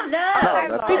 No,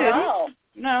 not at all.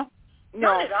 No.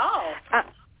 Not at all.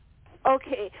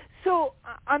 Okay, so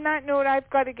on that note, I've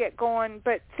got to get going,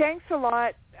 but thanks a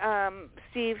lot,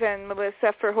 Steve and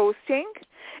Melissa, for hosting.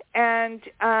 And,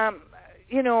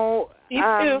 you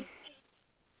too.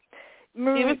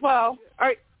 You as well. All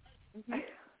right.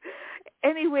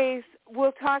 Anyways,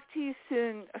 we'll talk to you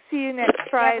soon. See you next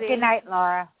Friday. Good night,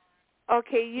 Laura.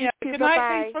 Okay, you too. Good Bye-bye.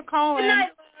 night. Thanks for calling. Good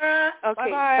night, Laura. Okay, bye-bye.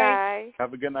 bye.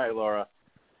 Have a good night, Laura.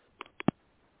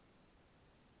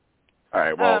 All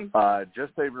right, well,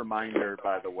 just a reminder,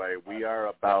 by the way, we are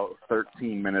about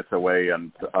 13 minutes away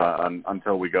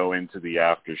until we go into the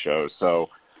after show. So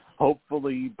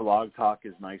hopefully Blog Talk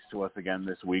is nice to us again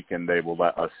this week, and they will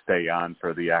let us stay on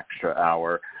for the extra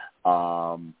hour.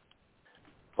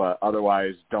 But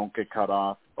otherwise, don't get cut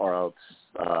off, or else,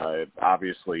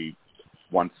 obviously,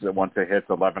 once it hits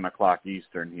 11 o'clock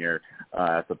Eastern here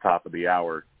at the top of the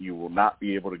hour, you will not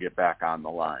be able to get back on the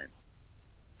line.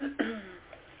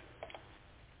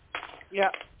 Yeah.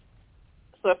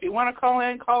 So if you want to call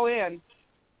in.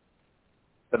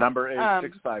 The number is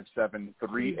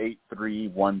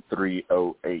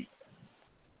 657-383-1308.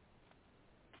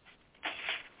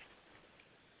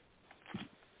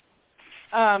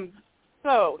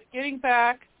 So getting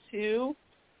back to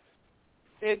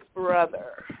Big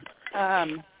Brother.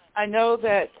 I know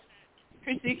that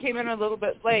Tracy came in a little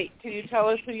bit late. Can you tell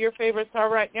us who your favorites are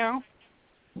right now?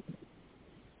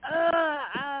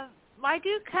 I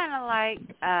do kind of like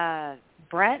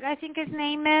Brett, I think his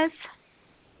name is.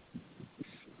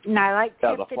 And I like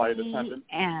Tiffany. The flight attendant?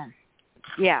 And,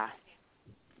 yeah.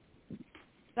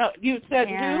 No, you said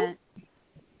who?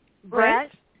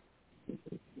 Brett.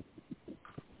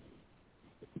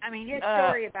 I mean, his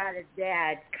story about his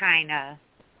dad kind of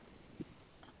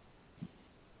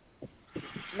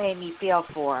made me feel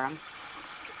for him.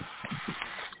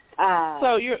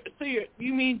 So you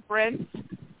mean Brent?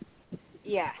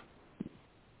 Yeah.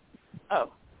 Oh,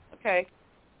 okay.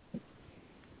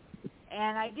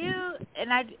 And I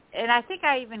think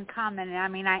I even commented. I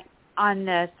mean, on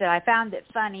this that I found it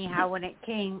funny how when it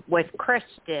came with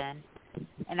Christian,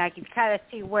 and I could kind of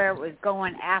see where it was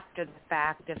going after the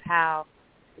fact of how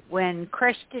when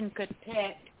Christian could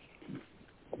pick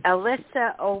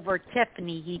Alyssa over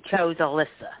Tiffany, he chose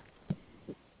Alyssa.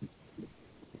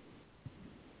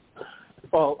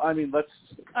 Well, I mean, let's.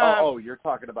 You're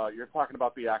talking about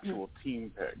the actual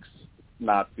team picks,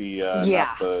 not the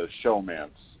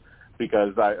showmance.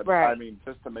 Because I mean,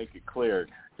 just to make it clear,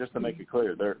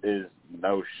 there is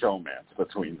no showmance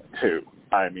between the two.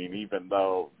 I mean, even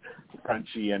though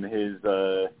Frenchie and his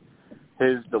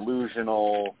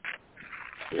delusional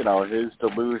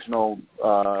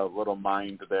little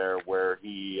mind there, where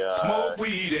he smoke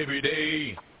weed every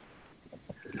day.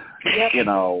 There is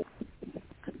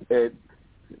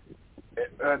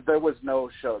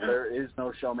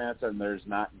no showmance, and there's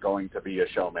not going to be a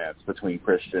showmance between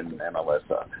Christian and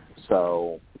Alyssa.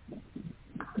 So,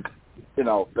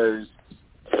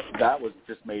 that was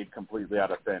just made completely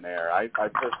out of thin air. I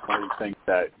personally think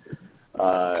that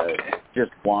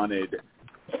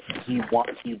he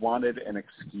wanted an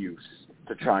excuse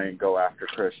to try and go after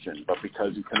Christian, but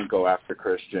because he couldn't go after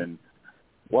Christian,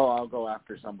 well, I'll go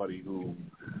after somebody who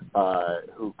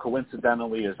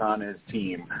coincidentally is on his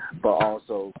team, but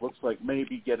also looks like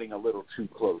maybe getting a little too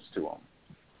close to him.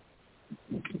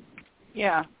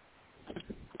 Yeah.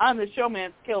 I'm the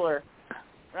showman's killer,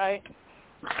 right?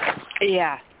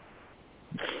 Yeah.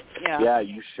 Yeah,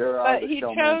 you sure are the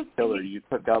showman's killer. You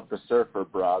took out the surfer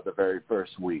bra the very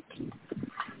first week.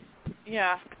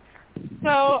 Yeah.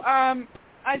 So,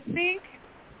 I think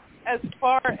as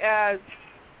far as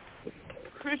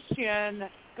Christian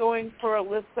going for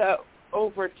Alyssa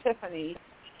over Tiffany,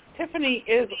 Tiffany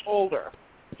is older.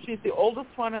 She's the oldest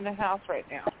one in the house right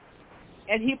now.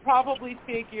 And he probably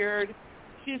figured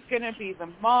she's going to be the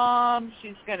mom.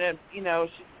 She's going to,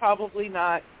 she's probably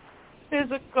not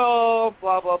physical,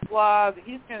 blah, blah, blah.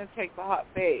 He's going to take the hot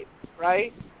babe,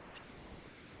 right?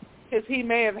 Because he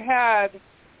may have had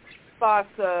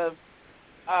thoughts of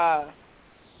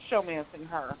showmancing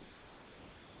her.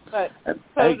 But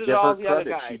so did all the other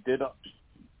guys.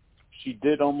 She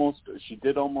did almost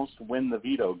win the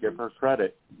veto. Give her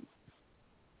credit.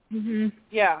 Mhm.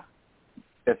 Yeah.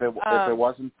 If it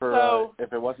wasn't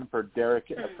for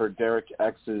Derek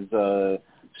X's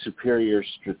superior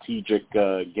strategic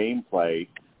gameplay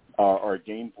or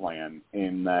game plan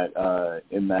in that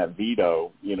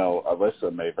veto,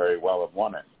 Alyssa may very well have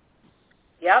won it.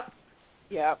 Yep.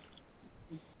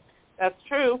 That's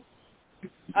true.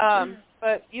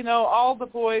 But all the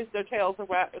boys, their tails are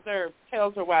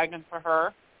wagging for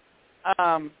her.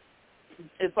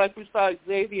 It's like we saw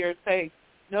Xavier say,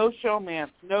 "No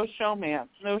showmance, no showmance,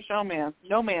 no showmance,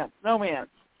 no man, no man."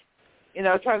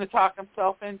 Trying to talk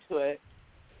himself into it,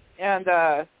 and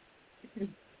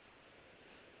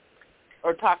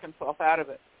or talk himself out of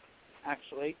it,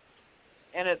 actually.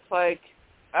 And it's like,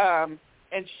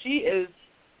 and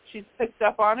she's picked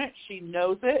up on it. She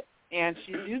knows it, and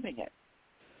she's using it.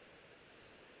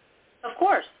 Of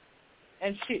course.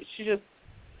 And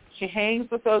she hangs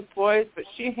with those boys, but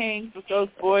she hangs with those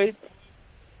boys.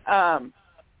 I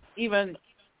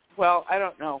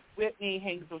don't know. Whitney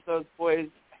hangs with those boys,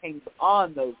 hangs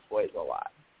on those boys a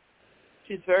lot.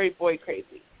 She's very boy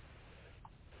crazy.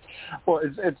 Well,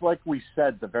 it's like we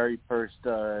said the very first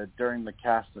during the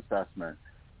cast assessment.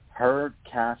 Her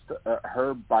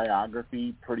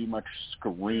biography pretty much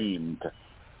screamed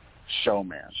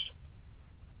showman.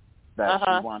 That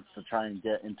she wants to try and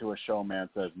get into a showmance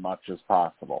as much as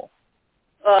possible.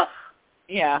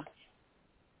 Yeah.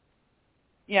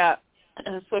 Yeah.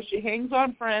 And so she hangs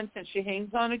on French and she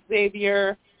hangs on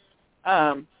Xavier.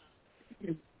 And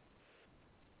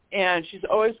she's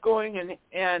always going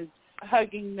and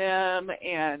hugging them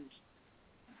and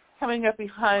coming up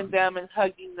behind them and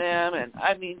hugging them. And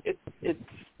I mean, it's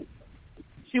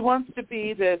she wants to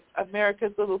be this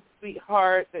America's little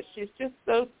sweetheart, that she's just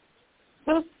so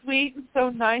sweet and so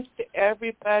nice to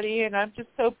everybody, and I'm just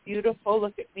so beautiful.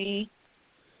 Look at me.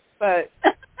 But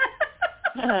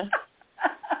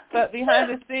but behind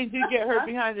the scenes, you get her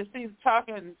behind the scenes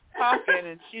talking,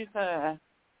 and she's a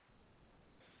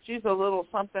little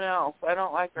something else. I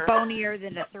don't like her. Phonier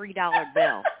than a $3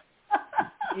 bill.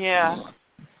 Yeah.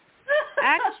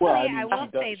 Actually, I will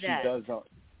say that.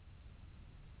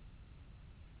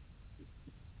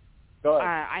 Go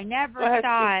ahead. I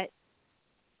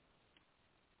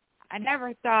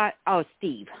never thought. Oh,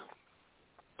 Steve.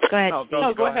 Go ahead.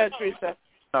 Go ahead, Teresa.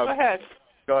 No, go ahead.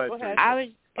 Go ahead. Teresa.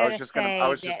 I was just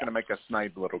going to make a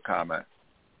snide little comment.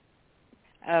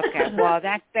 Okay. Well,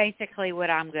 that's basically what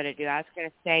I'm going to do. I was going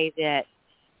to say that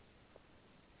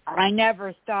I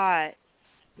never thought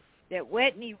that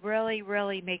Whitney really,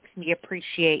 really makes me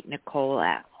appreciate Nicole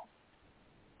F.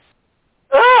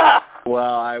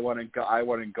 Well, I wouldn't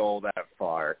go that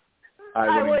far. I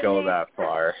wouldn't go that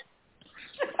far.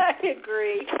 I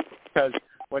agree. Because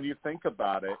when you think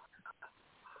about it,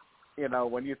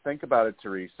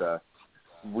 Teresa,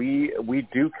 we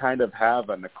do kind of have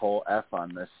a Nicole F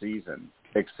on this season,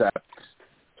 except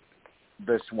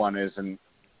this one isn't,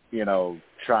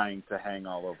 trying to hang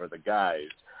all over the guys,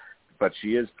 but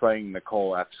she is playing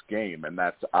Nicole F's game, and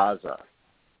that's Azza.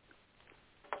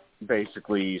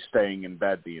 Basically staying in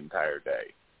bed the entire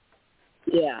day.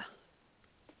 Yeah.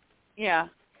 Yeah.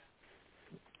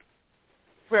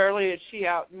 Rarely is she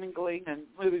out mingling and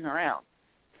moving around.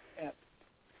 Yeah.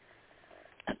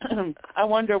 I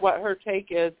wonder what her take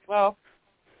is. Well,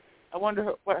 I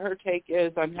wonder what her take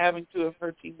is on having two of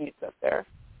her teammates up there.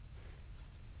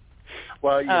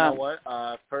 Well, you know what?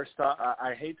 First off,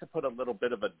 I hate to put a little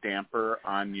bit of a damper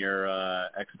on your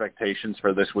expectations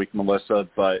for this week, Melissa,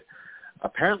 but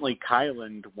apparently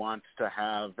Kyland wants to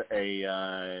have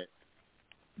a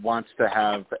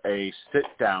sit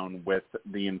down with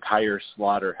the entire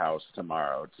slaughterhouse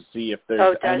tomorrow to see if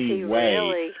there's any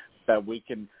way that we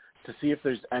can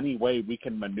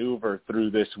maneuver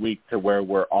through this week to where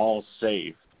we're all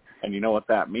safe. And you know what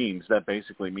that means? That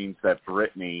basically means that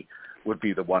Brittany would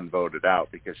be the one voted out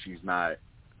because she's not.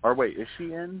 Or wait, is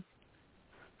she in?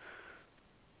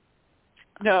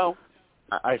 No.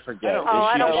 I forget.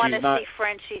 I don't want to see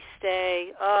Frenchie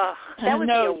stay. Ugh, that would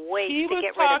be a waste to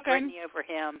get rid of Brittany over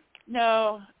him.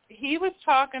 No, he was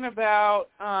talking about,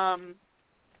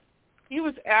 he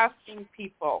was asking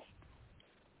people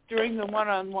during the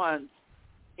one-on-ones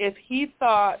if he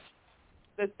thought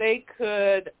that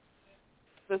the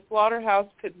slaughterhouse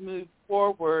could move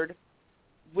forward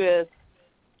with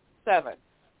 7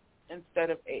 instead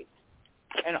of 8.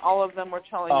 And all of them were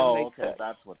telling him they could. Oh, okay,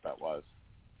 that's what that was.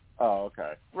 Oh,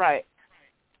 okay. Right.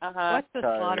 What's the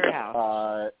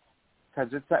slaughterhouse?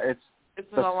 Because it's the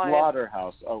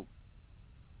slaughterhouse. Oh,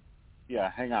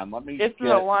 yeah. Hang on. Let me get an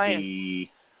alliance.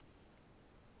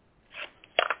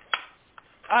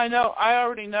 I know. I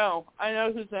already know. I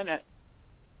know who's in it.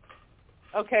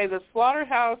 Okay, the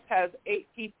slaughterhouse has 8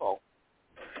 people,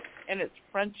 and it's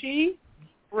Frenchie,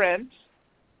 Brent,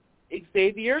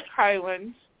 Xavier,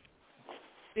 Kyland,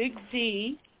 Big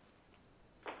D,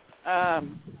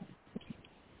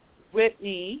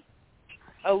 Whitney,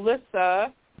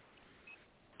 Alyssa,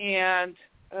 and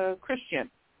Christian.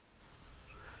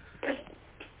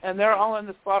 And they're all in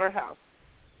the slaughterhouse.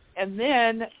 And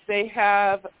then they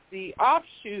have the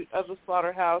offshoot of the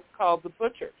slaughterhouse called the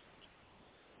Butchers.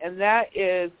 And that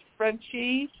is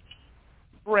Frenchie,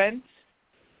 Brent,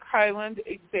 Kyland,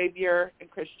 Xavier, and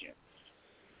Christian.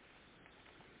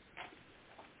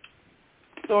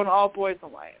 So an all-boys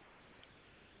alliance.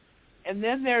 And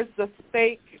then there's the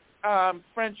fake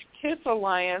French Kiss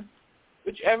Alliance,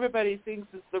 which everybody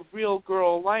thinks is the real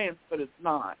girl alliance, but it's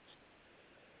not.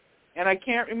 And I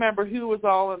can't remember who was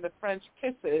all in the French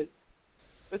Kisses,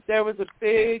 but there was a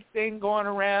big thing going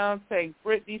around saying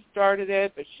Brittany started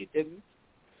it, but she didn't.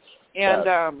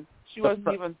 And she wasn't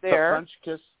even there.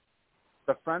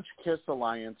 The French Kiss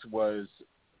Alliance was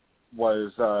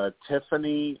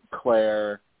Tiffany,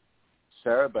 Claire,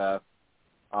 Sarah Beth,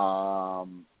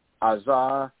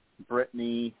 Azah,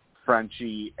 Brittany,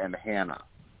 Frenchie, and Hannah.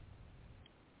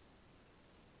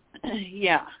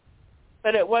 Yeah,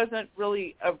 but it wasn't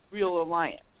really a real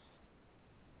alliance.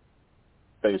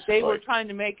 Basically. They were trying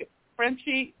to make it.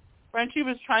 Frenchie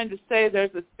was trying to say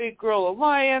there's this big girl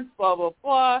alliance, blah, blah,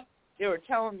 blah. They were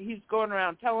he's going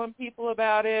around telling people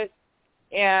about it,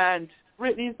 and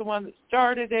Brittany's the one that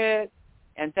started it,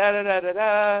 and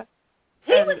da-da-da-da-da.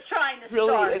 He was trying to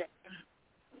start it.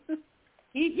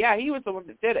 He was the one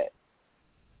that did it.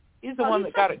 He's the one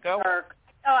that got it going.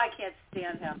 Oh, I can't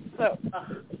stand him.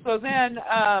 So then,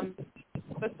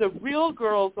 but the Real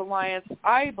Girls Alliance,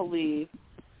 I believe,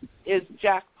 is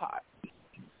Jackpot.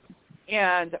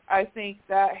 And I think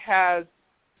that has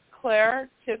Claire,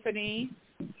 Tiffany,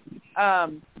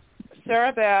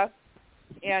 Sarah Beth,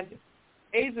 and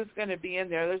Aza's going to be in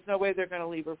there. There's no way they're going to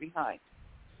leave her behind.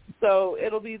 So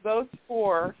it'll be those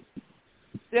 4.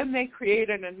 Then they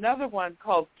created another one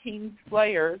called King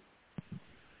Slayers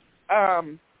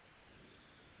that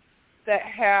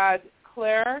had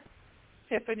Claire,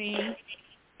 Tiffany,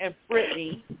 and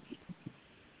Brittany,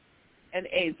 and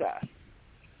Aza.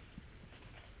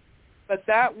 But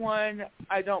that one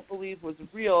I don't believe was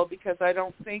real because I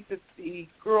don't think that the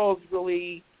girls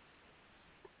really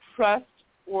trust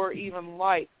or even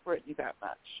like Brittany that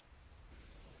much.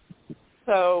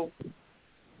 So,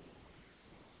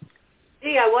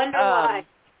 gee, I wonder why.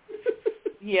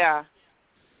 Yeah.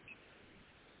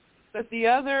 But the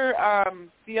other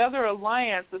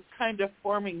alliance is kind of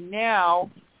forming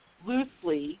now,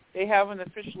 loosely. They haven't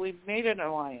officially made an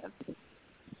alliance.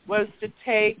 Was to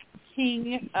take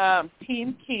Team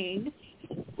King,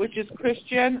 which is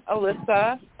Christian,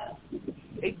 Alyssa,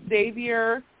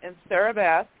 Xavier, and Sarah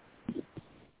Beth,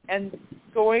 and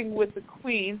going with the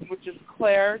Queens, which is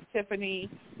Claire, Tiffany,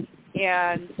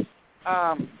 and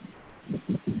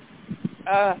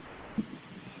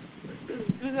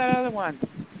who's that other one?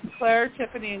 Claire,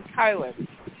 Tiffany, and Kylan.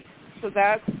 So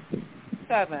that's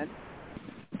 7.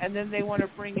 And then they want to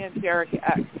bring in Derek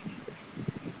X.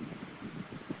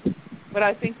 But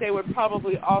I think they would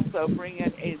probably also bring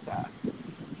in Aza.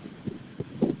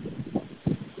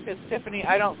 Because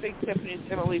I don't think Tiffany's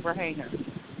going to leave her hanging.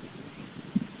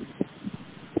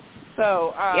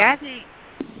 So, I think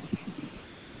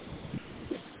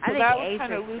that was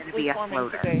kind of loosely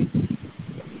forming today.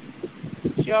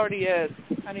 She already is.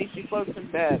 Honey, she floats in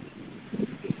bed.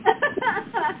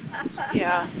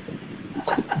 Yeah.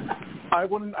 I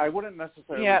wouldn't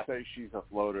necessarily say she's a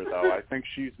floater though. I think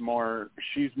she's more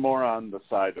on the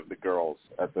side of the girls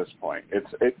at this point.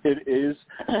 It is,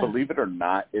 believe it or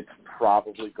not, it's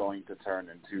probably going to turn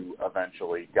into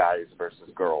eventually guys versus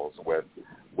girls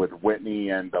with Whitney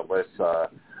and Alyssa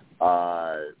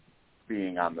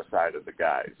being on the side of the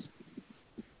guys.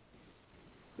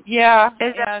 Yeah,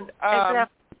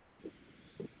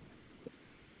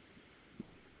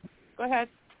 Go ahead.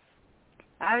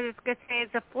 I was just going to say, is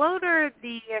a floater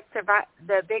the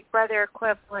Big Brother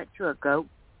equivalent to a goat?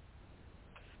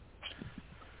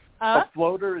 A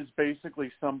floater is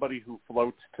basically somebody who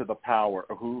floats to the power,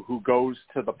 who goes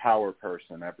to the power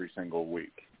person every single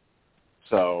week.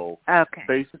 So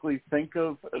basically, think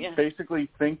of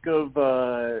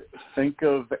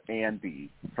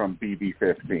Andy from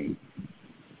BB15.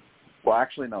 Well,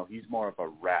 actually, no, he's more of a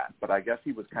rat, but I guess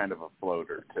he was kind of a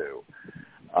floater too.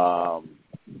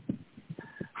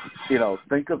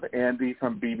 Think of Andy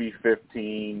from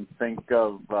BB15. Think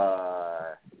of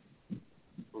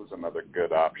who's another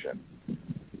good option?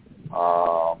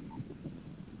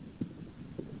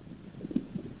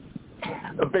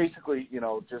 Basically,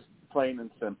 just plain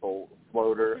and simple,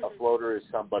 floater. A floater is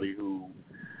somebody who,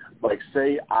 like,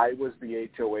 say I was the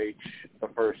HOH the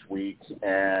first week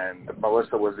and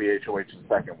Melissa was the HOH the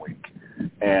second week,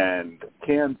 and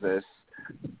Kansas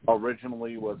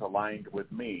originally was aligned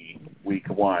with me week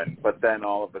 1, but then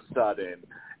all of a sudden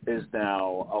is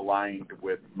now aligned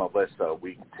with Melissa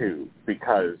week 2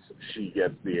 because she's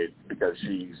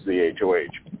the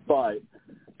HOH. But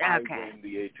I win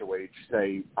the HOH,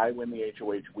 say I win the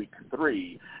HOH week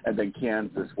 3, and then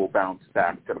Kansas will bounce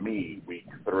back to me week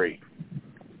 3.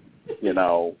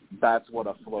 That's what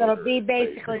a floater is. It'll be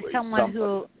basically someone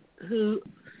who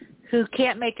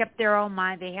can't make up their own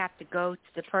mind. They have to go to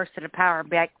the person of power and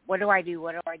be like, what do I do?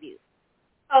 What do I do?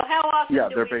 Oh, how often do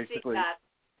we see basically that?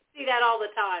 See that all the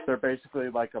time. They're basically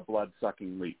like a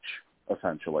blood-sucking leech,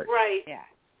 essentially. Right. Yeah.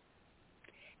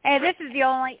 Hey, this is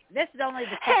only the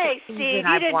second Steve,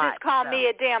 season you didn't just call me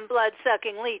a damn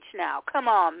blood-sucking leech now. Come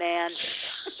on, man.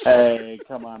 Hey,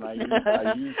 come on. I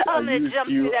used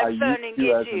you as an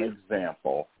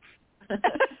example.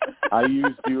 I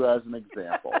used you as an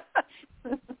example.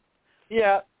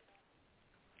 Yeah.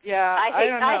 I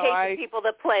hate the people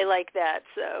that play like that,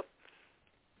 so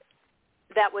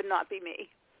that would not be me.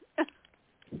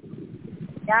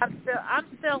 Yeah, I'm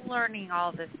still learning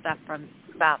all this stuff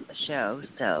about the show,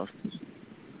 so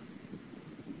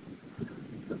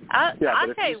I'll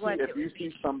tell you what. If you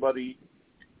see somebody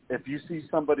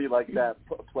like that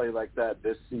play like that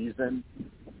this season,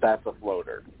 that's a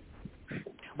floater.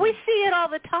 We see it all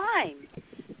the time.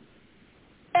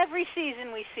 Every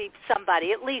season we see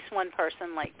somebody, at least one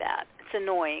person like that. It's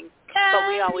annoying, but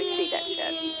we always see that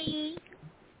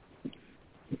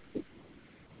shit.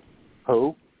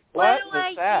 Who? What do was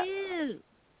I that? do?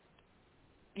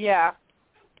 Yeah.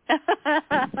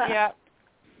 Yeah.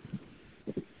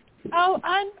 Oh,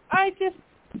 I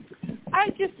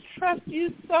just trust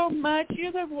you so much.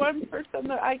 You're the one person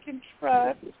that I can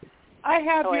trust. I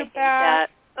have your back.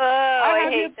 I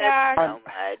hate that so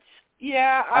much.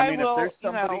 Yeah, I will. If there's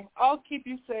somebody, I'll keep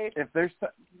you safe.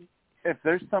 If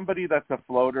there's somebody that's a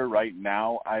floater right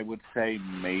now, I would say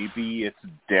maybe it's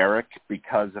Derek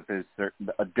because of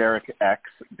Derek X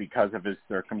because of his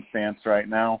circumstance right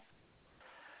now.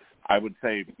 I would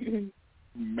say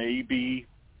maybe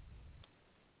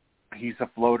he's a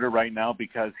floater right now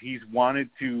because he's wanted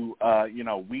to,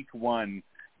 week 1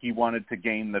 he wanted to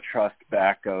gain the trust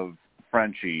back of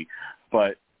Frenchie,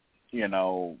 but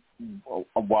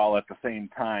while at the same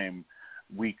time,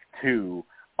 week 2,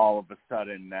 all of a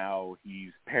sudden now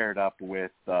he's paired up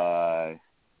with, I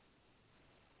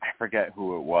forget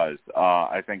who it was.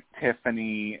 I think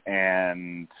Tiffany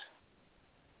and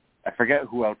I forget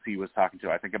who else he was talking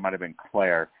to. I think it might have been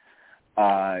Claire.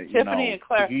 Tiffany and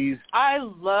Claire. I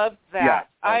love that.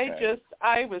 Yeah, okay.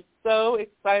 I was so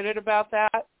excited about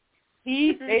that.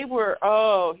 He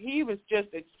was just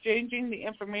exchanging the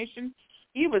information.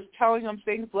 He was telling them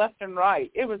things left and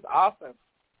right. It was awesome.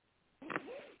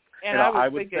 And I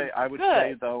would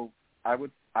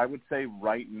say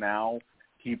right now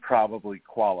he probably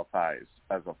qualifies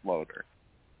as a floater.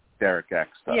 Derek X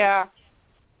does. Yeah.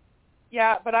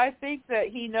 Yeah, but I think that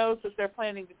he knows that they're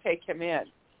planning to take him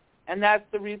in. And that's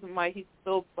the reason why he's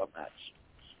spilled so much.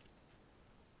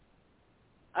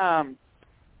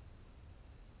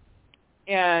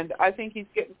 And I think he's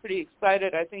getting pretty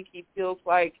excited. I think he feels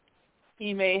like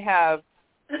he may have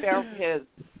found his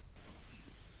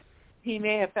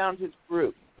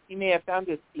group. He may have found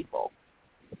his people.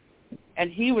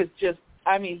 And he was just,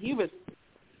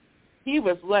 he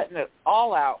was letting it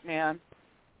all out, man.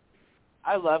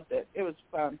 I loved it. It was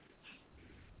fun.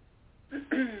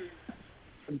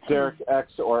 Derek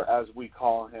X, or as we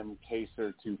call him,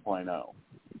 Kaser 2.0,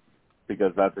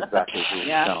 because that's exactly who he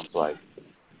sounds like.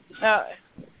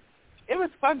 It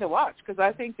was fun to watch because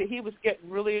I think that he was getting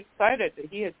really excited that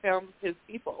he had found his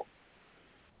people.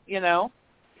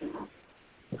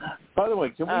 By the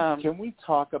way, can we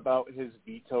talk about his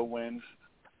veto win?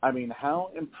 I mean,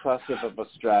 how impressive of a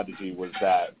strategy was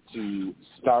that to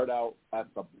start out at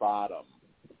the bottom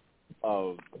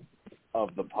of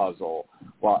the puzzle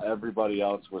while everybody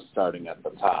else was starting at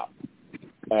the top?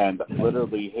 And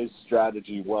literally his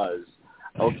strategy was,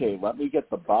 okay, let me get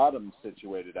the bottom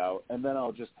situated out, and then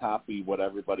I'll just copy what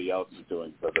everybody else is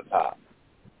doing for the top.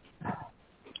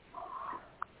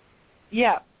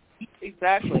 Yeah,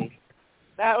 exactly.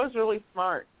 That was really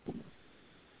smart.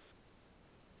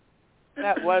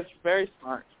 That was very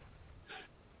smart.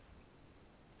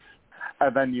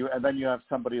 And then you have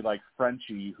somebody like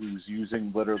Frenchie who's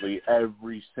using literally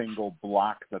every single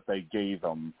block that they gave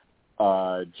him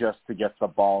just to get the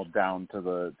ball down to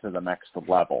the next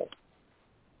level,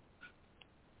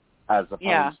 as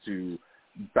opposed to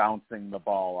bouncing the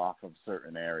ball off of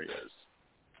certain areas.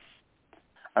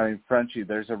 I mean, Frenchie,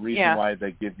 there's a reason why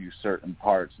they give you certain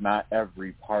parts. Not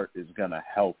every part is going to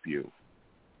help you.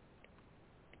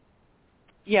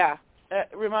 Yeah, it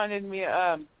reminded me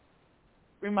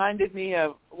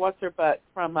of what's her butt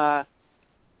from was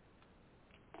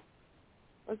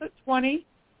it 20?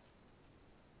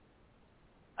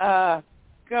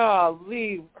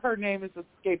 Golly, her name is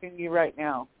escaping me right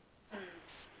now.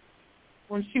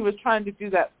 When she was trying to do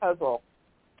that puzzle,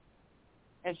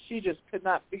 and she just could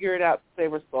not figure it out to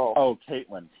save her soul. Oh,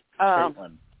 Caitlin.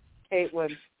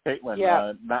 Caitlin.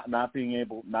 Yeah. Not being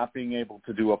able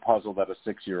to do a puzzle that a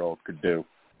 6-year-old could do.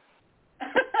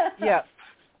 Yeah.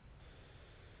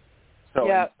 So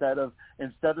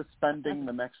instead of spending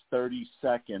the next 30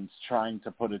 seconds trying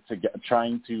to put it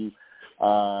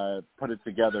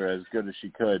together as good as she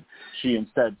could, she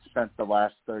instead spent the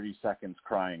last 30 seconds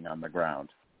crying on the ground.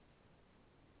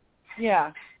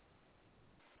 Yeah.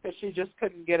 Because she just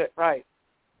couldn't get it right.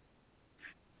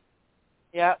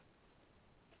 Yep.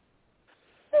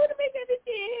 What am I gonna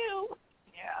do?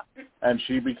 Yeah. And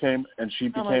she became an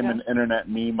internet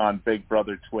meme on Big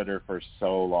Brother Twitter for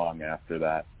so long after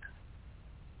that.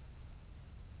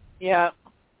 Yeah.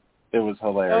 It was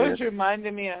hilarious. It always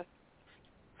reminded me of.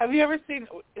 Have you ever seen?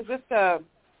 Is this oh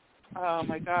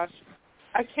my gosh,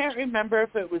 I can't remember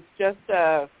if it was just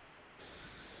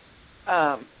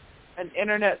an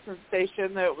internet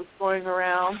sensation that was going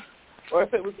around, or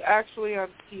if it was actually on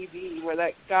TV where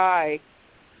that guy,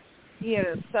 he and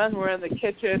his son were in the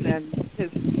kitchen and his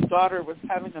daughter was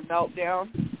having a meltdown,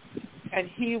 and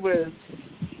he was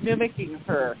mimicking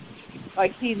her.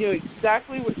 Like he knew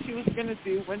exactly what she was going to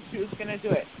do when she was going to do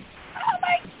it. Oh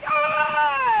my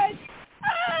God!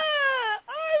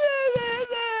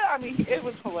 I mean, it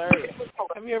was hilarious.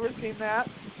 Have you ever seen that?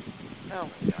 Oh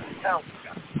my God. Oh.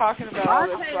 Talking about all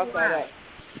this stuff like that.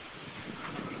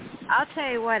 I'll tell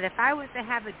you what, if I was to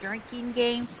have a drinking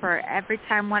game for every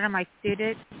time one of my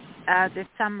students this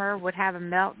summer would have a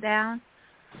meltdown,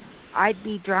 I'd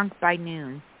be drunk by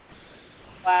noon.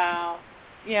 Wow.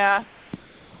 Yeah.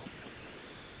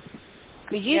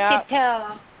 Because you could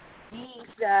tell these...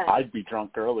 I'd be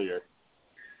drunk earlier.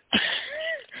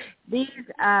 These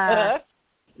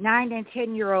 9 and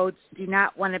 10-year-olds do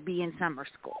not want to be in summer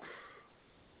school.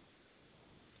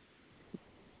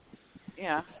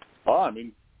 Yeah. Well, I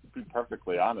mean, to be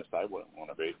perfectly honest, I wouldn't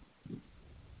want to be.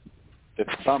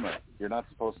 It's summer. You're not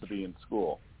supposed to be in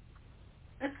school.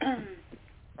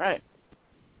 Right.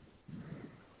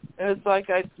 It's like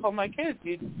I told my kids,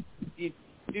 you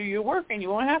do your work and you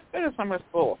won't have to go to summer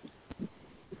school.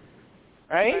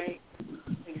 Right?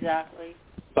 Exactly.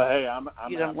 But hey, I'm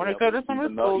you don't want to go to summer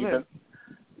school.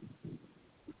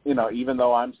 Even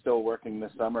though I'm still working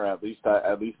this summer, at least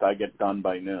I get done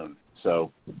by noon.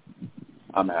 So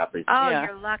I'm happy. Oh, yeah.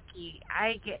 You're lucky.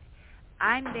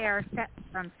 I'm there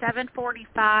from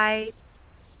 7:45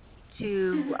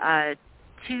 to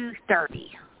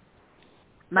 2:30,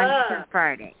 Monday through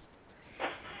Friday.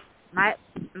 My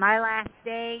last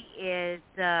day is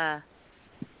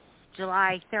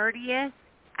July 30th.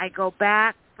 I go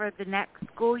back for the next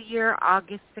school year,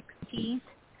 August 16th,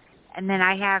 and then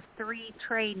I have 3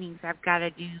 trainings I've got to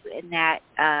do in that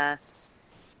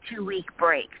 2-week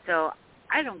break. So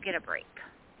I don't get a break.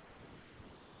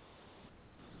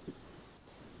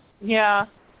 Yeah.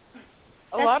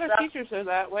 A lot of teachers are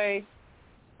that way.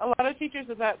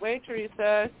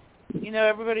 Teresa.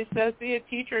 Everybody says be a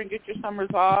teacher and get your summers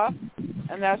off,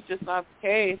 and that's just not the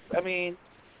case. I mean,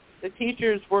 the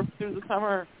teachers work through the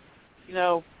summer,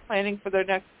 planning for their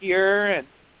next year and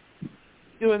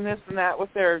doing this and that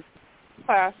with their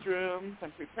classrooms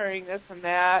and preparing this and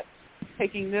that,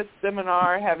 taking this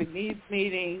seminar, having these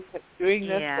meetings, doing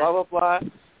this, blah, blah, blah,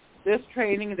 this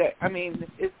training.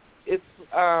 It's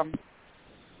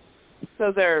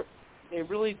so they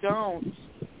really don't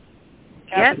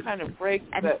have the kind of break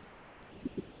that.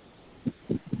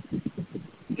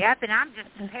 Yep, and I'm just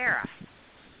a para.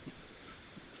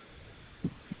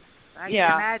 I can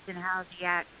imagine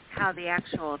how the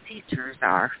actual teachers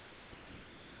are.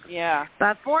 Yeah.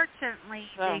 But fortunately,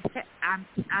 I'm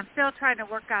still trying to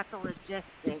work out the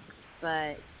logistics,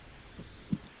 but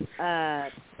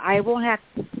I won't have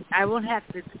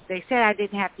to. They said I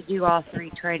didn't have to do all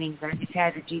 3 trainings. I just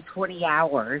had to do 20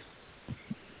 hours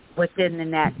within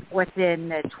the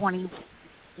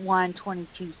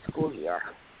 21-22 school year.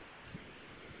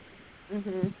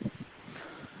 Mhm.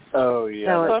 Oh yeah.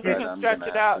 So if you can stretch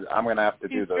it out, I'm gonna have to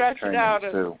do those trainings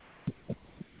too.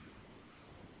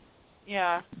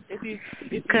 Yeah. If you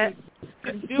can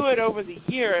do it over the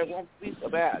year, it won't be so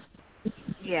bad.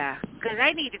 Yeah, because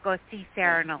I need to go see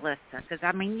Sarah and Alyssa. Because,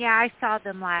 I mean, yeah, I saw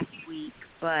them last week,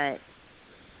 but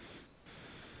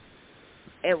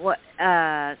it was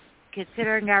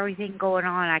considering everything going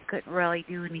on, I couldn't really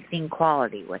do anything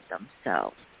quality with them.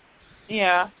 So.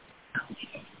 Yeah.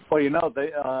 Well,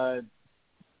 they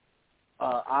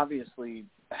obviously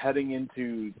heading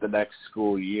into the next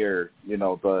school year,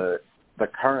 the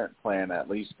current plan, at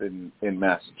least in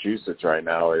Massachusetts right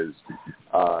now, is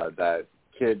that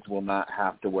kids will not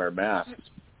have to wear masks.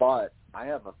 But I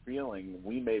have a feeling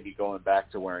we may be going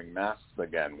back to wearing masks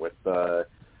again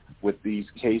with these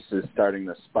cases starting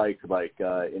to spike, like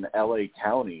in LA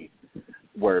County,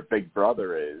 where Big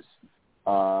Brother is.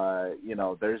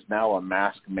 There's now a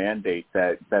mask mandate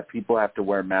that people have to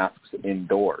wear masks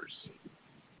indoors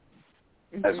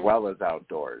as well as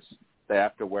outdoors. They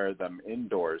have to wear them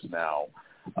indoors now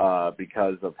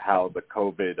because of how the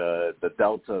COVID, the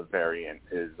Delta variant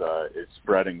is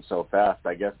spreading so fast.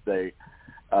 I guess they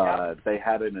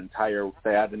had an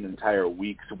entire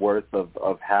week's worth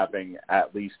of having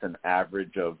at least an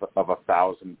average of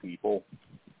 1,000 people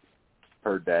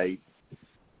per day.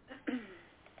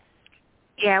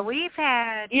 Yeah, we've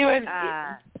had even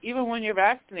when you're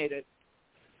vaccinated.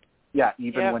 Yeah,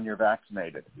 even when you're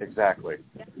vaccinated, exactly.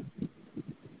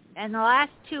 In the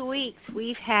last 2 weeks,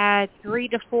 we've had 3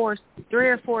 or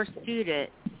 4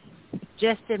 students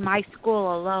just in my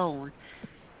school alone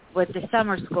with the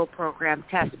summer school program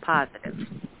test positive.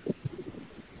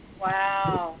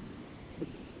 Wow.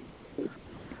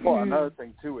 Well, another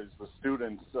thing too is the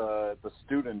students,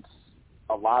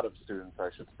 a lot of students,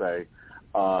 I should say,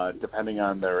 depending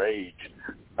on their age,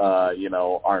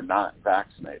 are not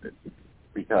vaccinated.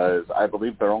 Because I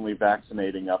believe they're only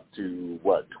vaccinating up to,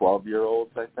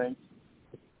 12-year-olds, I think,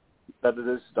 that it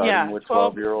is, starting with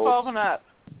 12-year-olds. 12 and up.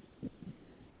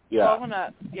 Yeah. 12 and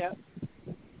up, yeah.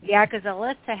 Yeah, because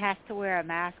Alyssa has to wear a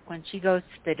mask when she goes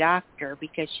to the doctor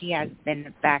because she hasn't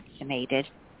been vaccinated.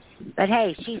 But,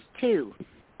 hey, she's 2.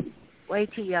 Way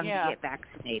too young to get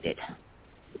vaccinated.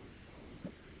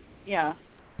 Yeah.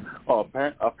 Well,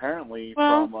 apparently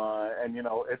from,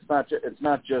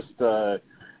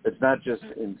 it's not just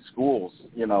in schools.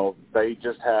 They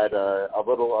just had a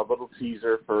little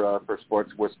teaser for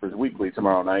Sports Whispers Weekly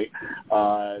tomorrow night.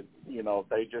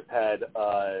 They just had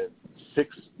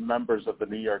 6 members of the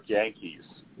New York Yankees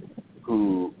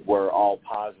who were all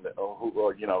positive, who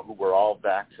were all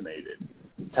vaccinated,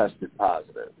 tested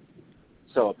positive.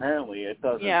 So apparently, it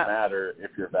doesn't matter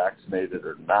if you're vaccinated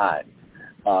or not.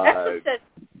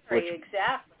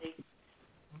 Exactly.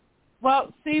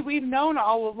 Well, see, we've known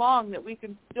all along that we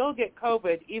can still get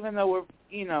COVID, even though we're,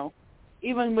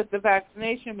 even with the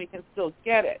vaccination, we can still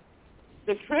get it.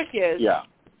 The trick is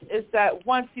that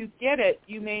once you get it,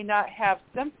 you may not have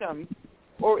symptoms,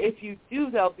 or if you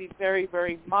do, they'll be very,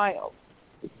 very mild.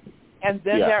 And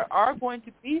then there are going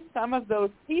to be some of those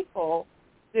people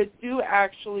that do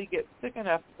actually get sick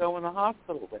enough to go in the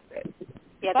hospital with it.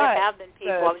 Yeah, but there have been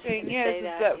people. The thing is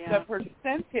that the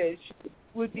percentage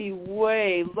would be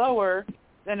way lower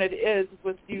than it is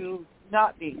with you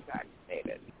not being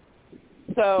vaccinated.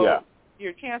 So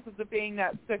your chances of being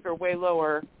that sick are way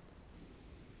lower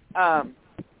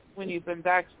when you've been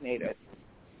vaccinated.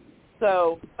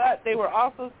 So, but they were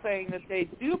also saying that they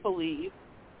do believe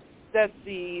that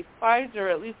the Pfizer,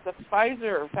 at least the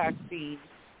Pfizer vaccine,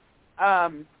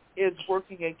 is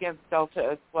working against Delta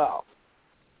as well.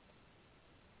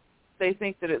 They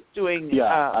think that it's doing.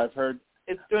 I've heard.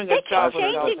 It's doing a job. You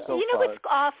know what's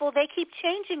awful? They keep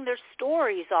changing their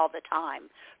stories all the time.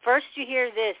 First you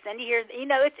hear this, then you hear.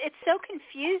 It's so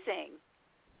confusing.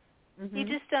 Mm-hmm. You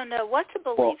just don't know what to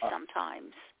believe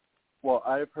sometimes. Well,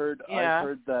 I've heard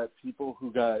that people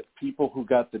who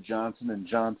got the Johnson &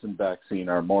 Johnson vaccine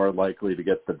are more likely to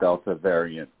get the Delta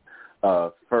variant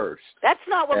first. That's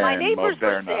not what my neighbors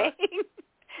Moderna, were saying.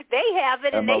 They have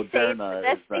it, and they say it's the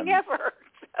best thing ever.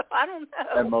 So I don't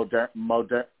know.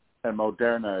 And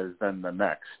Moderna is then the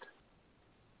next.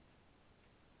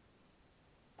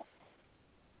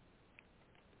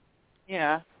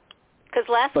 Yeah. Because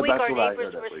last week our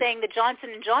neighbors were saying the Johnson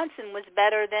 & Johnson was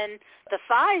better than the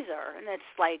Pfizer, and it's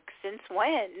like, since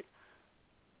when?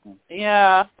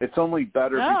 Yeah. It's only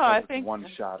better because it's one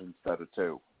shot instead of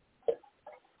two.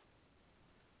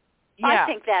 Yeah, I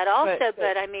think that also,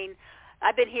 but I mean,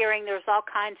 I've been hearing there's all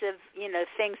kinds of,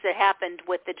 things that happened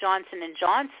with the Johnson &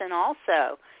 Johnson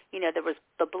also. There was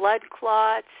the blood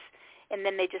clots, and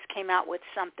then they just came out with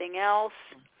something else.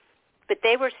 But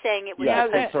they were saying it was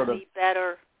supposed to be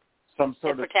better. Some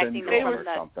sort of protecting them from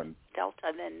the something.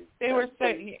 Delta than they were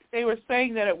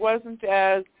saying that it wasn't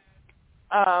as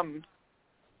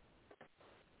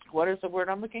what is the word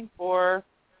I'm looking for?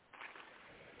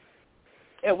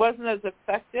 It wasn't as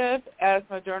effective as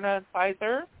Moderna and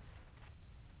Pfizer.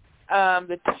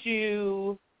 The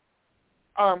two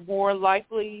are more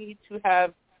likely to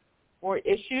have more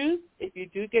issues if you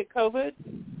do get COVID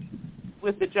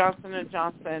with the Johnson &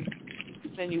 Johnson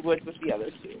than you would with the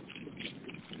other two.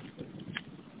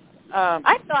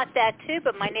 I thought that too,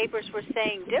 but my neighbors were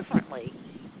saying differently.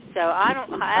 So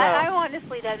I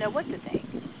honestly don't know what to think.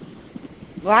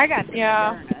 Well, I got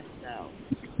Moderna, so.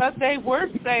 But they were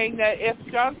saying that if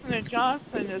Johnson &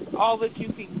 Johnson is all that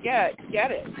you can get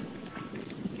it.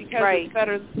 Because it's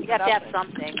better than nothing. You got to have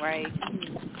something, right?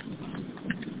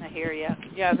 I hear you.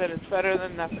 Yeah, that it's better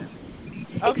than nothing.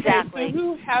 Exactly. Okay,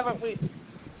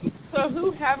 so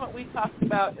who haven't we talked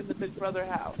about in the Big Brother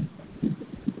house?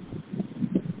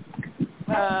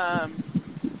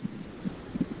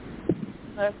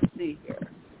 Let's see here.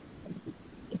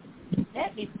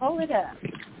 Let me pull it up.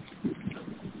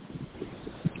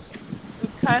 We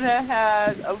kind of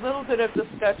had a little bit of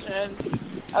discussion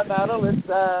about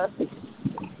Alyssa,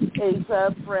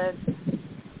 Asa, Brent,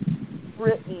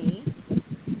 Brittany.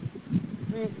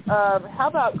 How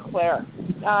about Claire?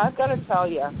 I've got to tell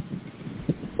you,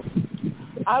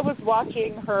 I was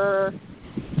watching her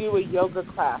do a yoga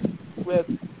class with.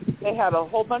 They had a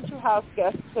whole bunch of house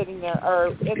guests sitting there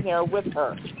or in there with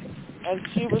her, and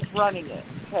she was running it.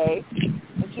 Okay,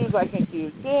 and she was like, "I can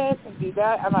do this and do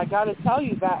that," and I got to tell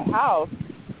you, that house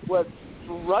was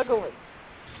struggling.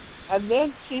 And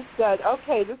then she said,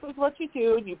 "Okay, this is what you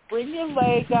do: and you bring your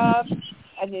leg up,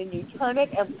 and then you turn it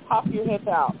and pop your hip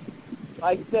out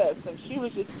like this." And she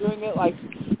was just doing it like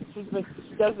she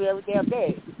does it every damn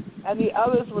day. And the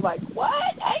others were like, "What?"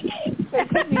 They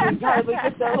couldn't even hardly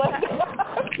get their leg up.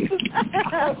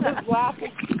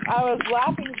 I was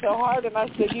laughing so hard, and I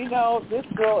said, this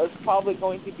girl is probably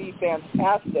going to be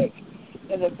fantastic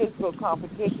in the physical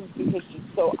competitions because she's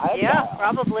so agile. Yeah,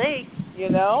 probably.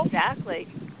 Exactly.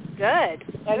 Good.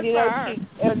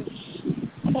 And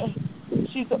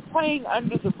she's playing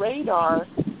under the radar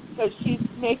because she's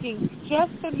making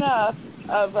just enough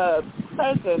of a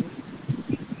presence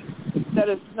that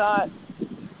it's not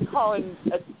calling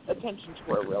attention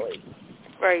to her, really.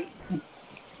 Right.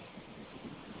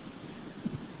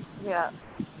 Yeah.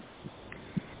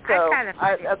 So, I kind of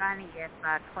find it funny if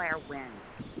Claire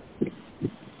wins.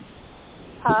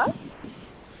 Huh?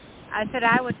 I said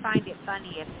I would find it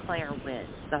funny if Claire wins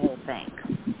the whole thing.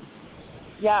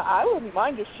 Yeah, I wouldn't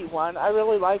mind if she won. I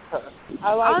really like her.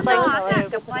 I like her. Oh, no, I'm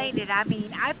not complaining. I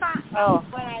mean, I thought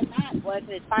what I meant was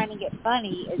that finding it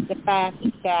funny is the fact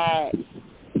that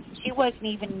she wasn't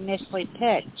even initially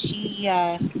picked. She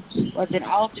was an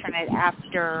alternate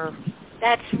after.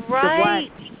 That's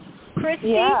right. Christy?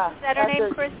 Yeah. Is that her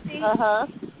name, Christy? Uh-huh.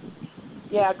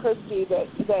 Yeah, Christy, that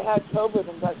had COVID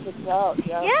and got kicked out.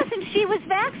 Yeah. Yes, and she was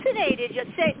vaccinated.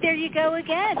 There you go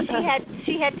again.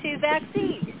 She had 2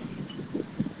 vaccines.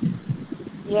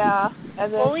 Yeah,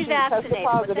 and then fully she vaccinated. tested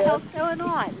positive. What the hell's going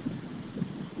on?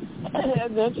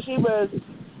 And then she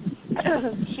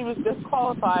was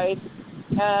disqualified,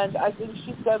 and I think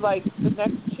she said like the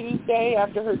next Tuesday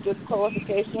after her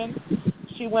disqualification,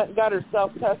 she went and got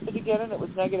herself tested again, and it was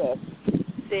negative.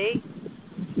 See?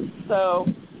 So,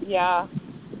 yeah.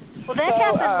 Well, that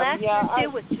happened last year,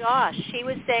 too, with Josh. He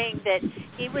was saying that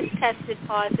he was tested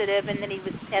positive, and then he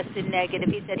was tested negative.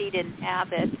 He said he didn't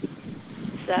have it.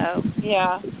 So.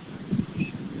 Yeah.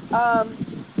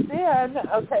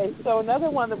 Okay, so another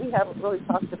one that we haven't really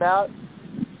talked about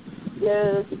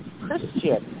is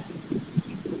Christian.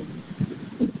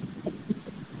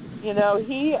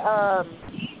 He,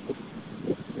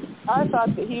 I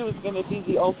thought that he was going to be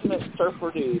the ultimate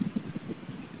surfer dude,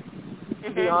 to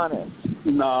be honest.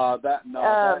 No, that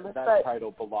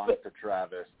title belongs to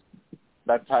Travis.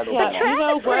 That title But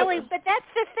belongs Travis really, but that's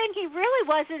the thing, he really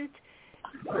wasn't.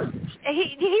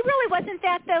 He really wasn't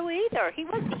that though either. He's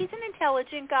an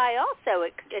intelligent guy also.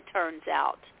 It turns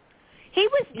out he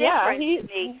was different to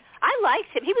me. I liked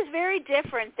him. He was very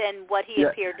different than what he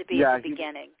appeared to be at the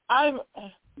beginning.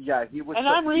 Yeah, he was. And so,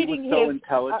 I'm reading he was so his,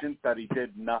 intelligent that he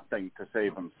did nothing to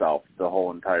save himself the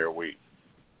whole entire week.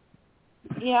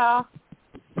 Yeah.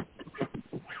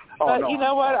 Oh, but no, you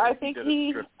know what? I think I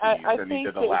think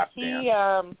did a that lap he.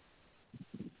 dance.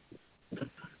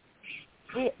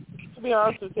 To be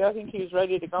honest with you, I think he was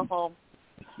ready to go home.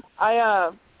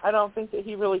 I don't think that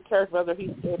he really cared whether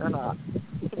he stayed or not.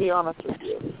 To be honest with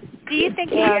you. Do you think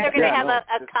they're going to have a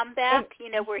comeback?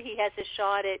 Where he has a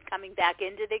shot at coming back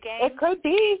into the game. It could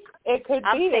be. It could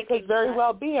be. It could very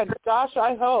well be. And gosh,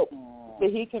 I hope that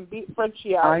he can beat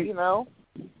Frenchie out.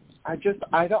 I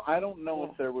don't know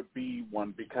if there would be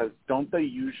one, because don't they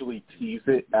usually tease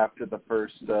it after the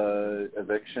first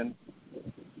eviction?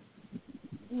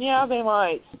 Yeah, they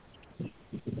might.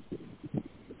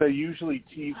 They usually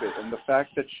tease it, and the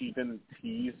fact that she didn't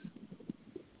tease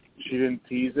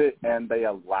it, and they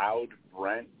allowed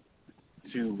Brent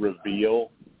to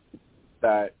reveal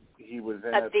that he was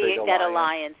in a big alliance. That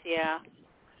alliance, yeah.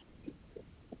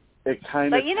 It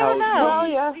kind of tells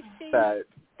you that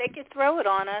they could throw it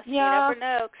on us. Yeah. You never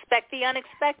know. Expect the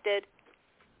unexpected.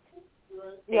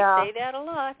 They say that a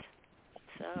lot.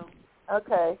 So.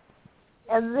 Okay.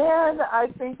 And then I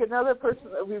think another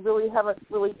person that we really haven't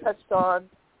really touched on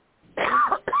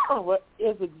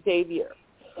is Xavier.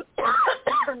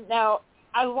 Now,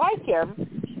 I like him.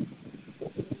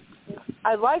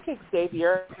 I like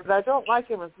Xavier, but I don't like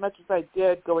him as much as I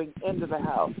did going into the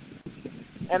house.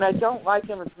 And I don't like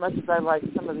him as much as I like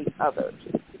some of the others.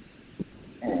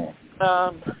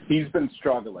 He's been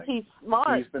struggling. He's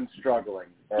smart. He's been struggling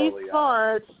early He's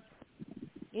smart. On.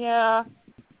 Yeah.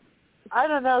 I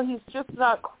don't know. He's just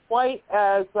not quite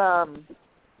as...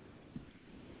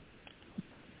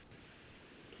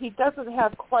 he doesn't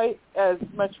have quite as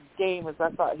much game as I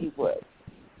thought he would.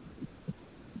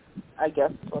 I guess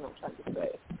is what I'm trying to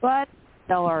say. But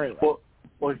sorry. Well,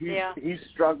 he's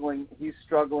struggling. He's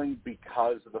struggling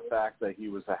because of the fact that he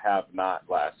was a have-not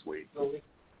last week.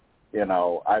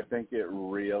 I think that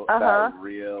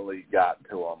really got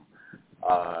to him,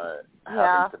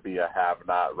 having to be a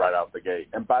have-not right out the gate.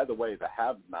 And by the way, the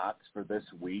have-nots for this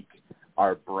week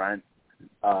are Brent,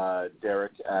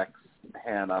 Derek X,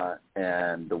 Hannah,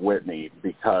 and Whitney,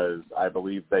 because I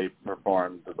believe they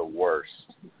performed the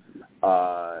worst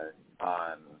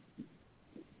on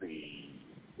the.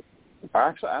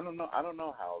 Actually, I don't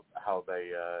know how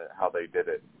they did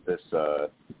it this.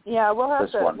 Yeah, we'll have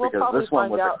this to. one, we'll because probably this one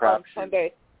find was out a crap on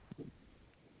Sunday.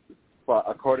 Well,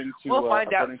 according to we'll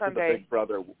find out the Sunday.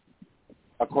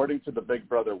 According to the Big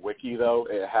Brother wiki, though,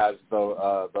 it has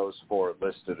those four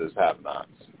listed as have-nots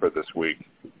for this week.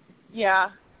 Yeah.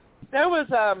 There was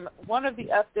one of the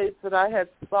updates that I had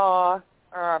saw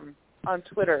on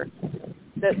Twitter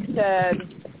that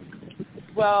said,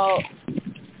 well,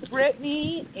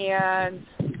 Brittany and,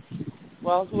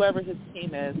 well, whoever his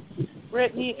team is,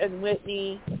 Brittany and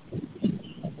Whitney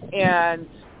and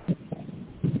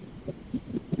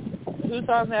who's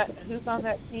on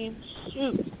that team?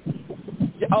 Shoot.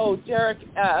 Oh, Derek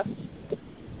F.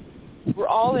 We're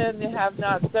all in the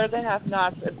have-nots. They're the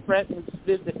have-nots, and Brent was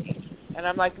visiting. And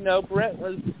I'm like, no, Brent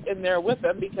was in there with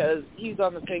them because he's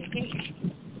on the same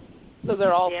team. So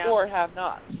they're all four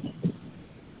have-nots.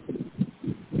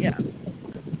 Yeah.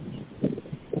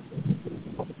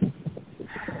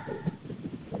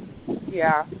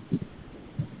 Yeah.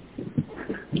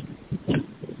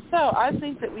 So I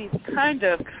think that we've kind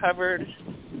of covered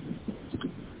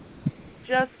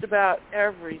just about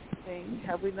everything,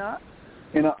 have we not?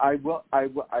 I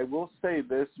will say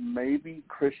this, maybe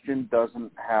Christian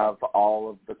doesn't have all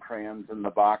of the crayons in the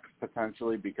box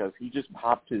potentially, because he just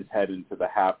popped his head into the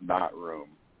have-not room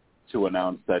to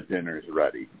announce that dinner's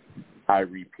ready. I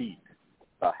repeat,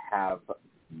 the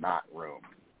have-not room.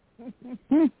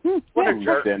 What a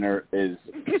jerk. Dinner is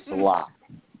slop.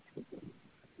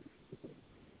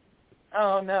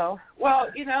 Oh, no. Well,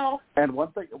 And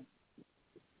one thing...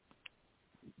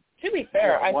 To be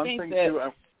fair, I think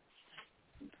that...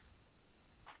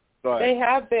 They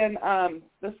have been,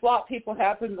 the slot people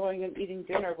have been going and eating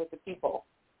dinner with the people.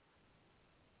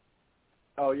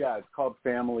 Oh, yeah, it's called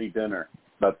family dinner.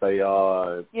 But they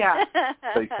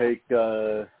take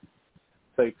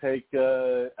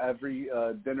every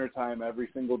dinner time every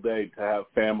single day to have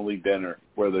family dinner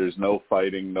where there's no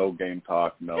fighting, no game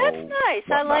talk, no. That's nice.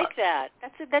 Whatnot. I like that.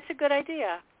 That's a good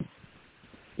idea.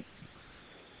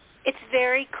 It's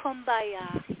very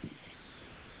kumbaya.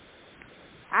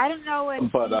 I don't know if you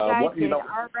guys had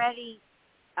already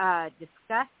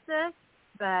discussed this,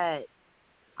 but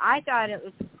I thought it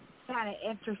was kind of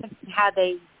interesting how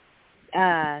they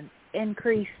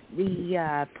increased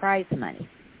the prize money.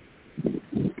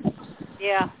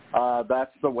 Yeah.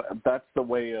 That's the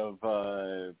way of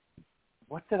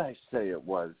what did I say it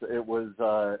was? It was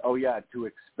to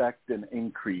expect an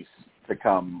increase to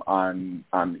come on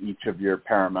each of your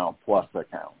Paramount Plus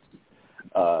accounts,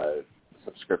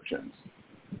 subscriptions,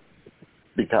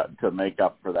 because to make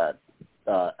up for that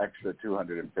extra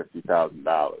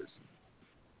 $250,000.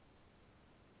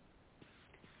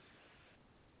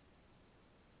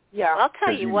 Yeah. Well, I'll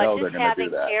tell you what, just having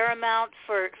do Paramount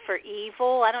for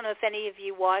Evil, I don't know if any of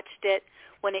you watched it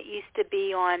when it used to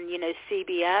be on,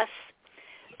 CBS,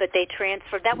 but they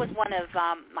transferred. That was one of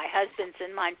my husband's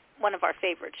and mine, one of our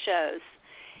favorite shows.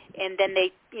 And then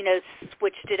they,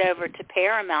 switched it over to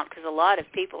Paramount because a lot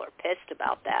of people are pissed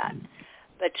about that.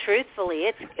 But truthfully,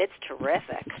 it's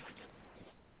terrific.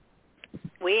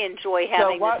 We enjoy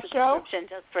having the subscription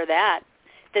just for that.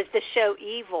 The show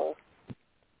Evil.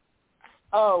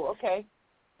 Oh, okay.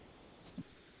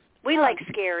 We like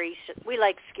scary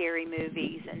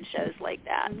movies and shows like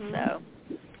that. Mm-hmm. So,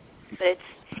 but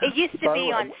it used to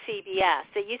be on CBS.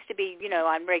 It used to be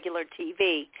on regular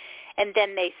TV, and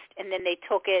then they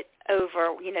took it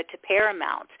over to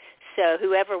Paramount. So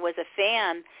whoever was a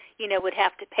fan would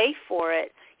have to pay for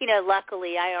it.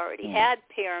 Luckily I already had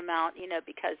Paramount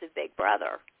because of Big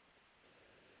Brother.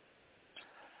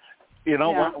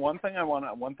 One thing I want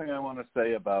to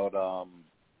say about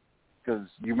because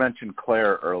you mentioned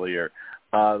Claire earlier.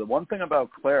 The one thing about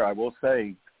Claire, I will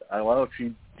say,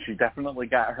 she definitely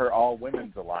got her all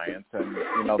women's alliance, and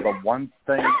the one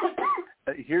thing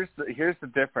here's the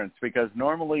difference, because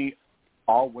normally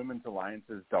all women's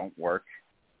alliances don't work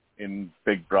in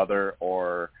Big Brother,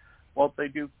 or they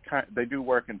do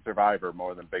work in Survivor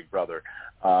more than Big Brother,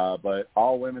 but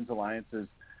all women's alliances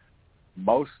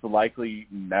most likely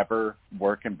never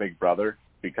work in Big Brother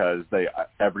because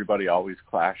everybody always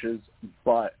clashes.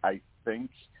 But I think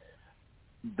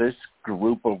this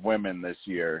group of women this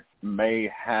year may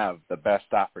have the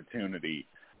best opportunity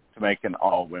to make an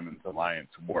all-women's alliance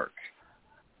work.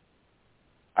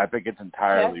 I think it's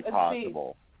entirely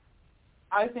possible.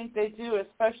 I think they do,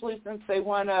 especially since they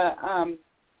want to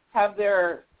have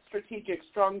their strategic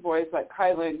strong boys like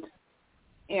Highland,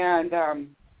 and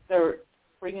they're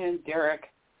bringing in Derek.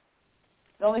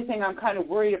 The only thing I'm kind of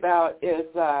worried about is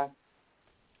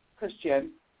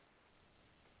Christian.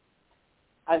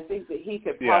 I think that he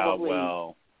could probably...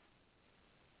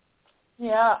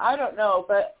 Yeah, I don't know,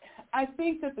 but I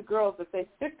think that the girls, if they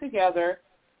stick together,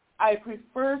 I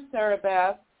prefer Sarah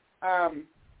Beth.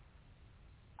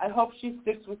 I hope she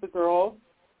sticks with the girls.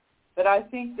 But I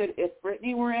think that if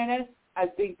Brittany were in it, I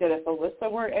think that if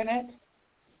Alyssa were in it,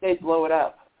 they'd blow it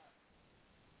up.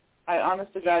 I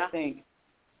honest to God think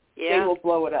they will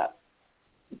blow it up.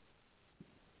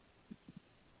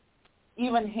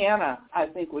 Even Hannah, I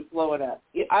think, would blow it up.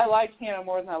 I like Hannah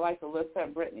more than I like Alyssa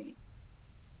and Brittany.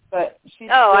 But she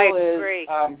still I agree.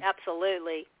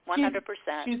 Absolutely. 100%.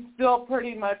 She's still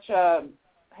pretty much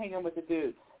hanging with the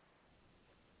dudes.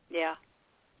 Yeah.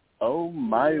 Oh,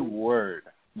 my word.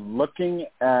 Looking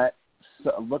at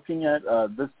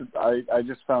this, I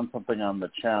just found something on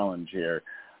the challenge here.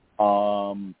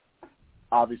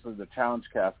 Obviously, the challenge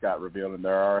cast got revealed, and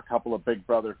there are a couple of Big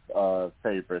Brother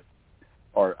favorites,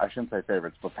 or I shouldn't say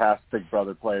favorites, but past Big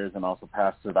Brother players and also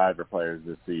past Survivor players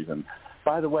this season.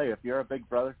 By the way, if you're a Big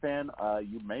Brother fan,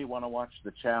 you may want to watch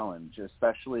the challenge,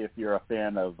 especially if you're a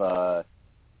fan of,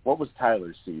 what was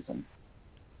Tyler's season?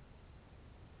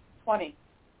 20.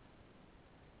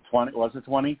 20? Was it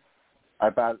 20? I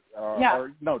thought, yeah.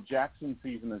 Or no, Jackson's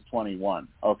season is 21.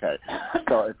 Okay,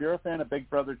 so if you're a fan of Big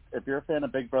Brother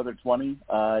 20,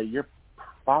 you're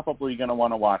probably going to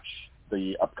want to watch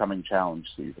the upcoming challenge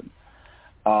season.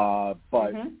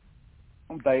 But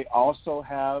they also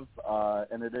have,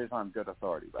 and it is on good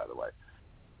authority, by the way.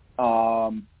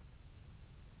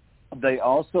 They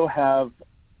also have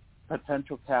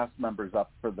potential cast members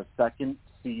up for the second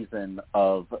season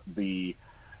of the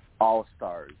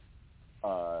All-Stars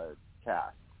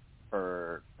cast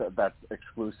that's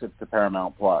exclusive to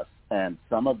Paramount Plus, and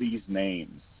some of these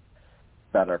names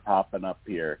that are popping up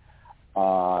here,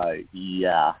 I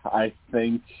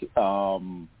think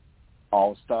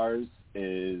All-Stars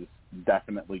is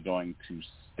definitely going to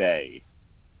stay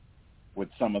with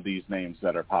some of these names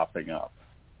that are popping up,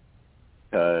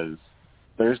 because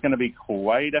there's going to be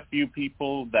quite a few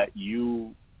people that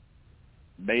you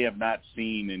may have not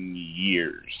seen in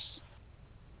years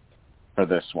for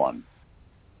this one.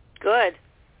 Good.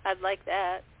 I'd like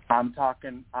that. I'm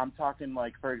talking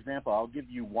like, for example, I'll give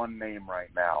you one name right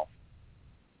now.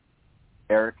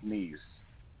 Eric Neese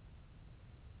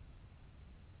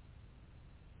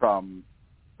from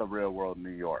The Real World New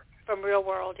York. From Real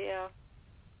World, yeah.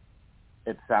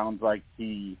 it sounds like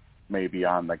he may be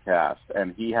on the cast,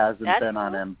 and he hasn't been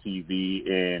on MTV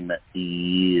in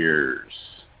years.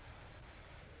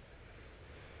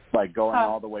 Like going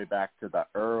all the way back to the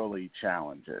early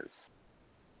challenges.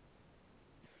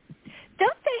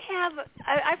 Don't they have?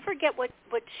 I forget what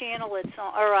channel it's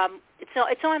on, or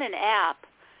it's on an app.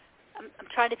 I'm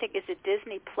trying to think. Is it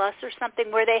Disney Plus or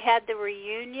something where they had the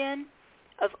reunion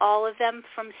of all of them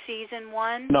from season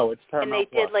 1? No, it's Paramount. And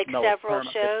they did like no, several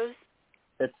shows.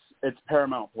 It's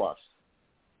Paramount Plus.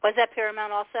 Was that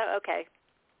Paramount also? Okay.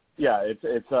 Yeah,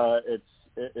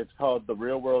 it's called The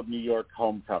Real World New York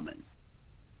Homecoming.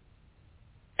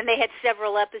 And they had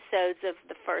several episodes of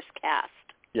the first cast.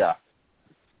 Yeah.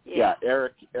 Yeah,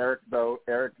 Eric though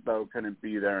couldn't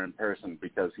be there in person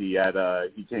because he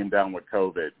came down with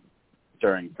COVID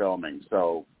during filming.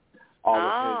 So all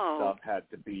of his stuff had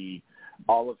to be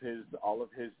all of his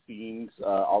scenes,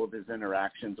 all of his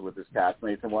interactions with his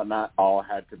castmates and whatnot, all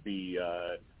had to be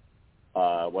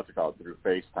through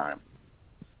FaceTime.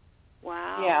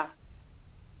 Wow. Yeah.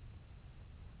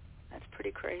 That's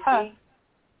pretty crazy. Huh.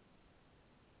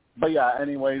 But yeah,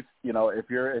 anyways, if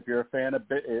you're a fan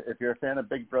of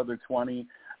Big Brother 20,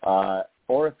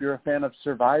 or if you're a fan of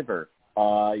Survivor,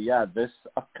 this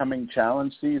upcoming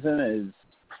challenge season is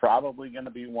probably going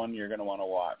to be one you're going to want to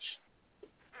watch.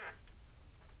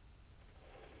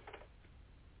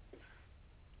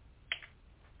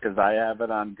 Because I have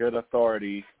it on good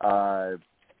authority. That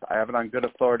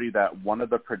one of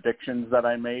the predictions that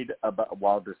I made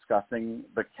while discussing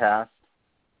the cast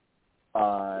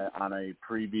on a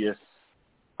previous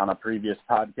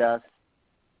podcast,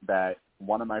 that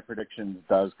one of my predictions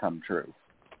does come true.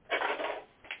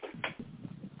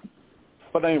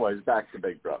 But anyways, back to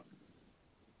Big Brother.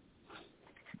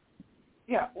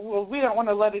 Yeah, well, we don't want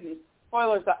to let any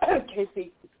spoilers out,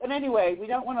 Casey. And anyway, we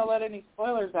don't want to let any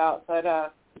spoilers out,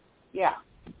 but yeah.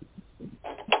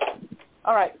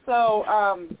 All right, so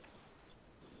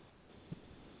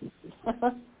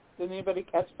did anybody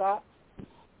catch that?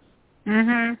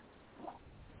 Mhm.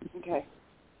 Okay.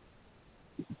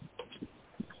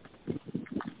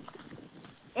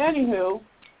 Anywho,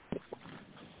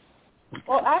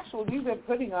 well, actually, we've been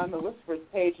putting on the Whispers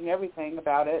page and everything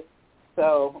about it,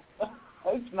 so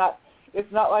it's not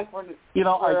like we're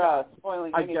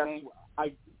spoiling anything.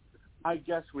 I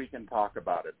guess we can talk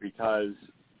about it because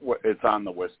it's on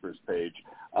the Whispers page.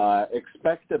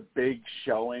 Expect a big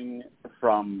showing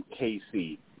from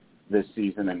Casey this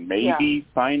season, and maybe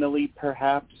finally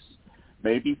perhaps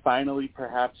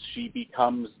she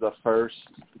becomes the first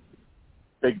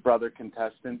Big Brother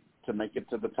contestant to make it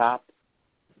to the top.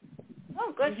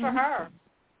 Oh, good for her.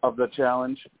 Of the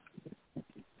challenge.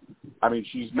 I mean,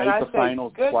 she's made the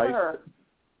finals twice. For her.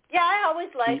 Yeah, I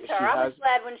always liked her. I was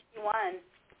glad when she won.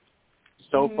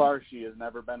 So far, she has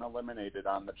never been eliminated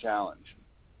on the challenge.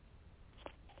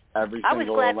 Every I was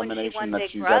single glad when she elimination won that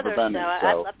Big she's Brother, ever been in. So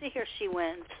I'd love to hear she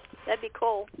wins. That'd be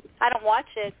cool. I don't watch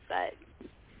it, but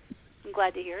I'm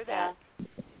glad to hear that.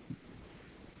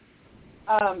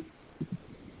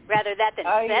 Rather that than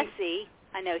Fessy.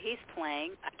 I know he's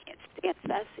playing. I can't stand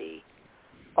Fessy.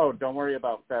 Oh, don't worry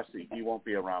about Fessy. He won't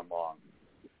be around long.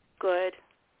 Good.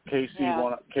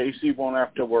 Casey won't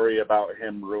have to worry about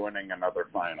him ruining another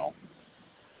final.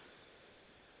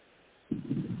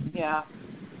 Yeah.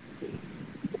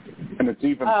 And it's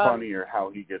even funnier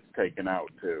how he gets taken out,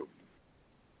 too.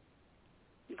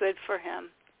 Good for him.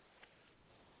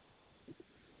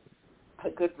 A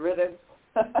good riddance.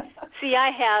 See, I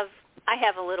have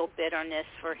a little bitterness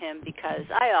for him because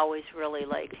I always really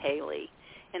liked Haley,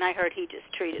 and I heard he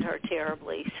just treated her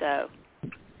terribly, so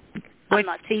Which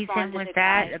season was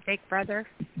that, a Big Brother?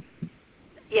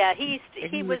 Yeah, he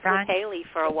was with Haley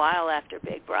for a while after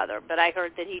Big Brother, but I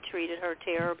heard that he treated her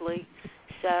terribly.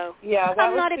 So yeah,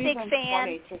 I'm not a big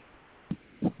fan.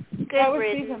 That was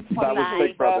season 20. That was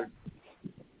Big Brother.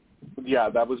 Yeah,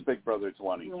 that was Big Brother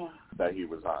 20 that he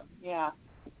was on. Yeah.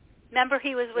 Remember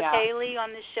he was with Haley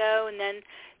on the show, and then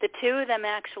the two of them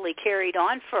actually carried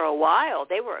on for a while.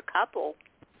 They were a couple.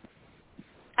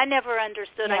 I never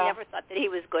understood. Yeah. I never thought that he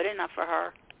was good enough for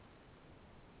her.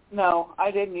 No,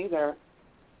 I didn't either.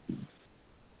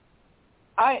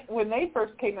 When they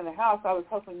first came in the house, I was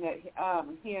hoping that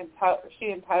she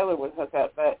and Tyler would hook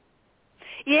up, but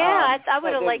yeah, I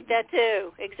would have liked that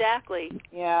too. Exactly.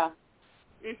 Yeah.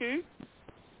 Mhm.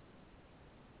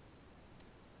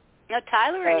 No,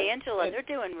 Tyler and Angela, they're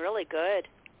doing really good.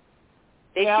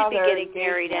 They should be getting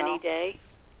married any day.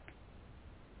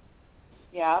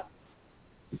 Yeah.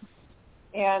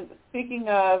 And speaking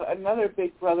of another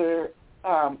Big Brother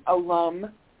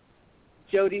alum,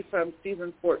 Jody from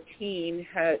season 14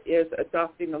 is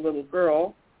adopting a little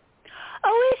girl.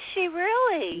 she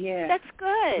really? Yeah. That's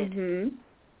good. Mhm.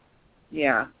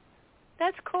 Yeah.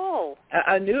 That's cool.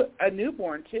 A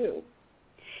newborn too.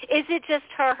 Is it just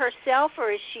her herself,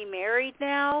 or is she married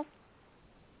now?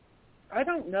 I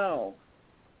don't know.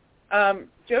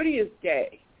 Jody is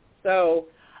gay, so.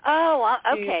 Oh,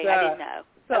 okay. I didn't know.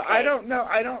 So okay. I don't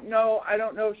know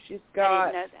if she's got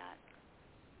I didn't know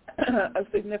that. a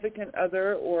significant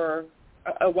other or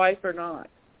a wife or not.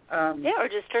 Yeah, or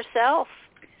just herself.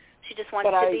 She just wants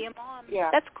to be a mom.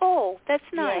 Yeah. That's cool. That's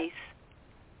nice.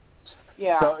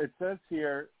 Yeah. So it says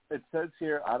here.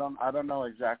 I don't know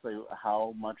exactly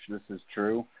how much this is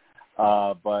true,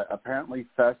 but apparently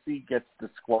Fessy gets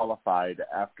disqualified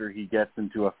after he gets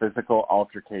into a physical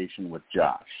altercation with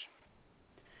Josh.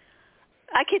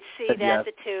 I could see that,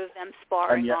 the two of them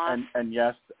sparring off. And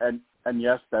yes,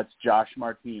 that's Josh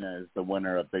Martinez, the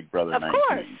winner of Big Brother 19. Of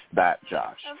course. That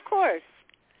Josh. Of course.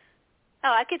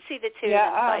 Oh, I could see the two of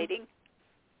them fighting.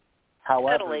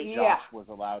 However, totally. Josh was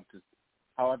allowed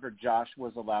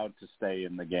to stay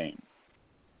in the game.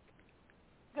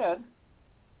 Good.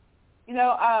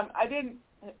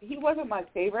 He wasn't my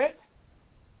favorite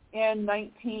in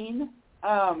 19,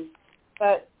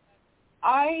 but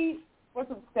I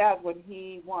wasn't sad when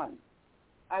he won.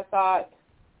 I thought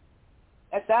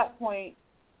at that point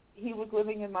he was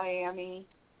living in Miami.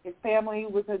 His family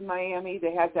was in Miami.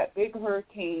 They had that big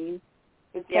hurricane.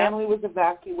 His family was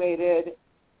evacuated.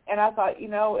 And I thought,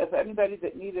 if anybody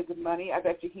that needed the money, I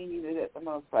bet you he needed it the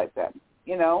most right then,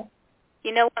 You know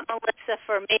what, Melissa,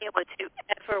 for me, it was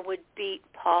whoever would beat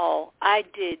Paul. I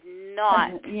did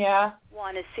not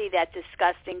want to see that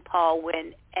disgusting Paul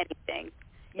win anything.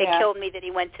 It killed me that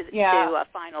he went to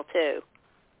final two.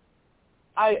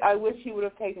 I wish he would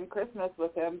have taken Christmas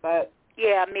with him, but...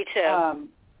 Yeah, me too.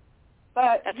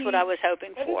 But that's what I was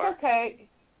hoping for. It's okay.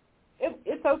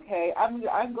 It's okay. I'm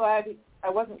glad I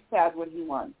wasn't sad when he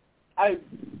won. I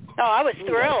was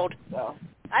thrilled. So.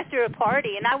 I threw a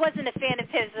party, and I wasn't a fan of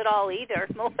his at all either.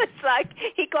 It's like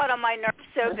he got on my nerves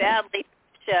so badly.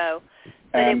 So,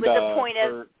 but it was a point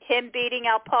of him beating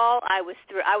out Paul. I was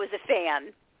a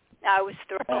fan. I was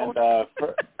thrilled. And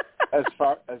as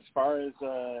far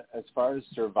as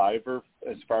Survivor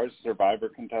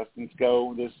contestants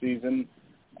go this season,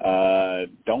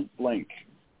 don't blink.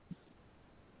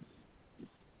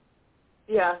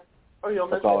 Yeah. Or you'll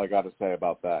miss That's all I got to say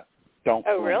about that. Don't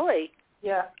blink. Really?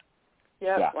 Yeah.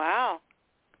 Yeah. Wow.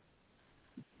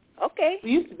 Okay. We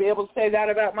used to be able to say that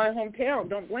about my hometown.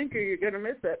 Don't blink or you're going to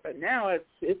miss it. But now it's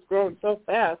growing so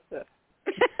fast.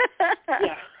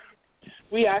 Yeah.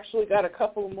 We actually got a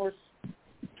couple more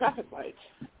traffic lights.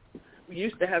 We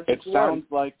used to have just one.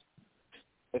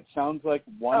 It sounds like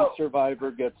one survivor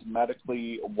gets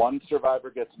medically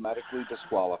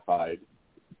disqualified.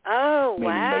 Oh,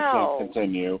 wow.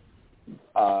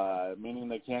 Meaning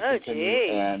they can't continue,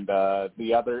 gee. and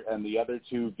the other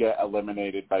two get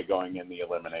eliminated by going in the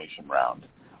elimination round.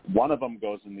 One of them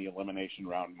goes in the elimination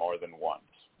round more than once.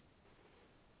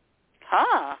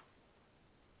 Huh.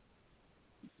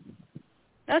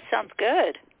 That sounds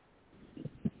good.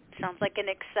 Sounds like an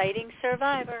exciting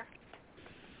Survivor.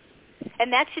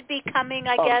 And that should be coming,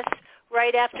 I guess,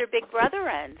 right after Big Brother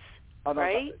ends,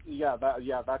 right?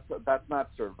 That's not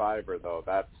Survivor, though.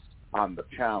 That's on the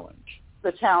challenge.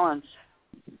 The challenge.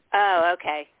 Oh,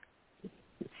 okay.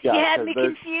 Yeah, you had me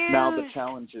confused. Now the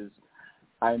challenge is,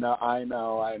 I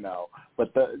know.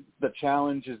 But the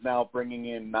challenge is now bringing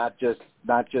in not just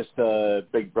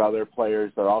Big Brother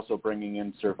players. They're also bringing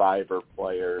in Survivor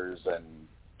players and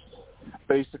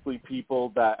basically people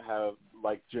that have,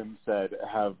 like Jim said,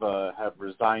 have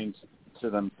resigned to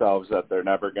themselves that they're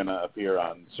never going to appear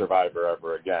on Survivor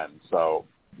ever again. So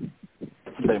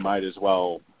they might as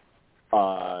well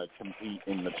compete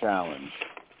in the challenge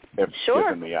if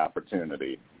given the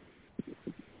opportunity.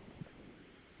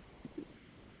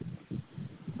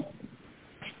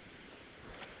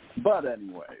 But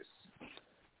anyways,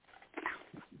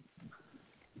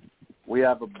 we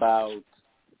have about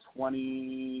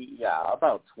 20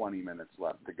 minutes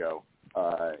left to go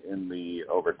in the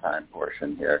overtime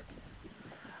portion here.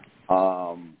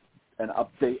 An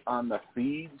update on the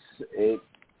feeds. It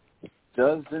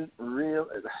doesn't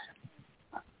really...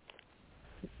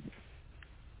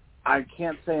 I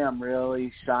can't say I'm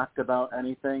really shocked about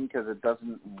anything because it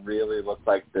doesn't really look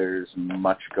like there's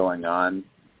much going on.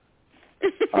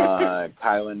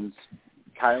 Kylan's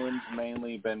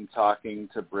mainly been talking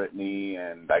to Brittany,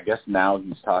 and I guess now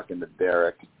he's talking to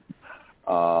Derek.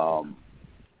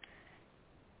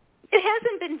 It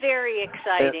hasn't been very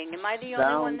exciting. Am I the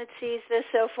only one that sees this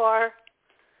so far?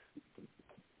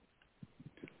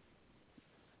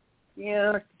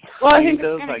 Yeah. Well, I think it's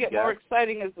going to get more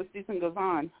exciting as the season goes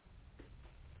on.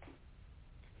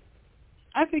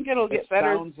 I think it'll get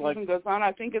better as the season goes on.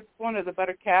 I think it's one of the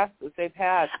better casts that they've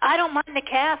had. I don't mind the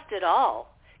cast at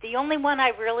all. The only one I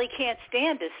really can't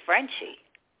stand is Frenchie.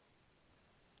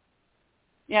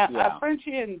 Yeah.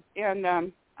 Frenchie and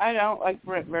I don't like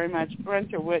Brent very much.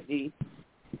 Brent or Whitney.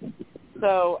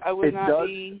 So I would not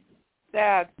be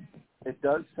sad. It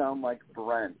does sound like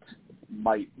Brent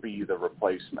might be the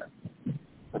replacement,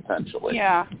 potentially.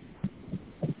 Yeah.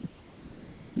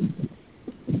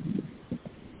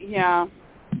 Yeah.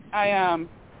 I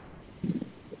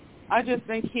just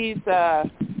think he's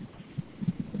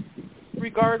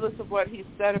regardless of what he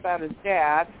said about his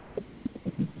dad,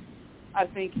 I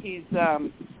think he's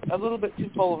a little bit too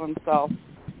full of himself.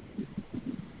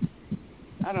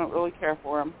 I don't really care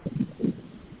for him.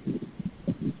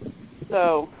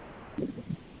 So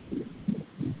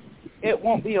it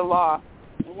won't be a loss.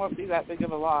 It won't be that big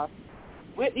of a loss.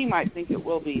 Whitney might think it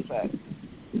will be, but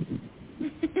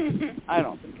I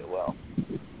don't think it will.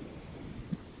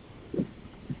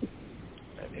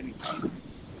 But anyway.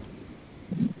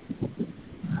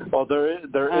 Well, there is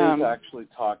actually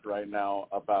talk right now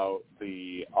about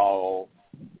the all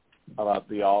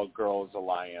girls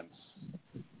alliance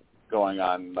going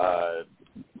on. The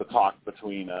talk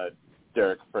between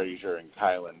Derek Frazier and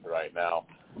Kyland right now.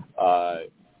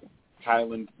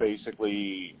 Kyland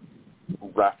basically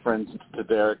referenced to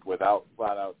Derek without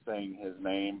flat out saying his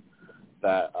name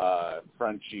that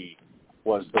Frenchie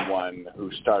was the one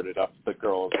who started up the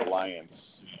girls alliance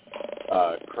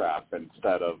crap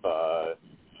instead of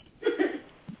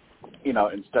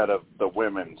the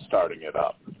women starting it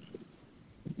up.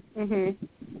 Mhm.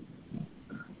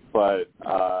 But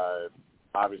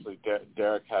obviously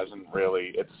Derek hasn't really.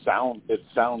 It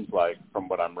sounds like from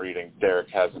what I'm reading, Derek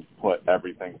hasn't put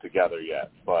everything together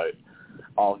yet. But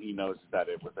all he knows is that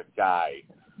it was a guy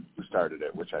who started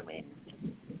it, which I mean,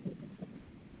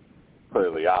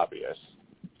 clearly obvious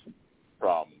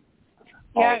from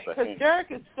all of the hints.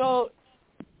 Because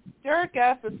Derek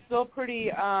F is still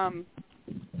pretty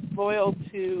loyal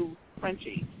to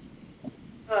Frenchie.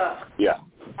 Yeah.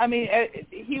 I mean,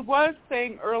 he was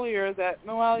saying earlier that,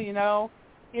 well, he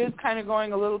is kind of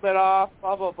going a little bit off,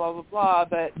 blah, blah, blah, blah, blah,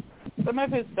 but some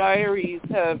of his diaries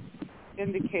have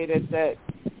indicated that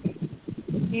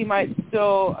he might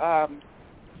still have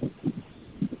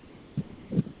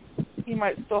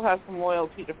some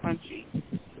loyalty to Frenchie.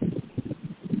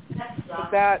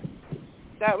 That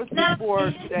was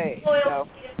before today. So.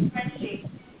 Frenchie.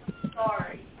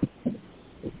 Sorry.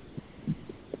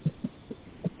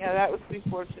 Yeah, that was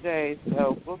before today,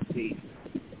 so we'll see.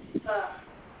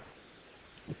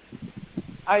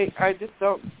 I just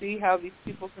don't see how these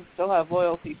people can still have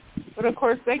loyalty. But, of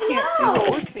course, they can't see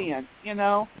what we're seeing,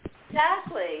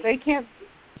 Exactly. They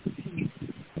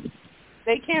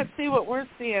can't see what we're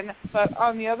seeing, but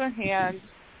on the other hand,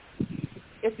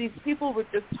 if these people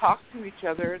would just talk to each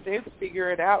other, they'd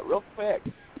figure it out real quick.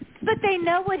 But they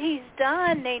know what he's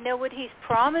done. They know what he's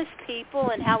promised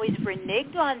people and how he's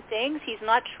reneged on things. He's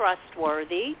not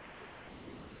trustworthy.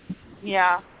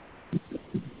 Yeah.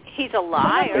 He's a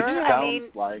liar.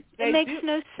 It makes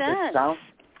no sense.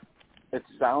 It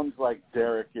sounds like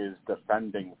Derek is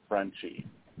defending Frenchie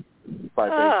by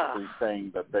basically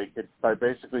saying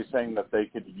that they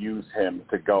could use him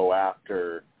to go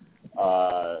after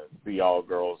the All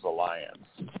Girls Alliance.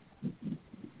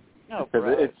 Because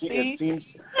it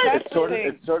sort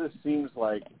of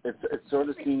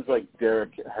seems like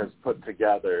Derek has put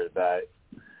together that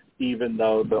even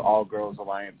though the All Girls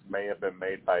Alliance may have been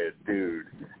made by a dude,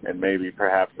 and maybe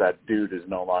perhaps that dude is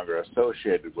no longer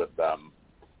associated with them,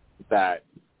 that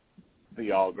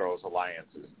the All Girls Alliance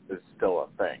is still a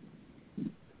thing.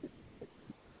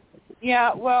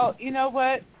 Yeah, well, you know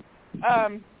what?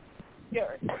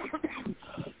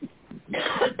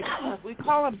 We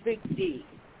call him Big D.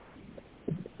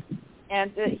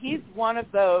 And he's one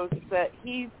of those that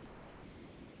he's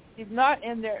not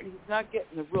in there. He's not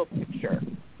getting the real picture.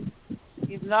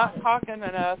 He's not talking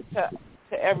enough to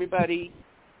everybody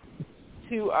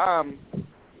to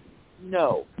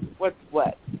know what's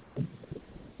what.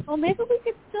 Well, maybe we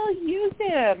could still use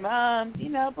him.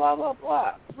 Blah blah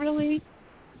blah. Really?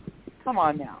 Come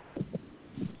on now.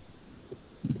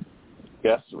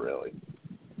 Yes, really.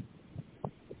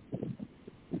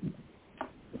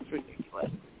 It's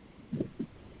ridiculous.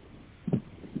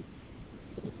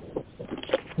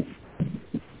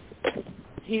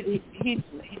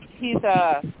 He's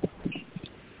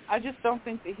I just don't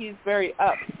think that he's very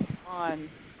up on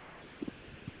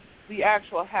the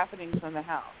actual happenings in the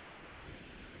house.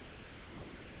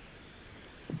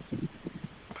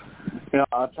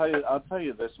 I'll tell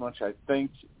you this much. I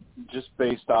think just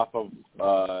based off of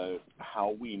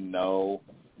how we know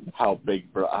how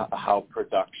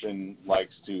production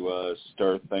likes to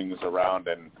stir things around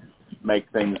and make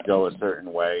things go a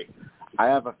certain way. I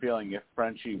have a feeling if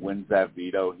Frenchie wins that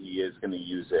veto, he is going to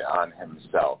use it on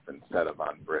himself instead of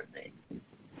on Brittany.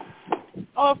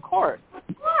 Oh, of course.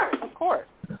 Of course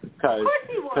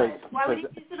he would. Why would he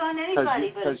use it on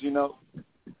anybody? Because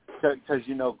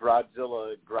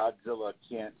Godzilla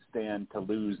can't stand to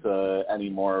lose any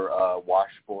more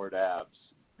washboard abs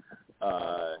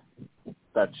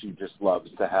that she just loves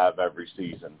to have every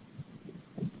season.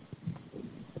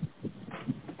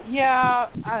 Yeah,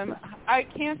 I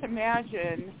can't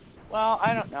imagine. Well,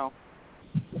 I don't know.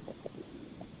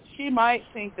 She might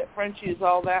think that Frenchie is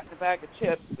all that in a bag of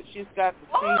chips, but she's got to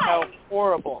see how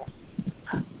horrible.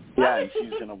 Yeah, and she's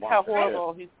going to want how the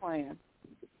horrible chips. He's playing.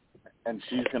 And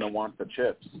she's going to want the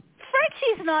chips.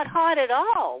 Frenchie's not hot at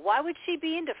all. Why would she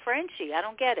be into Frenchie? I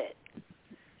don't get it.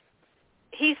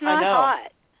 He's not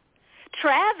hot.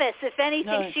 Travis, if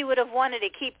anything, she would have wanted to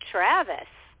keep Travis.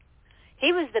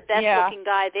 He was the best-looking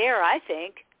guy there, I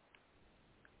think.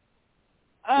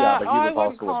 Yeah, but he was I wouldn't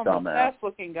also call a him the dumbass.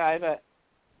 best-looking guy, but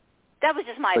that was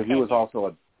just my but opinion.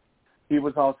 He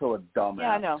was also a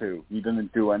dumbass too. He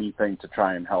didn't do anything to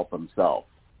try and help himself,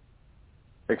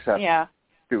 except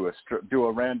do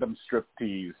a random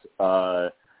striptease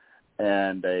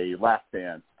and a lap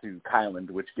dance to Kyland,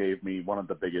 which gave me one of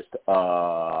the biggest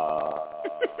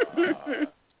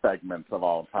segments of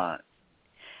all time.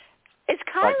 Is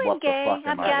Kyland gay? What the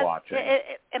fuck am I watching?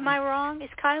 Am I wrong? Is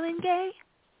Kyland gay?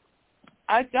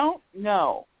 I don't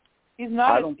know. He's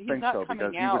not. I don't he's think not so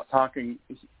coming because out. he was talking.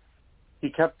 He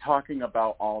kept talking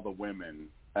about all the women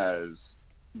as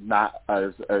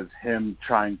him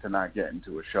trying to not get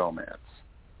into a showmance.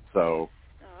 So.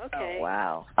 Oh, okay. Oh,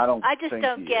 wow. I just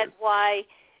don't get why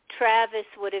Travis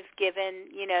would have given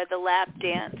the lap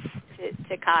dance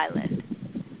to Kyland.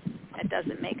 That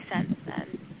doesn't make sense then.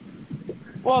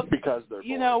 Well, because they're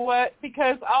you know what?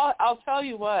 Because I'll tell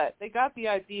you what, they got the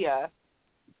idea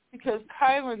because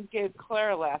Kyland gave Claire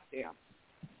a lap dance.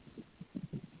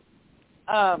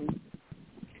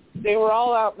 They were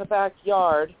all out in the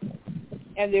backyard,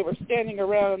 and they were standing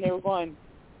around, and they were going,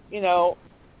 do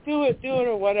it,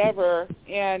 or whatever,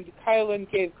 and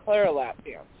Kyland gave Claire a lap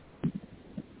dance.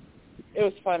 It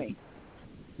was funny.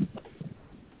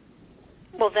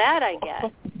 Well, that I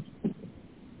get.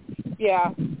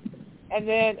 Yeah.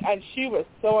 And she was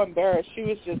so embarrassed. She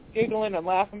was just giggling and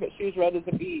laughing, but she was red as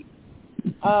a beet.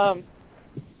 And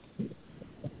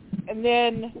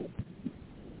then,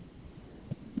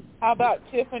 how about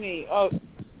Tiffany? Oh,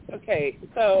 okay.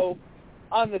 So,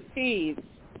 on the feeds,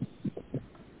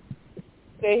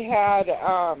 they had,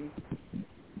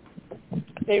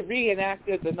 they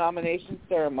reenacted the nomination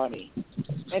ceremony.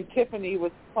 And Tiffany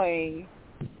was playing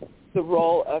the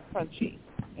role of Frenchie.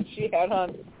 And she had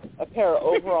on a pair of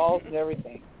overalls and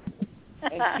everything.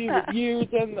 And she was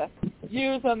using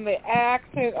the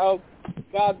accent. Oh,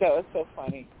 God, that was so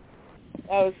funny.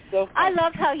 That was so funny. I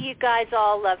love how you guys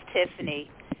all love Tiffany.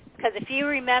 Because if you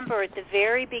remember at the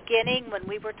very beginning when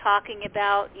we were talking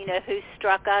about, who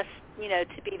struck us,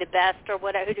 to be the best or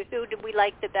whatever, who did we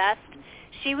like the best,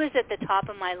 she was at the top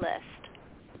of my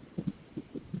list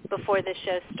before the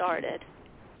show started.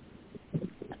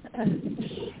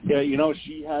 Yeah,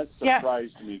 she has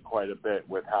surprised me quite a bit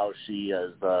with how she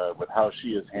has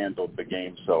handled the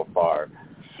game so far.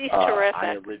 She's terrific.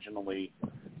 I originally,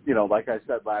 like I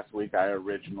said last week, I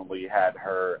originally had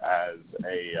her as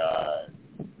a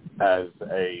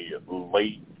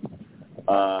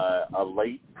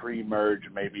late pre-merge,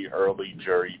 maybe early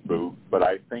jury boot, but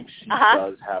I think she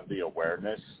does have the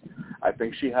awareness. I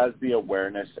think she has the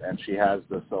awareness and she has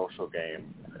the social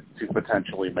game to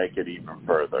potentially make it even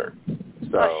further.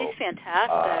 So, she's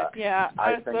fantastic.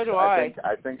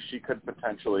 I think she could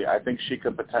potentially. I think she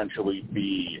could potentially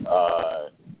be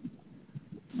a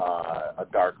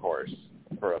dark horse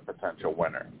for a potential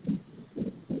winner.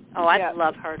 Oh, I'd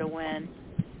love her to win.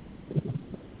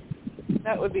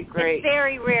 That would be great. It's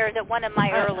very rare that one of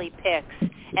my early picks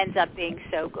ends up being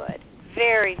so good.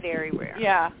 Very, very rare.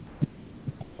 Yeah.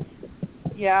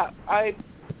 Yeah, I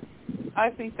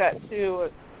think that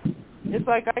too. It's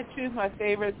like I choose my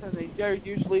favorites, and they're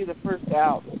usually the first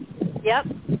out. Yep.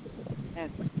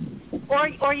 And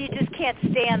or you just can't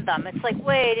stand them. It's like,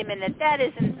 wait a minute, that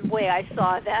isn't the way I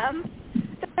saw them.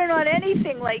 They're not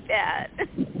anything like that.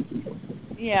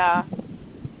 Yeah.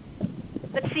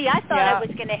 But see, I thought I was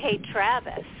going to hate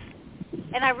Travis,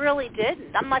 and I really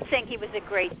didn't. I'm not saying he was a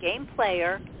great game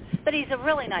player, but he's a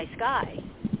really nice guy.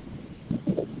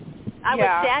 I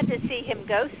was sad to see him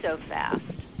go so fast.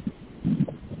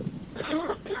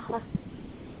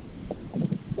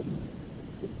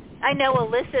 I know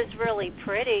Alyssa's really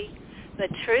pretty, but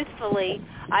truthfully,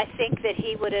 I think that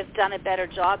he would have done a better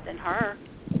job than her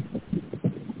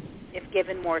if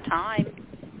given more time.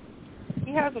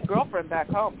 He has a girlfriend back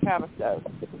home, Travis does.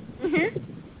 Mhm.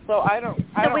 So I don't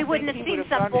we wouldn't have seen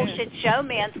some bullshit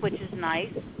showmance, which is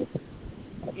nice.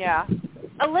 Yeah.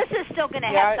 Alyssa's still going to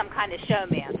have some kind of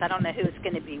showmance. I don't know who it's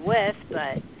going to be with,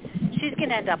 but she's going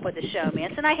to end up with a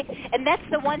showmance. And that's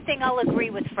the one thing I'll agree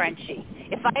with Frenchie.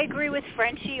 If I agree with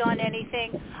Frenchie on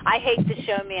anything, I hate the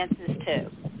showmances too.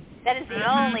 That is the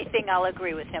only thing I'll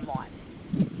agree with him on.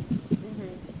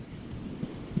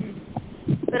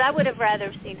 But I would have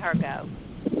rather seen her go.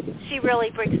 She really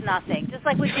brings nothing, just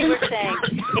like what you were saying,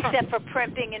 except for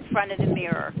primping in front of the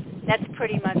mirror. That's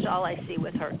pretty much all I see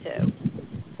with her, too.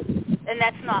 And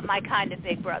that's not my kind of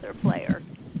Big Brother player.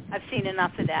 I've seen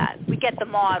enough of that. We get the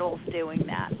models doing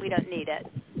that. We don't need it.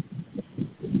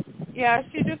 Yeah,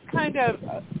 she just kind of,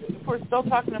 if we're still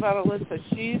talking about Alyssa,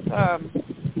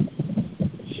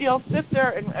 she'll sit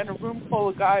there in a room full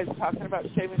of guys talking about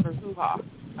shaving her hoo-ha.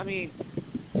 I mean,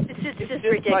 it's just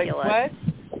ridiculous. Like, what?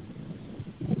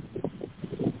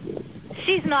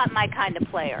 She's not my kind of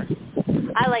player.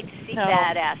 I like to see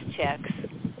badass chicks.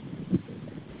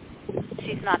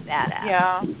 She's not badass.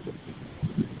 Yeah.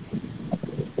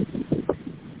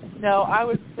 No, I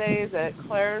would say that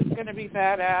Claire's going to be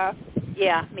badass.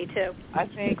 Yeah, me too. I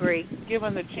think,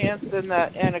 given the chance in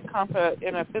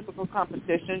a physical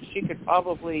competition, she could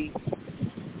probably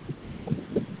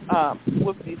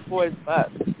whoop these boys'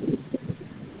 butts.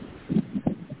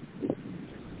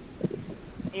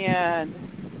 And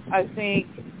I think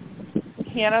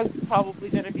Hannah's probably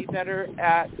going to be better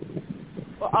at,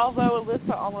 well, although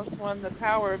Alyssa almost won the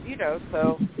power of veto,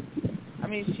 so, I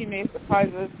mean, she may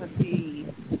surprise us and be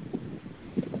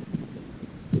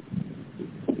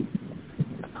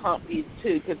a comp beat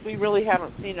too, because we really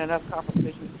haven't seen enough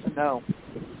competitions to know.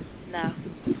 No.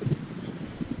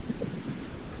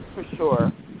 For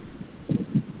sure.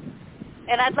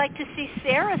 And I'd like to see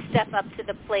Sarah step up to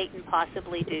the plate and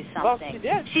possibly do something. Well, she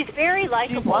did. She's very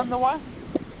likable. She won the one.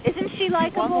 Isn't she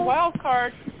likable? She won the wild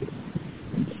card.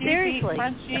 She Seriously. beat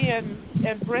Frenchie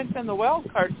and Brent in the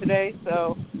wild card today,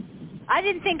 so. I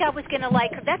didn't think I was going to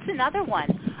like her. That's another one.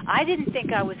 I didn't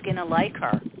think I was going to like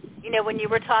her. You know, when you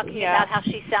were talking about how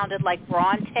she sounded like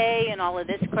Bronte and all of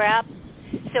this crap.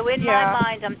 So in my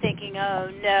mind, I'm thinking, oh,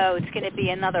 no, it's going to be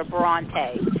another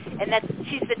Bronte. And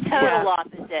she's the total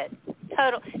opposite.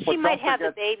 Total. She might have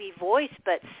a baby voice,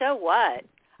 but so what?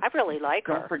 I really like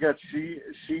her. Don't forget, she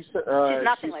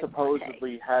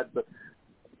supposedly had the.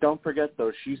 Don't forget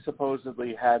though, she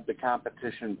supposedly had the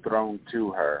competition thrown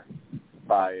to her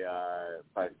by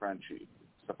Frenchie,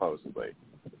 supposedly.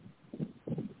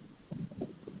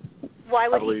 Why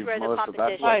would he throw the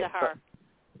competition to her?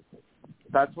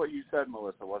 That's what you said,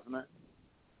 Melissa, wasn't it?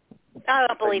 I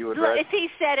don't believe it. If he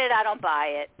said it, I don't buy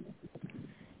it.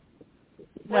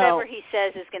 Whatever he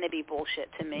says is going to be bullshit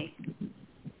to me.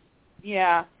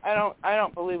 Yeah, I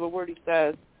don't believe a word he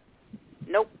says.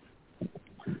 Nope.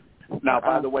 Now,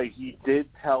 by the way, he did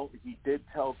tell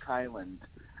Kyland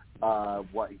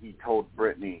what he told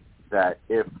Brittany, that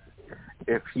if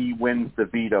he wins the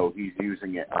veto, he's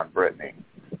using it on Brittany.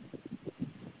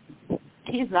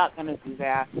 He's not going to do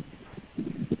that.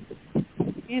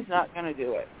 He's not going to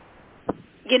do it.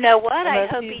 You know what? I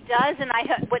hope he does, and I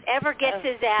hope whatever gets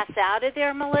his ass out of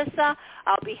there, Melissa,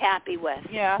 I'll be happy with.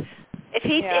 Yeah. If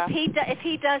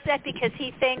he does that because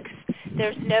he thinks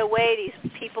there's no way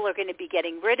these people are going to be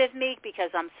getting rid of me because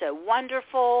I'm so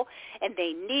wonderful and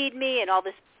they need me and all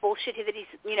this bullshit that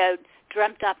he's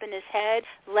dreamt up in his head,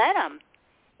 let him.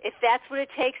 If that's what it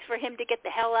takes for him to get the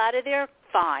hell out of there,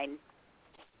 fine.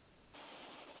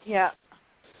 Yeah.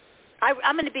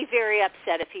 I'm going to be very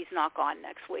upset if he's not gone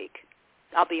next week.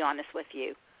 I'll be honest with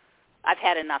you. I've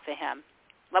had enough of him.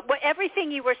 But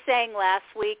everything you were saying last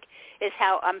week is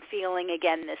how I'm feeling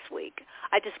again this week.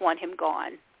 I just want him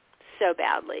gone so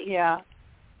badly. Yeah.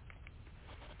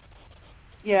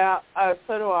 Yeah,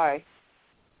 so do I.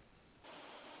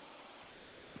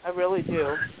 I really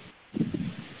do.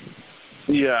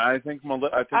 Yeah, I think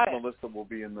Melissa will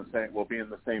be in the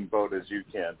same boat as you,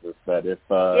 Kansas. That if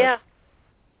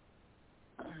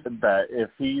that if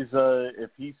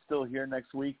he's still here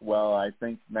next week, well, I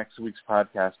think next week's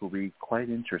podcast will be quite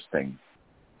interesting.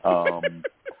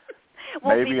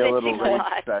 Maybe a little rage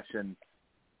session.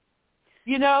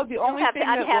 You know, the only thing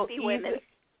that unhappy women.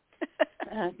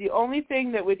 The only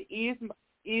thing that would ease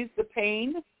the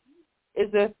pain is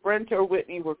if Brent or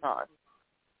Whitney were gone.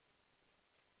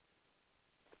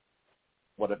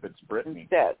 What if it's Brittany?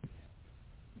 Instead.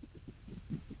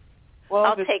 Well,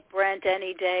 I'll take Brent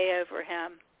any day over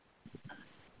him.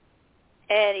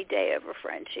 any day over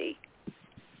Frenchie.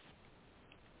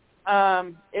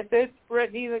 If it's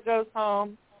Brittany that goes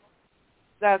home,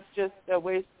 that's just a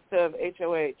waste of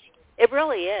HOH. It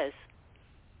really is.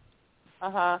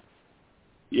 Uh-huh.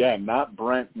 Yeah, not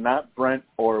Brent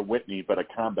or Whitney, but a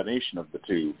combination of the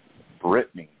two.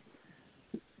 Brittany.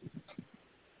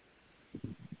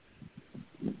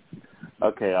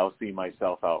 Okay, I'll see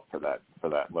myself out for that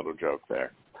little joke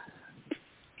there.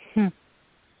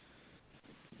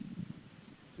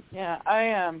 Yeah, I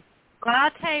am. Well,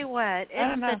 I'll tell you what,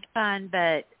 it's been fun,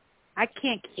 but I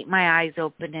can't keep my eyes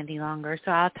open any longer, so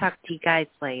I'll talk to you guys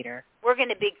later. We're going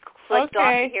to be flicked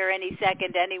off here any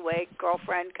second anyway,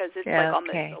 girlfriend, because it's like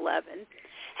almost 11.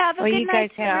 Have a good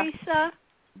night, Teresa.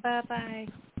 Bye-bye.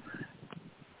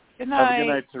 Good night. Have a good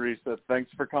night, Teresa.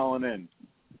 Thanks for calling in.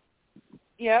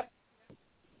 Yep.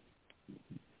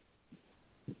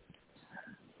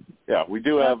 Yeah, we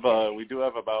do have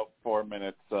about 4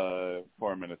 minutes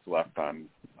left on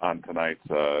tonight's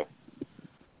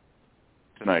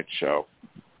show.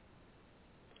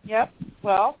 Yep.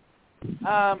 Well,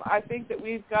 I think that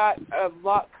we've got a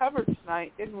lot covered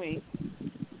tonight, didn't we?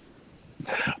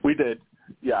 We did.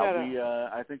 Yeah,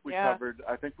 I think we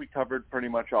covered pretty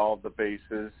much all of the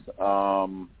bases.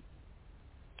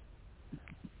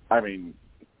 I mean,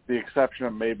 the exception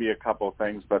of maybe a couple of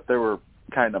things, but there were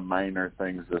kind of minor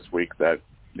things this week that,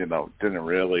 didn't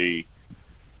really,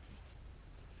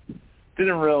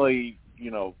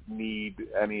 need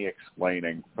any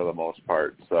explaining for the most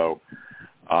part. So,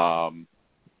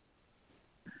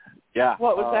 yeah.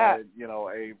 What was that?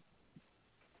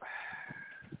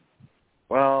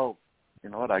 Well, you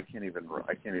know what? I can't even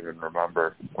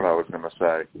remember what I was going to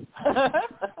say.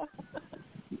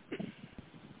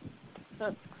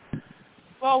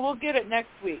 Well, we'll get it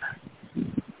next week.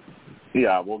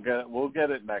 Yeah, we'll get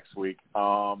it next week.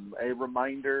 A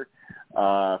reminder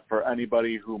for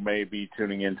anybody who may be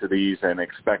tuning into these and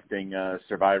expecting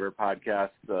Survivor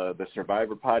podcasts. The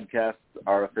Survivor podcasts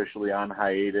are officially on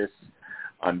hiatus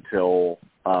until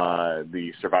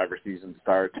the Survivor season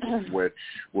starts, which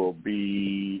will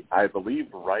be, I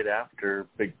believe, right after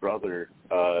Big Brother.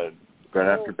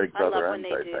 After Big Brother ends,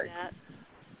 I think. That.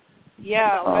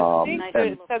 Yeah, I think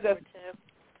they said that.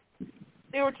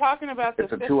 They were talking about the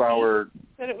 15th. It's a 2-hour.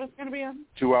 Said it was going to be a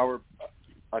 2-hour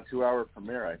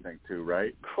premiere, I think, too,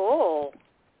 right? Cool.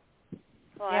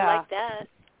 Well, yeah. I like that.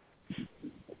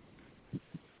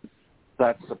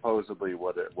 That's supposedly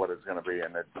what it's going to be,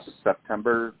 and it's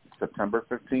September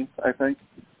 15th, I think.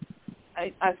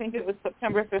 I think it was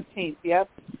September 15th. Yep.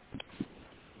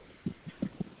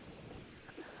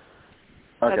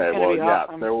 Okay. Well, yeah,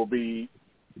 awesome. there will be.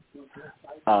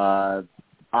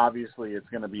 Obviously, it's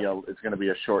going to be a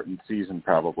shortened season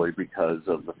probably because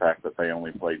of the fact that they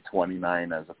only played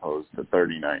 29 as opposed to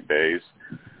 39 days.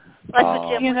 Like what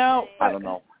Jim was saying. I don't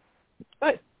know.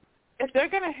 But if they're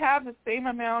going to have the same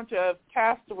amount of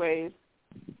castaways,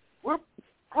 we're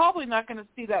probably not going to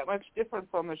see that much difference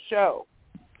on the show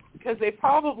because they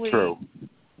probably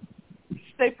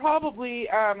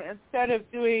instead of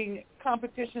doing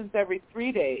competitions every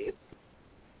 3 days,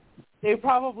 they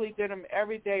probably did them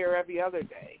every day or every other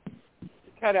day to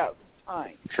cut out the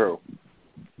time. True.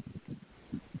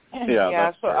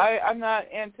 Yeah, so I'm not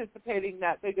anticipating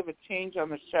that big of a change on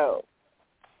the show.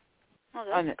 Oh,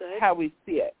 that's good. How we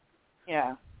see it.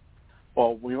 Yeah.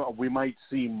 Well, we might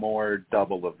see more not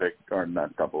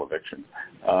double evictions.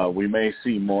 We may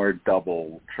see more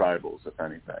double tribals, if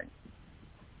anything.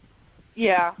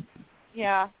 Yeah.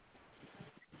 Yeah.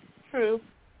 True.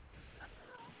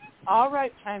 All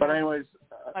right, China. But anyways,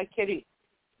 my kitty.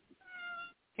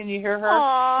 Can you hear her?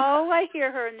 Oh, I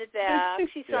hear her in the back.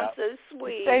 She sounds so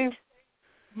sweet. Say,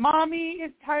 Mommy,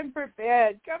 it's time for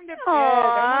bed. Come to bed. Aww.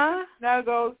 I want some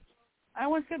snuggles. I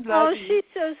want some love. Oh, she's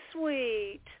so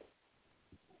sweet.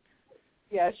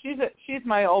 Yeah, she's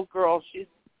my old girl. She's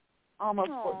almost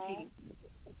 14.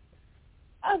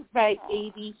 All right,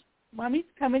 baby. Mommy's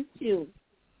coming soon.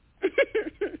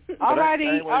 All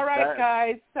right,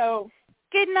 guys. So.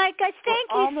 Good night, guys. Thank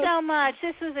you so much.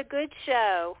 This was a good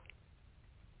show.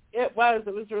 It was.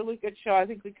 It was a really good show. I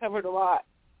think we covered a lot.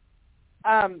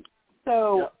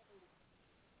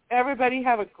 Everybody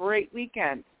have a great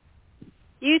weekend.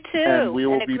 You too. And we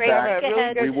will be back.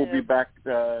 We will be back.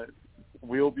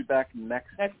 We will be back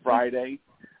next Friday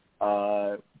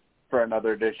for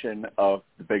another edition of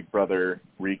the Big Brother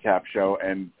recap show.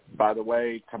 And by the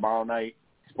way, tomorrow night,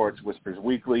 Sports Whispers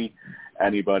Weekly.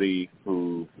 Anybody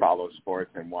who follows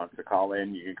sports and wants to call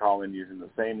in, you can call in using the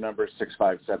same number,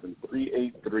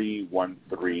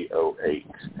 657-383-1308.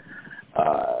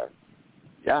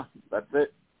 Yeah, that's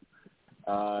it.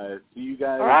 See you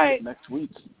guys next week.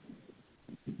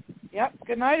 Yep.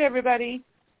 Good night, everybody.